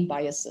same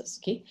biases,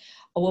 okay?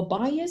 Our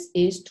bias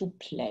is to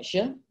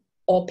pleasure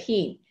or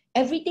pain.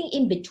 Everything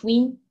in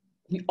between,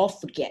 we all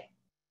forget.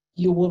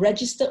 You will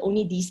register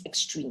only these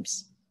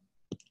extremes.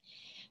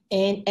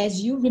 And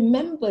as you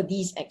remember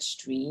these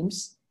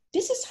extremes,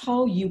 this is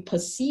how you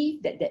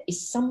perceive that there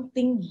is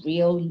something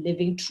real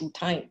living through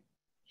time.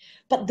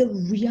 But the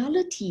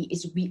reality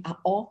is we are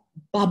all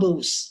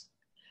bubbles,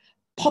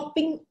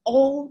 popping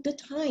all the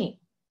time.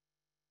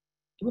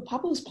 We're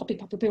bubbles popping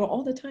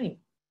all the time.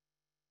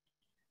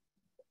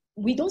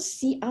 We don't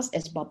see us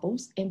as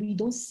bubbles and we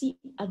don't see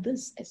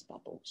others as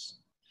bubbles.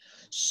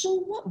 So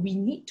what we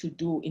need to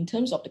do in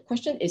terms of the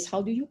question is,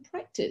 how do you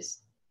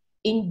practice?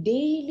 In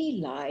daily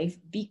life,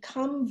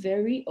 become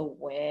very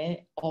aware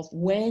of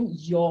when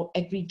your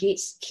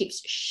aggregates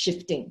keeps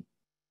shifting.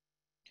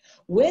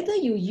 Whether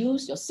you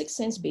use your 6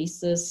 sense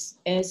basis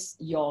as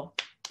your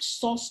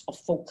source of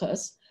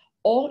focus,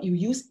 or you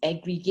use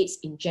aggregates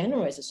in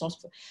general as a source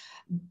of focus,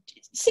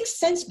 6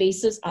 sense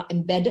bases are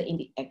embedded in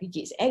the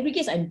aggregates.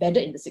 Aggregates are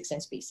embedded in the 6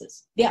 sense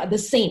bases. They are the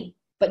same.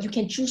 but you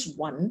can choose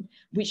one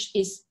which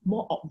is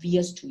more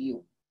obvious to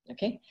you,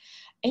 okay?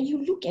 And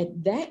you look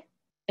at that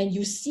and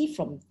you see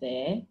from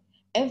there,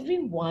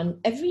 every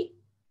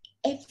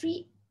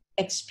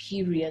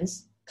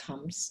experience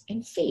comes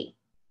and fades.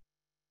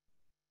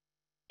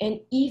 And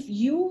if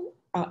you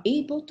are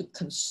able to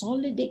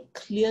consolidate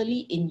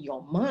clearly in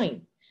your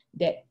mind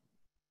that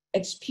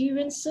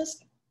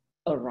experiences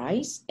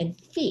arise and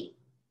fade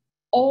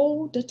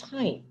all the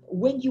time,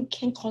 when you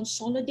can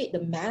consolidate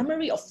the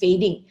memory of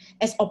fading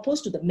as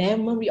opposed to the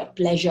memory of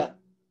pleasure,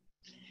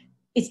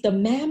 it's the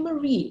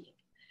memory.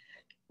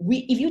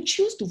 If you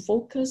choose to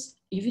focus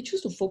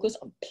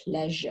on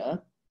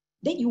pleasure,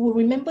 then you will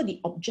remember the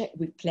object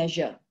with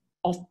pleasure,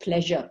 of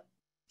pleasure.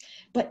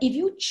 But if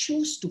you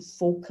choose to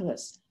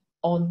focus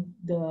on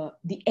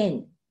the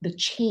end, the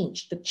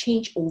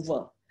change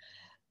over,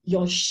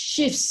 your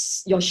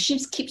shifts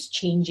keeps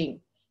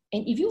changing.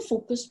 And if you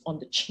focus on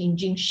the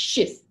changing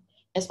shift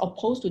as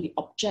opposed to the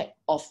object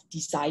of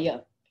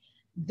desire,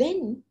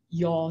 then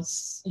your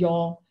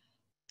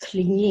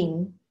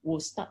clinging will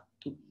start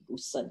to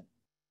loosen.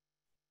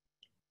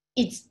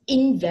 It's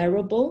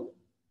invariable,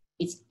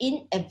 it's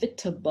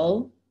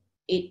inevitable,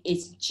 it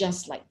is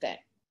just like that.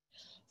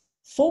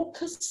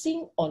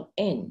 Focusing on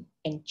end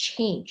and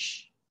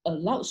change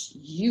allows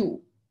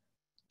you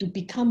to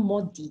become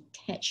more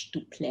detached to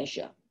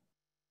pleasure.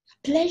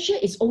 Pleasure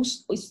is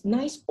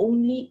nice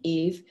only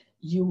if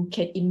you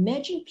can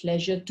imagine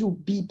pleasure to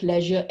be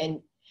pleasure,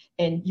 and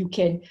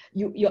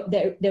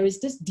there is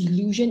this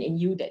delusion in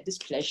you that this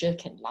pleasure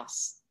can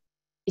last.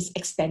 It's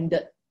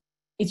extended.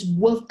 It's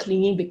worth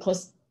clinging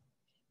because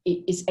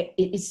it's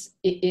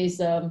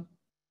a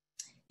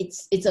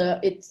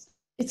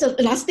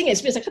lasting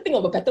experience. I can't think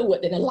of a better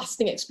word than a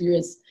lasting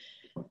experience.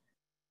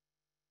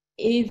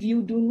 If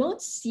you do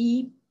not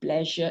see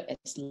pleasure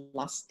as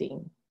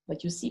lasting,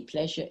 but you see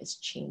pleasure as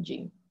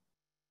changing,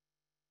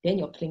 then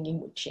your clinging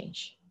will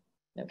change.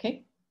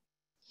 Okay?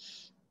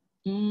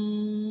 How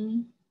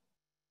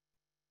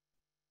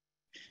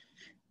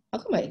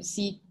come I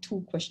see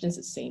two questions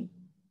the same?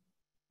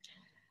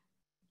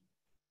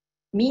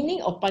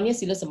 Meaning of Panya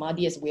Sila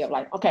Samadhi as a way of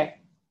life.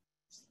 Okay.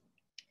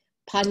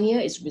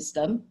 Panya is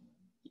wisdom.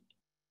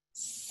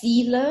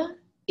 Sila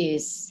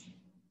is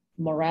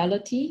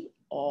morality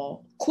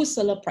or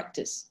kusala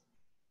practice.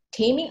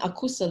 Taming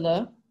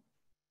akusala,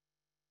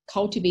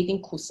 cultivating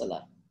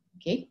kusala.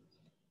 Okay?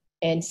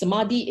 And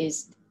samadhi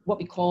is what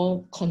we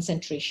call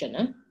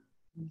concentration,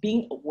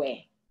 being aware,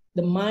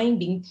 the mind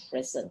being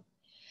present.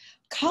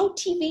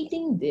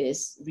 Cultivating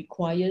this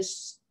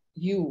requires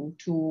you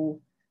to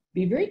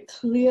be very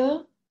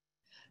clear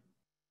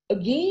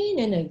again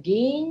and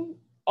again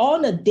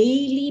on a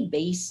daily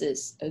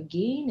basis,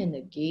 again and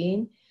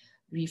again,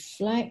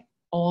 reflect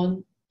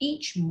on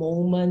each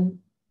moment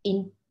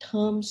in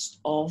terms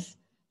of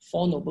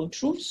Four Noble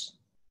Truths.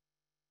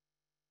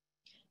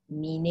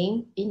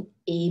 Meaning, in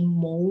a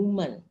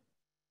moment,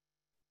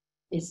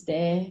 is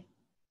there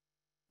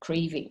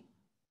craving?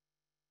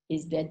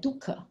 Is there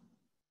dukkha?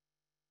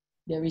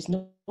 There is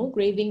no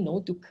craving,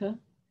 no dukkha.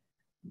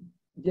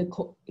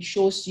 It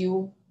shows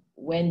you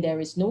when there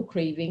is no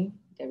craving,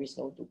 there is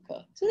no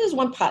dukkha. So there's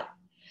one part.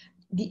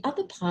 The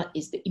other part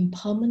is the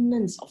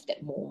impermanence of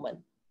that moment.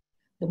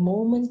 The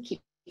moment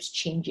keeps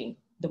changing.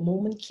 The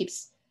moment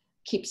keeps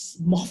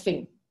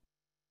morphing.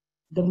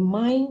 The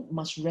mind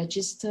must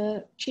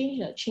register,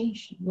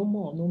 change, no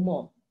more, no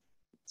more.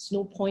 It's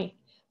no point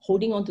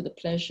holding on to the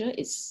pleasure.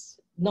 It's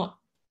not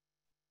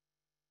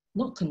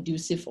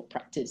conducive for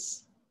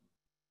practice.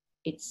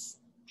 It's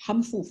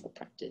harmful for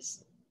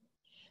practice.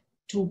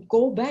 To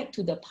go back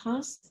to the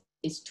past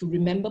is to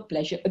remember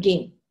pleasure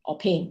again, or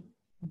pain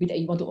that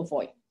you want to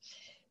avoid.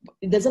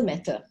 It doesn't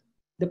matter.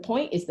 The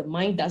point is the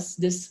mind does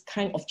this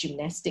kind of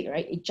gymnastic,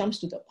 right? It jumps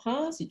to the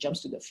past, it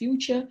jumps to the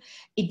future.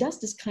 It does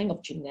this kind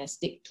of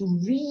gymnastic to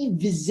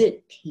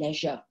revisit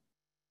pleasure,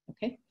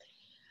 okay?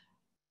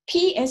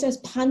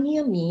 PSS,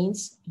 Panya,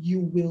 means you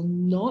will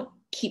not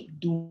keep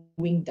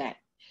doing that.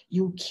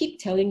 You keep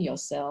telling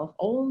yourself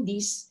all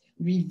these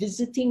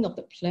revisiting of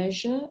the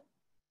pleasure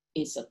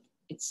is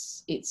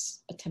it's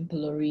a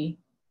temporary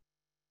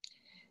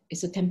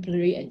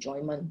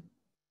enjoyment.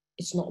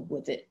 It's not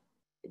worth it.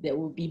 There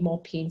will be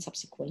more pain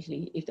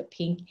subsequently. If the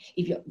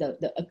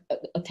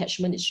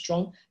attachment is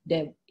strong,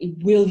 then it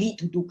will lead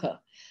to dukkha.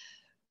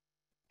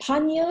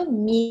 Panya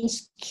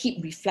means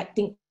keep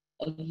reflecting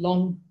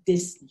along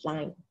this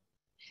line.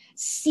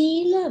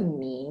 Sila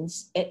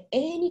means at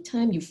any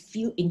time you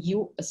feel in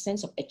you a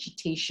sense of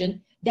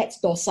agitation, that's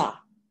dosa,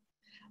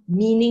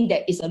 meaning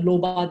there is a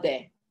lobha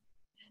there.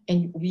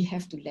 And we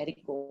have to let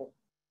it go.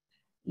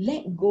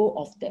 Let go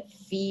of that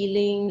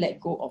feeling, let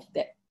go of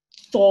that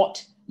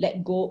thought,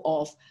 let go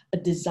of a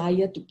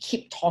desire to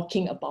keep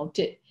talking about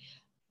it.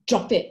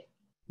 Drop it.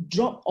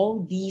 Drop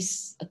all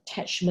these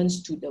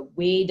attachments to the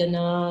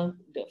Vedana,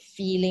 the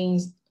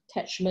feelings,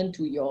 attachment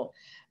to your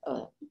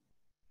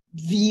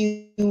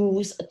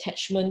views,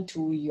 attachment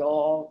to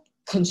your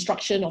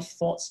construction of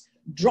thoughts.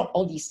 Drop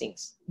all these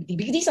things.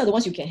 Because these are the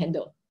ones you can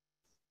handle.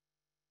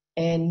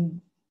 And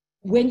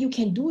when you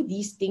can do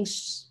these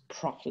things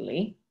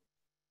properly,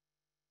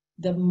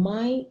 the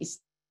mind is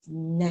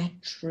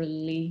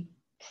naturally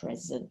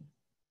present.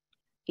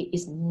 It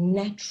is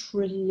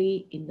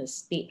naturally in the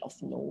state of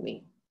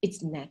knowing.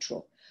 It's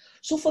natural.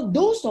 So for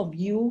those of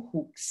you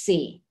who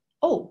say,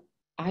 oh,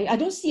 I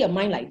don't see a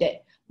mind like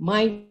that,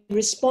 my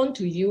response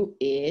to you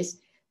is,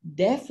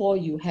 therefore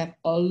you have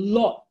a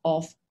lot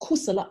of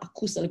kusala,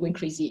 akusala going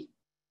crazy.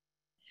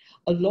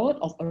 A lot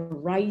of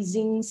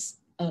arisings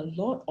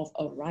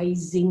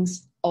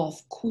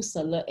of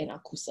kusala and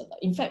akusala.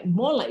 In fact,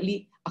 more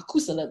likely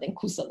akusala than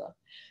kusala.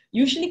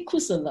 Usually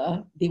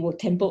kusala, they will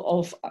temper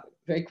off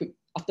very quick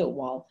after a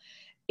while.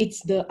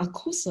 It's the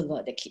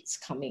akusala that keeps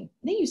coming.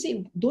 Then you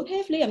say, don't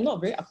have leh, I'm not a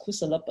very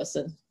akusala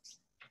person.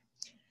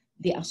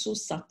 They are so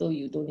subtle,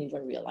 you don't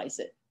even realize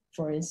it.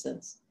 For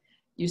instance,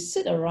 you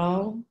sit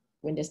around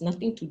when there's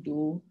nothing to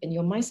do and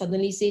your mind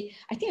suddenly say,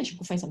 I think I should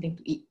go find something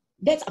to eat.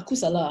 That's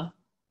akusala.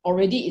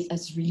 Already it's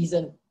as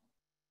reason.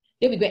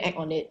 Then we go and act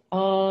on it.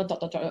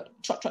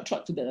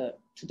 Trot to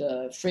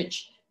the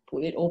fridge,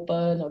 pull it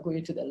open, or go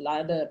into the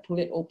ladder, pull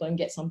it open,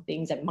 get some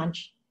things and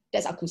munch.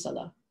 That's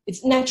akusala.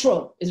 It's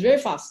natural. It's very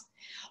fast.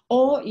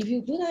 Or if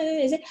you do that,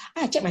 you say,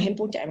 check my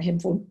handphone.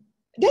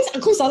 That's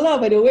akusala,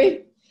 by the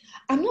way.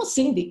 I'm not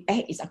saying the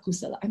act is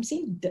akusala. I'm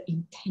saying the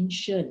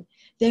intention.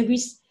 There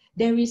is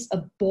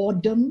a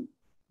boredom.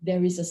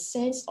 There is a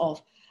sense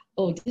of,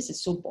 oh, this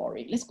is so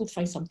boring. Let's go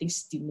find something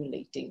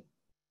stimulating.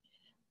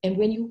 And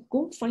when you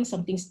go find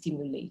something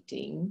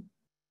stimulating,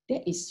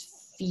 that is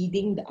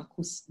feeding that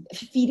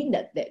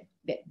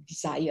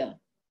desire.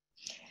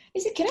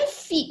 You say, can I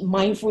feed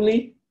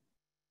mindfully?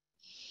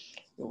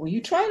 Well,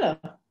 you try lah.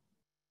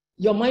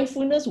 Your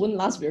mindfulness won't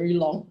last very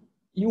long.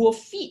 You will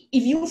feed.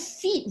 If you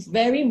feed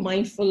very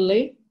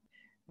mindfully,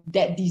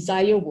 that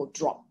desire will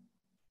drop.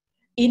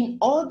 In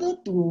order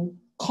to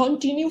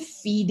continue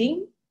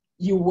feeding,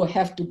 you will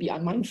have to be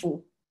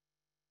unmindful.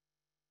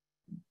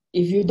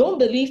 If you don't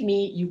believe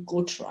me, you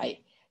go try it.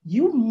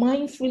 You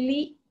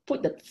mindfully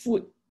put the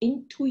food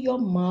into your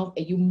mouth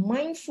and you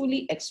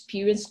mindfully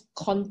experience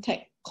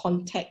contact.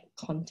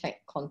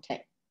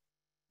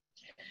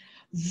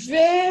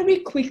 Very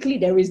quickly,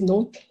 there is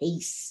no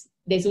taste.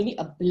 There's only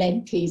a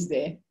bland taste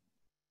there.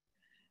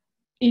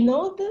 In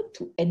order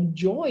to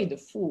enjoy the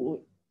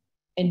food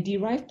and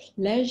derive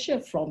pleasure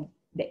from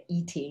the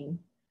eating,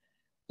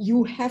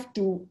 you have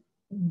to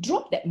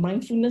drop that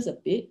mindfulness a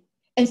bit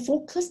and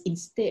focus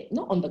instead,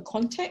 not on the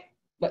contact,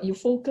 but you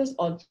focus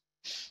on,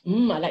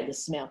 I like the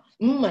smell,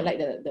 I like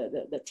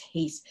the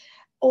taste.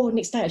 Oh,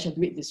 next time I shall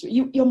do it this way.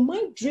 Your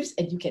mind drifts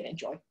and you can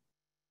enjoy.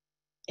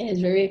 And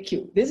it's very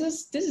cute. This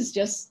is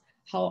just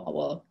how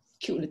our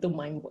cute little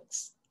mind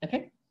works.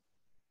 Okay?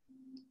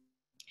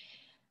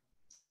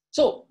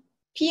 So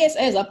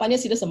PSS, Panya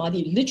Siddha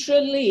Samadhi,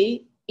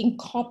 literally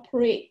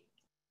incorporate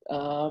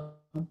the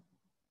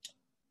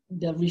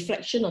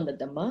reflection on the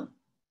Dhamma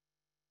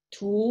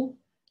to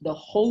the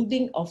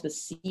holding of the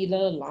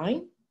Sila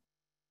line,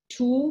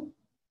 to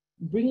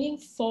bringing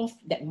forth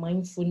that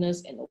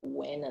mindfulness and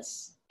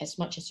awareness as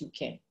much as you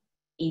can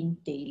in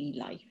daily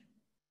life.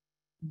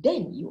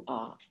 Then you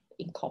are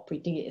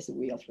incorporating it as a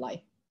way of life.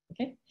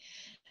 Okay?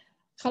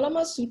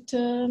 Kalama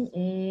Sutta,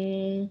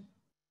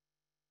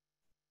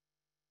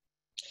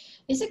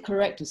 is it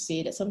correct to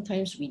say that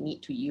sometimes we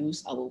need to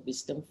use our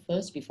wisdom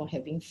first before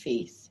having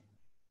faith?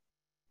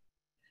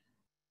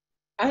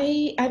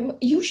 I'm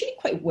usually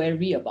quite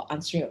wary about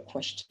answering a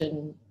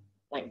question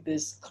like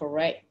this,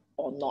 correct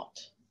or not.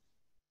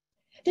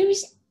 To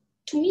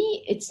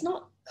me, it's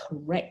not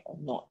correct or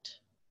not.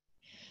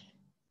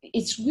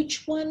 It's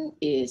which one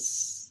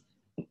is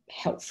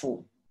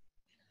helpful.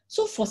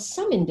 So for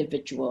some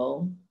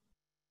individual,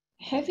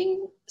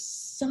 having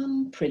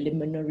some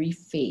preliminary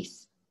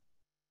faith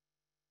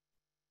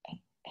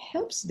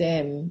helps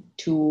them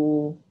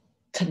to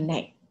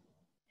connect.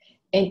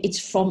 And it's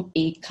from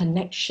a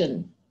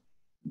connection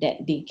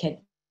that they can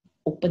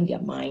open their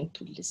mind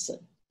to listen.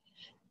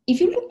 If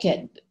you look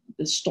at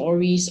the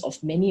stories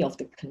of many of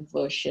the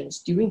conversions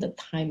during the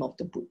time of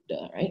the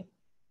Buddha, right?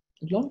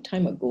 A long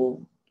time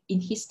ago, in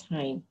his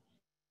time,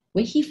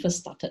 when he first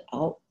started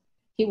out,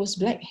 he was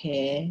black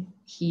hair,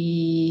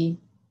 he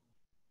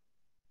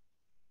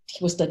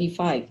was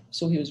 35,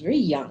 so he was very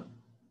young.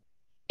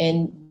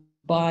 And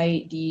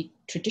by the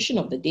tradition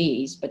of the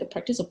days, by the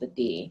practice of the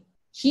day,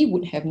 he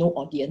would have no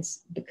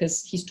audience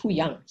because he's too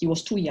young. He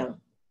was too young.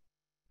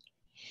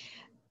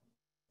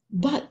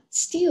 But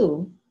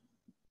still,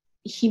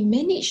 he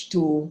managed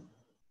to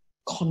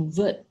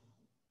convert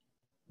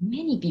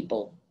many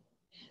people,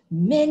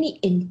 many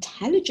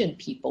intelligent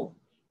people,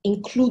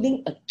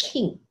 including a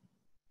king.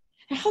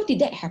 And how did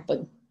that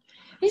happen?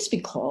 It's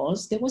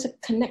because there was a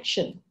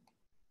connection.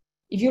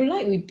 If you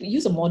like, we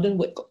use a modern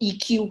word called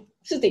EQ.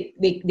 So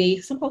they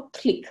somehow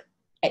click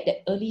at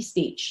that early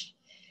stage.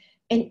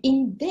 And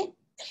in that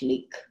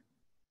click,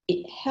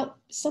 it helped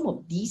some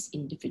of these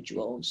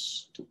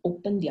individuals to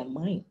open their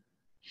mind.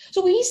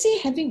 So when you say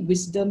having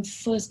wisdom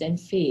first, then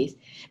faith,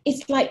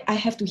 it's like I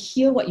have to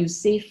hear what you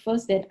say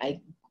first, then I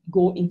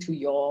go into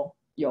your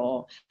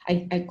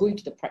I go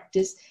into the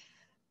practice.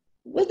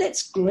 Well,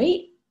 that's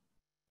great,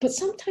 but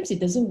sometimes it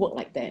doesn't work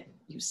like that,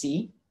 you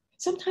see.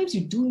 Sometimes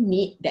you do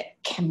need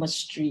that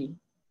chemistry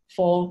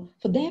for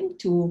them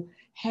to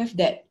have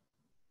that.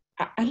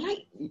 I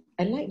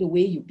like the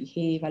way you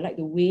behave, I like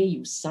the way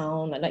you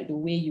sound, I like the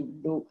way you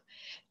look.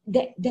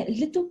 That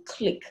little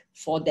click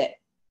for that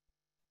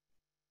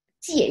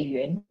结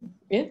缘,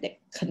 yeah, that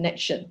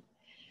connection.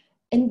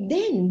 And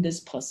then this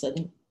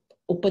person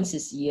opens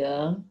his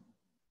ear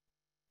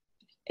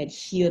and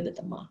hear the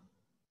Dhamma.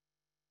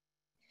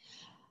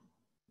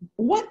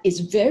 What is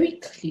very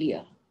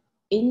clear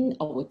in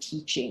our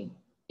teaching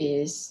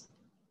is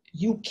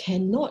you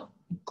cannot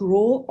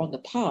grow on the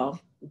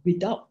path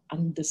without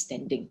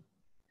understanding.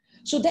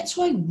 So that's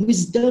why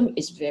wisdom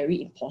is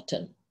very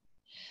important.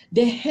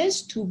 There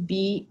has to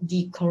be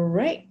the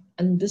correct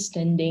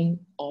understanding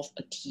of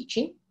a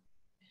teaching,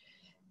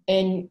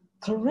 and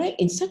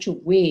correct in such a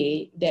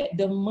way that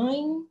the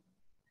mind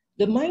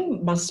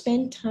must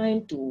spend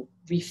time to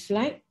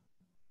reflect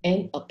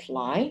and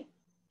apply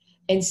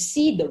and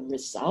see the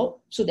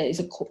result. So there is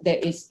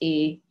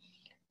a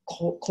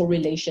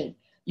correlation.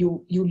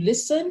 You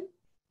listen,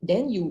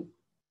 then you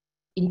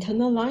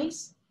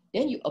internalize,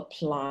 then you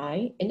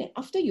apply, and then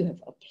after you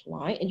have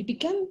applied and you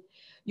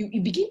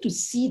begin to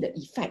see the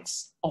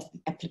effects of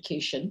the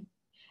application,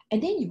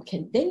 and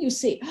then you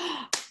say,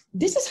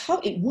 this is how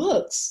it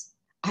works.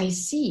 I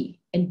see.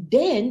 And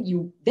then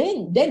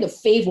the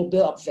faith will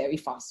build up very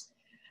fast.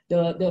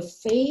 The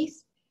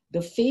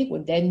faith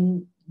will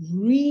then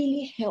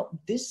really help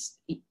this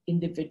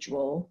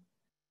individual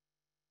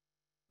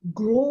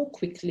grow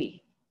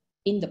quickly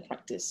in the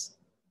practice.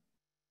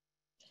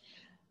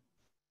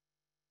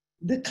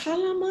 The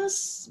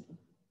Kalamas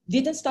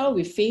didn't start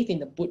with faith in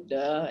the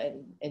Buddha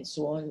and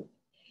so on.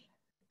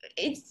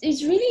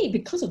 It's really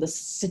because of the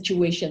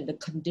situation, the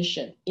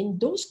condition. In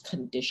those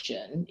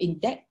conditions, in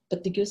that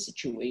particular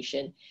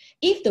situation,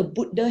 if the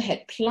Buddha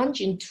had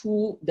plunged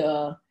into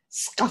the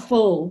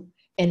scuffle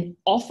and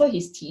offer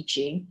his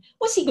teaching,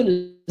 what's he going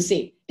to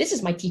say? This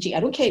is my teaching. I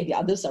don't care if the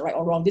others are right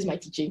or wrong. This is my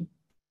teaching.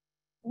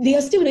 They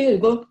are still there to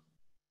go,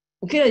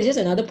 okay, it's just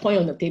another point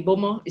on the table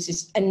more. It's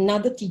just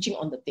another teaching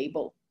on the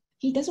table.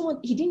 He didn't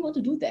want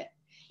to do that.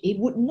 It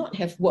would not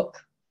have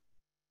worked.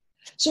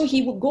 So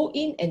he would go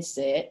in and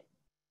say,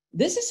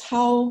 this is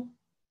how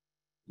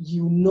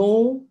you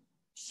know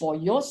for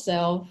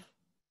yourself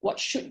what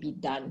should be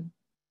done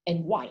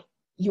and why.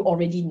 You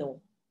already know.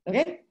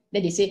 Okay?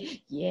 Then they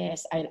say,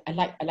 yes, I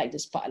like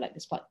this part, I like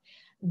this part.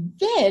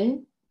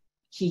 Then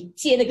he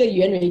接那个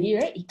缘 already,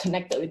 right? He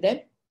connected with them.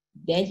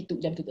 Then he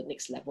took them to the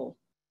next level.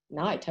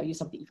 Now I tell you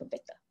something even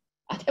better.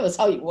 That was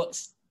how it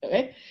works.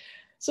 Okay?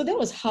 So that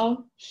was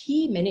how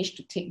he managed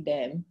to take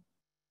them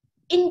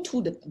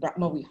into the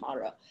Brahma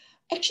Vihara.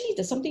 Actually,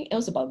 there's something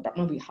else about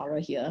Brahma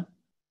Vihara here,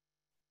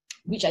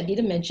 which I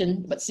didn't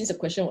mention, but since the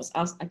question was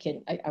asked,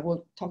 I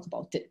will talk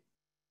about it.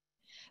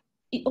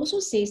 It also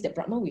says that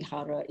Brahma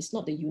Vihara is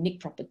not the unique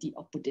property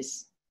of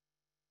Buddhists.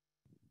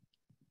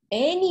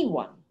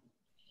 Anyone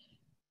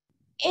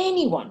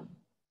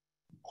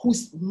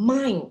whose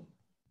mind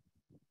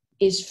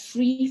is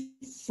free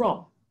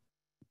from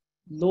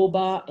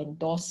lobha and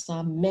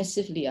dosa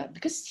massively,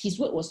 because his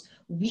word was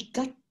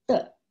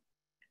vigatta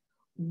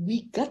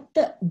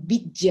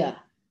bija.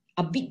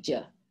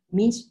 Abija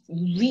means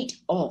rid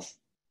of.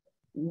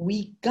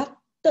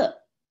 Vigatta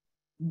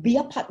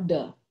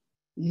byapada,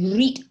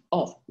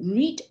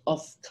 rid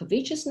of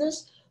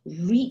covetousness,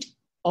 rid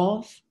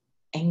of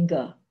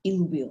anger,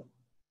 ill will.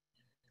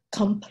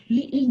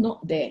 Completely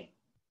not there.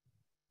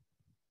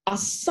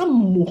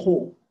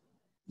 Asammuho,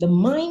 the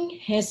mind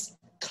has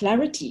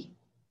clarity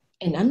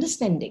and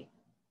understanding,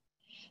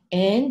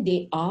 and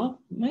they are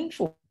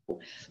mindful.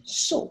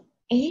 So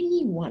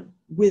anyone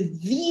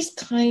with these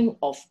kind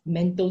of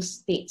mental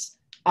states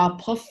are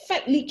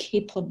perfectly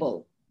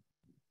capable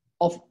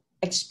of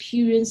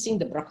experiencing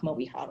the Brahma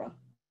Vihara.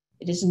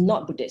 It is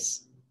not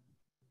Buddhist.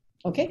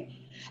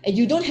 Okay? And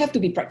you don't have to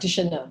be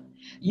practitioner.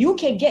 You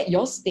can get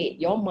your state,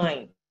 your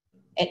mind,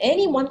 at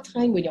any one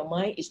time when your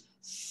mind is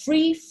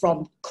free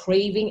from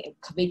craving and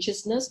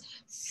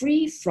covetousness,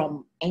 free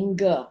from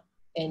anger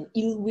and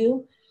ill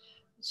will,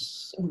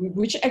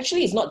 which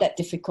actually is not that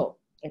difficult.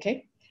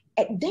 Okay?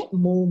 At that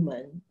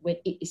moment, when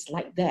it is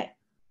like that,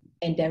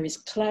 and there is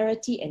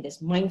clarity and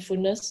there's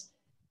mindfulness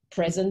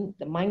present,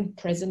 the mind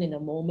present in a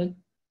moment,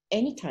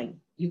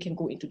 anytime you can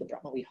go into the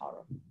Brahma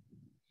Vihara.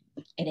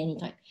 At any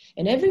time.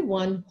 And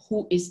everyone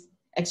who is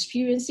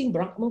experiencing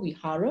Brahma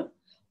Vihara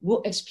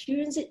will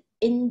experience it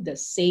in the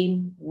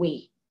same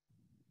way.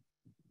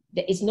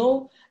 There is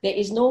no,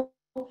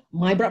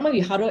 my Brahma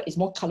Vihara is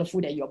more colorful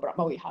than your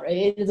Brahma Vihara.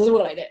 It doesn't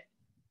work like that.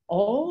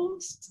 All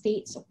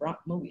states of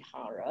Brahma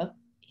Vihara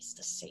is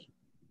the same.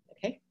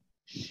 Okay?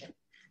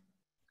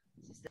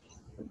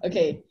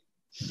 Okay.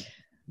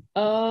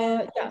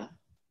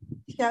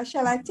 Yeah.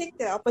 Shall I take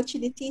the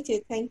opportunity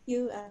to thank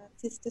you,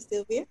 Sister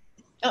Sylvia?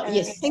 Oh,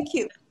 yes. Thank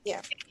you.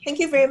 Yeah. Thank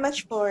you very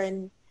much for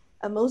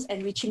a most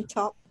enriching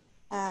talk.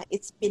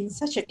 It's been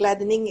such a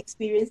gladdening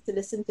experience to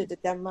listen to the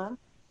Dhamma.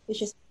 which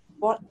has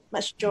brought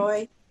much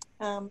joy,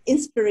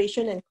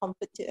 inspiration, and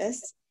comfort to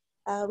us.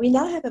 We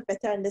now have a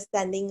better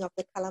understanding of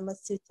the Kalama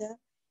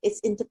Sutta, its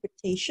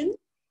interpretation,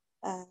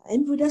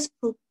 and Buddha's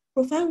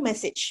profound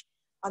message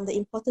on the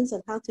importance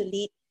of how to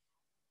lead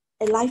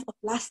a life of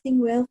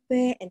lasting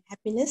welfare and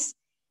happiness,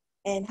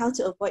 and how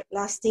to avoid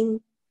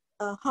lasting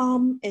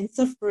harm and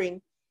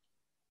suffering.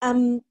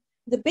 The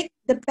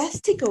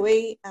best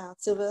takeaway,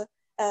 Sylvia,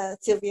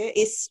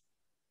 is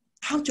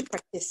how to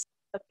practice.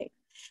 Okay.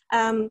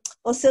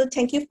 Also,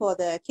 thank you for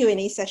the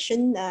Q&A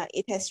session.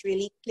 It has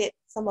really cleared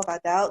some of our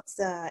doubts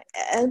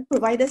and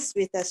provide us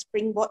with a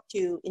springboard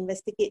to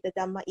investigate the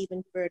Dhamma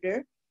even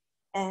further,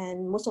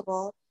 and most of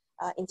all,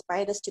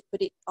 inspired us to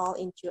put it all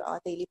into our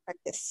daily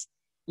practice.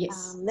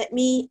 Yes. Let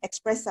me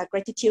express our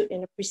gratitude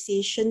and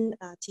appreciation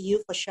to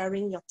you for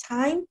sharing your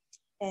time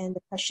and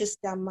the precious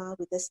Dhamma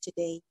with us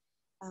today.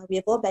 We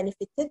have all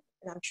benefited,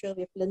 and I'm sure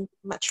we've learned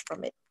much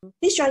from it.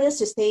 Please join us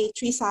to say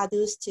 3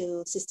 sadhus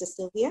to Sister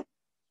Sylvia.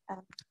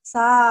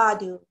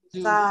 Sadhu,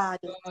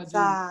 sadhu,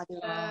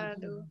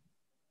 sadhu.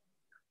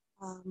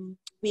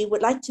 We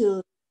would like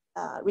to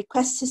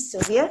request Sister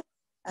Sylvia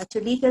to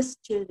lead us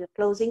to the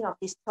closing of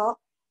this talk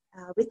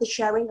with the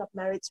sharing of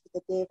merits with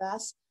the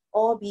Devas,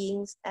 all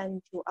beings,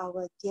 and to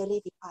our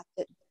dearly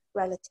departed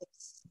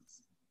relatives.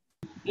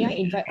 May I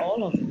invite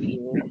all of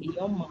you in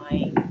your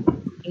mind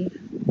think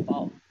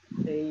about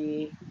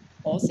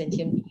all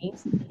sentient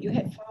beings you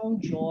have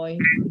found joy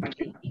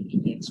in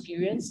the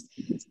experience.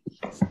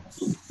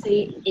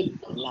 Say it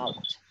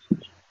aloud.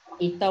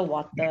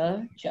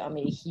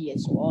 𝗤𝗲𝗂𝗏𝗂𝗁𝗂𝗁𝗂𝗐, and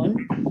so on.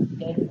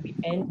 Then we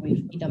end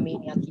with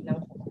𝗤𝗲𝗡𝗏𝑛𝑔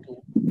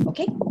𝑛𝑔.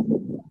 Okay?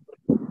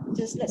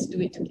 Just let's do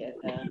it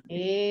together.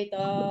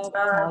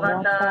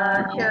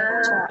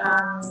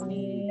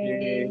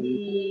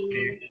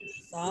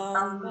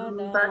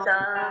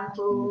 Sampadaṃ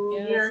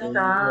punya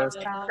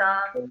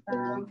sampadaṃ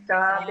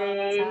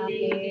sabbe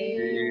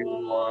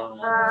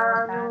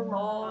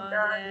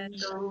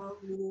anumodantu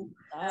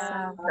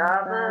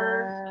sabba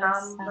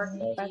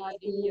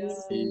sampati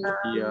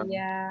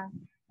siddhya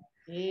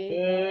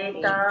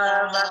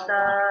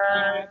etavata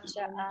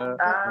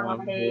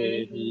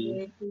ampehi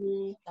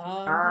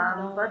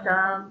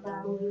sampadaṃ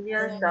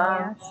punya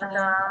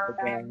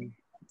sampadaṃ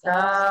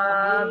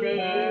sabbe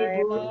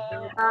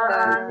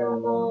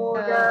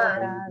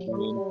anumodantu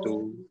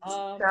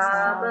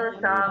sabba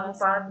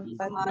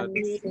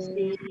sampati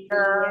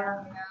siddhya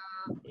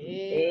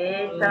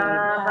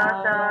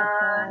etavata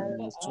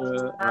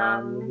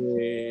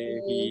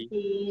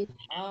ampehi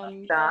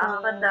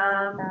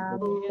sampadaṃ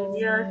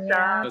punya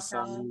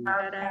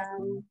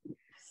sampadaṃ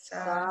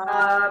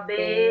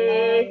sabbe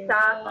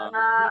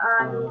satta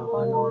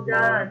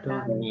anumodantu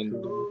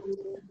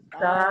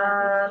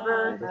sabba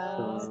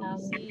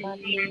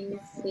sampati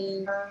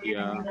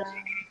siddhya.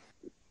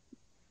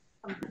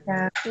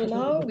 So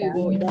now we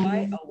will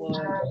invite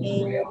our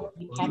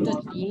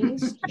departed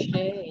beings to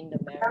share in the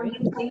merit.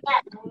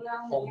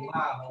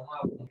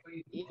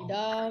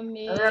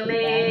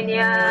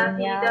 Idamenya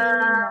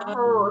tidam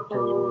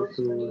hotu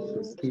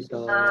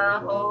kita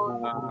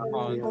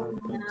hotu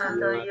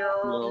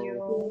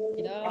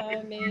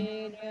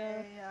idamenya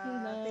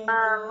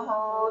tidam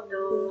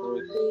hotu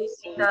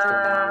kita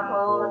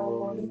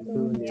hotu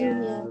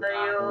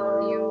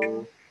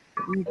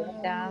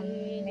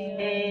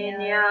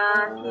idamenya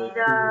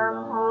tidam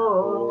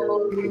hotu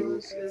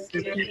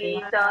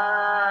kita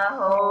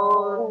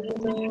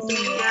hotu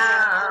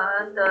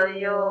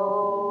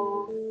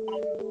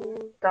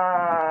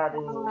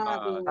Sadhu,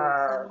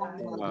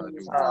 sadhu,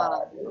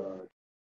 sadhu.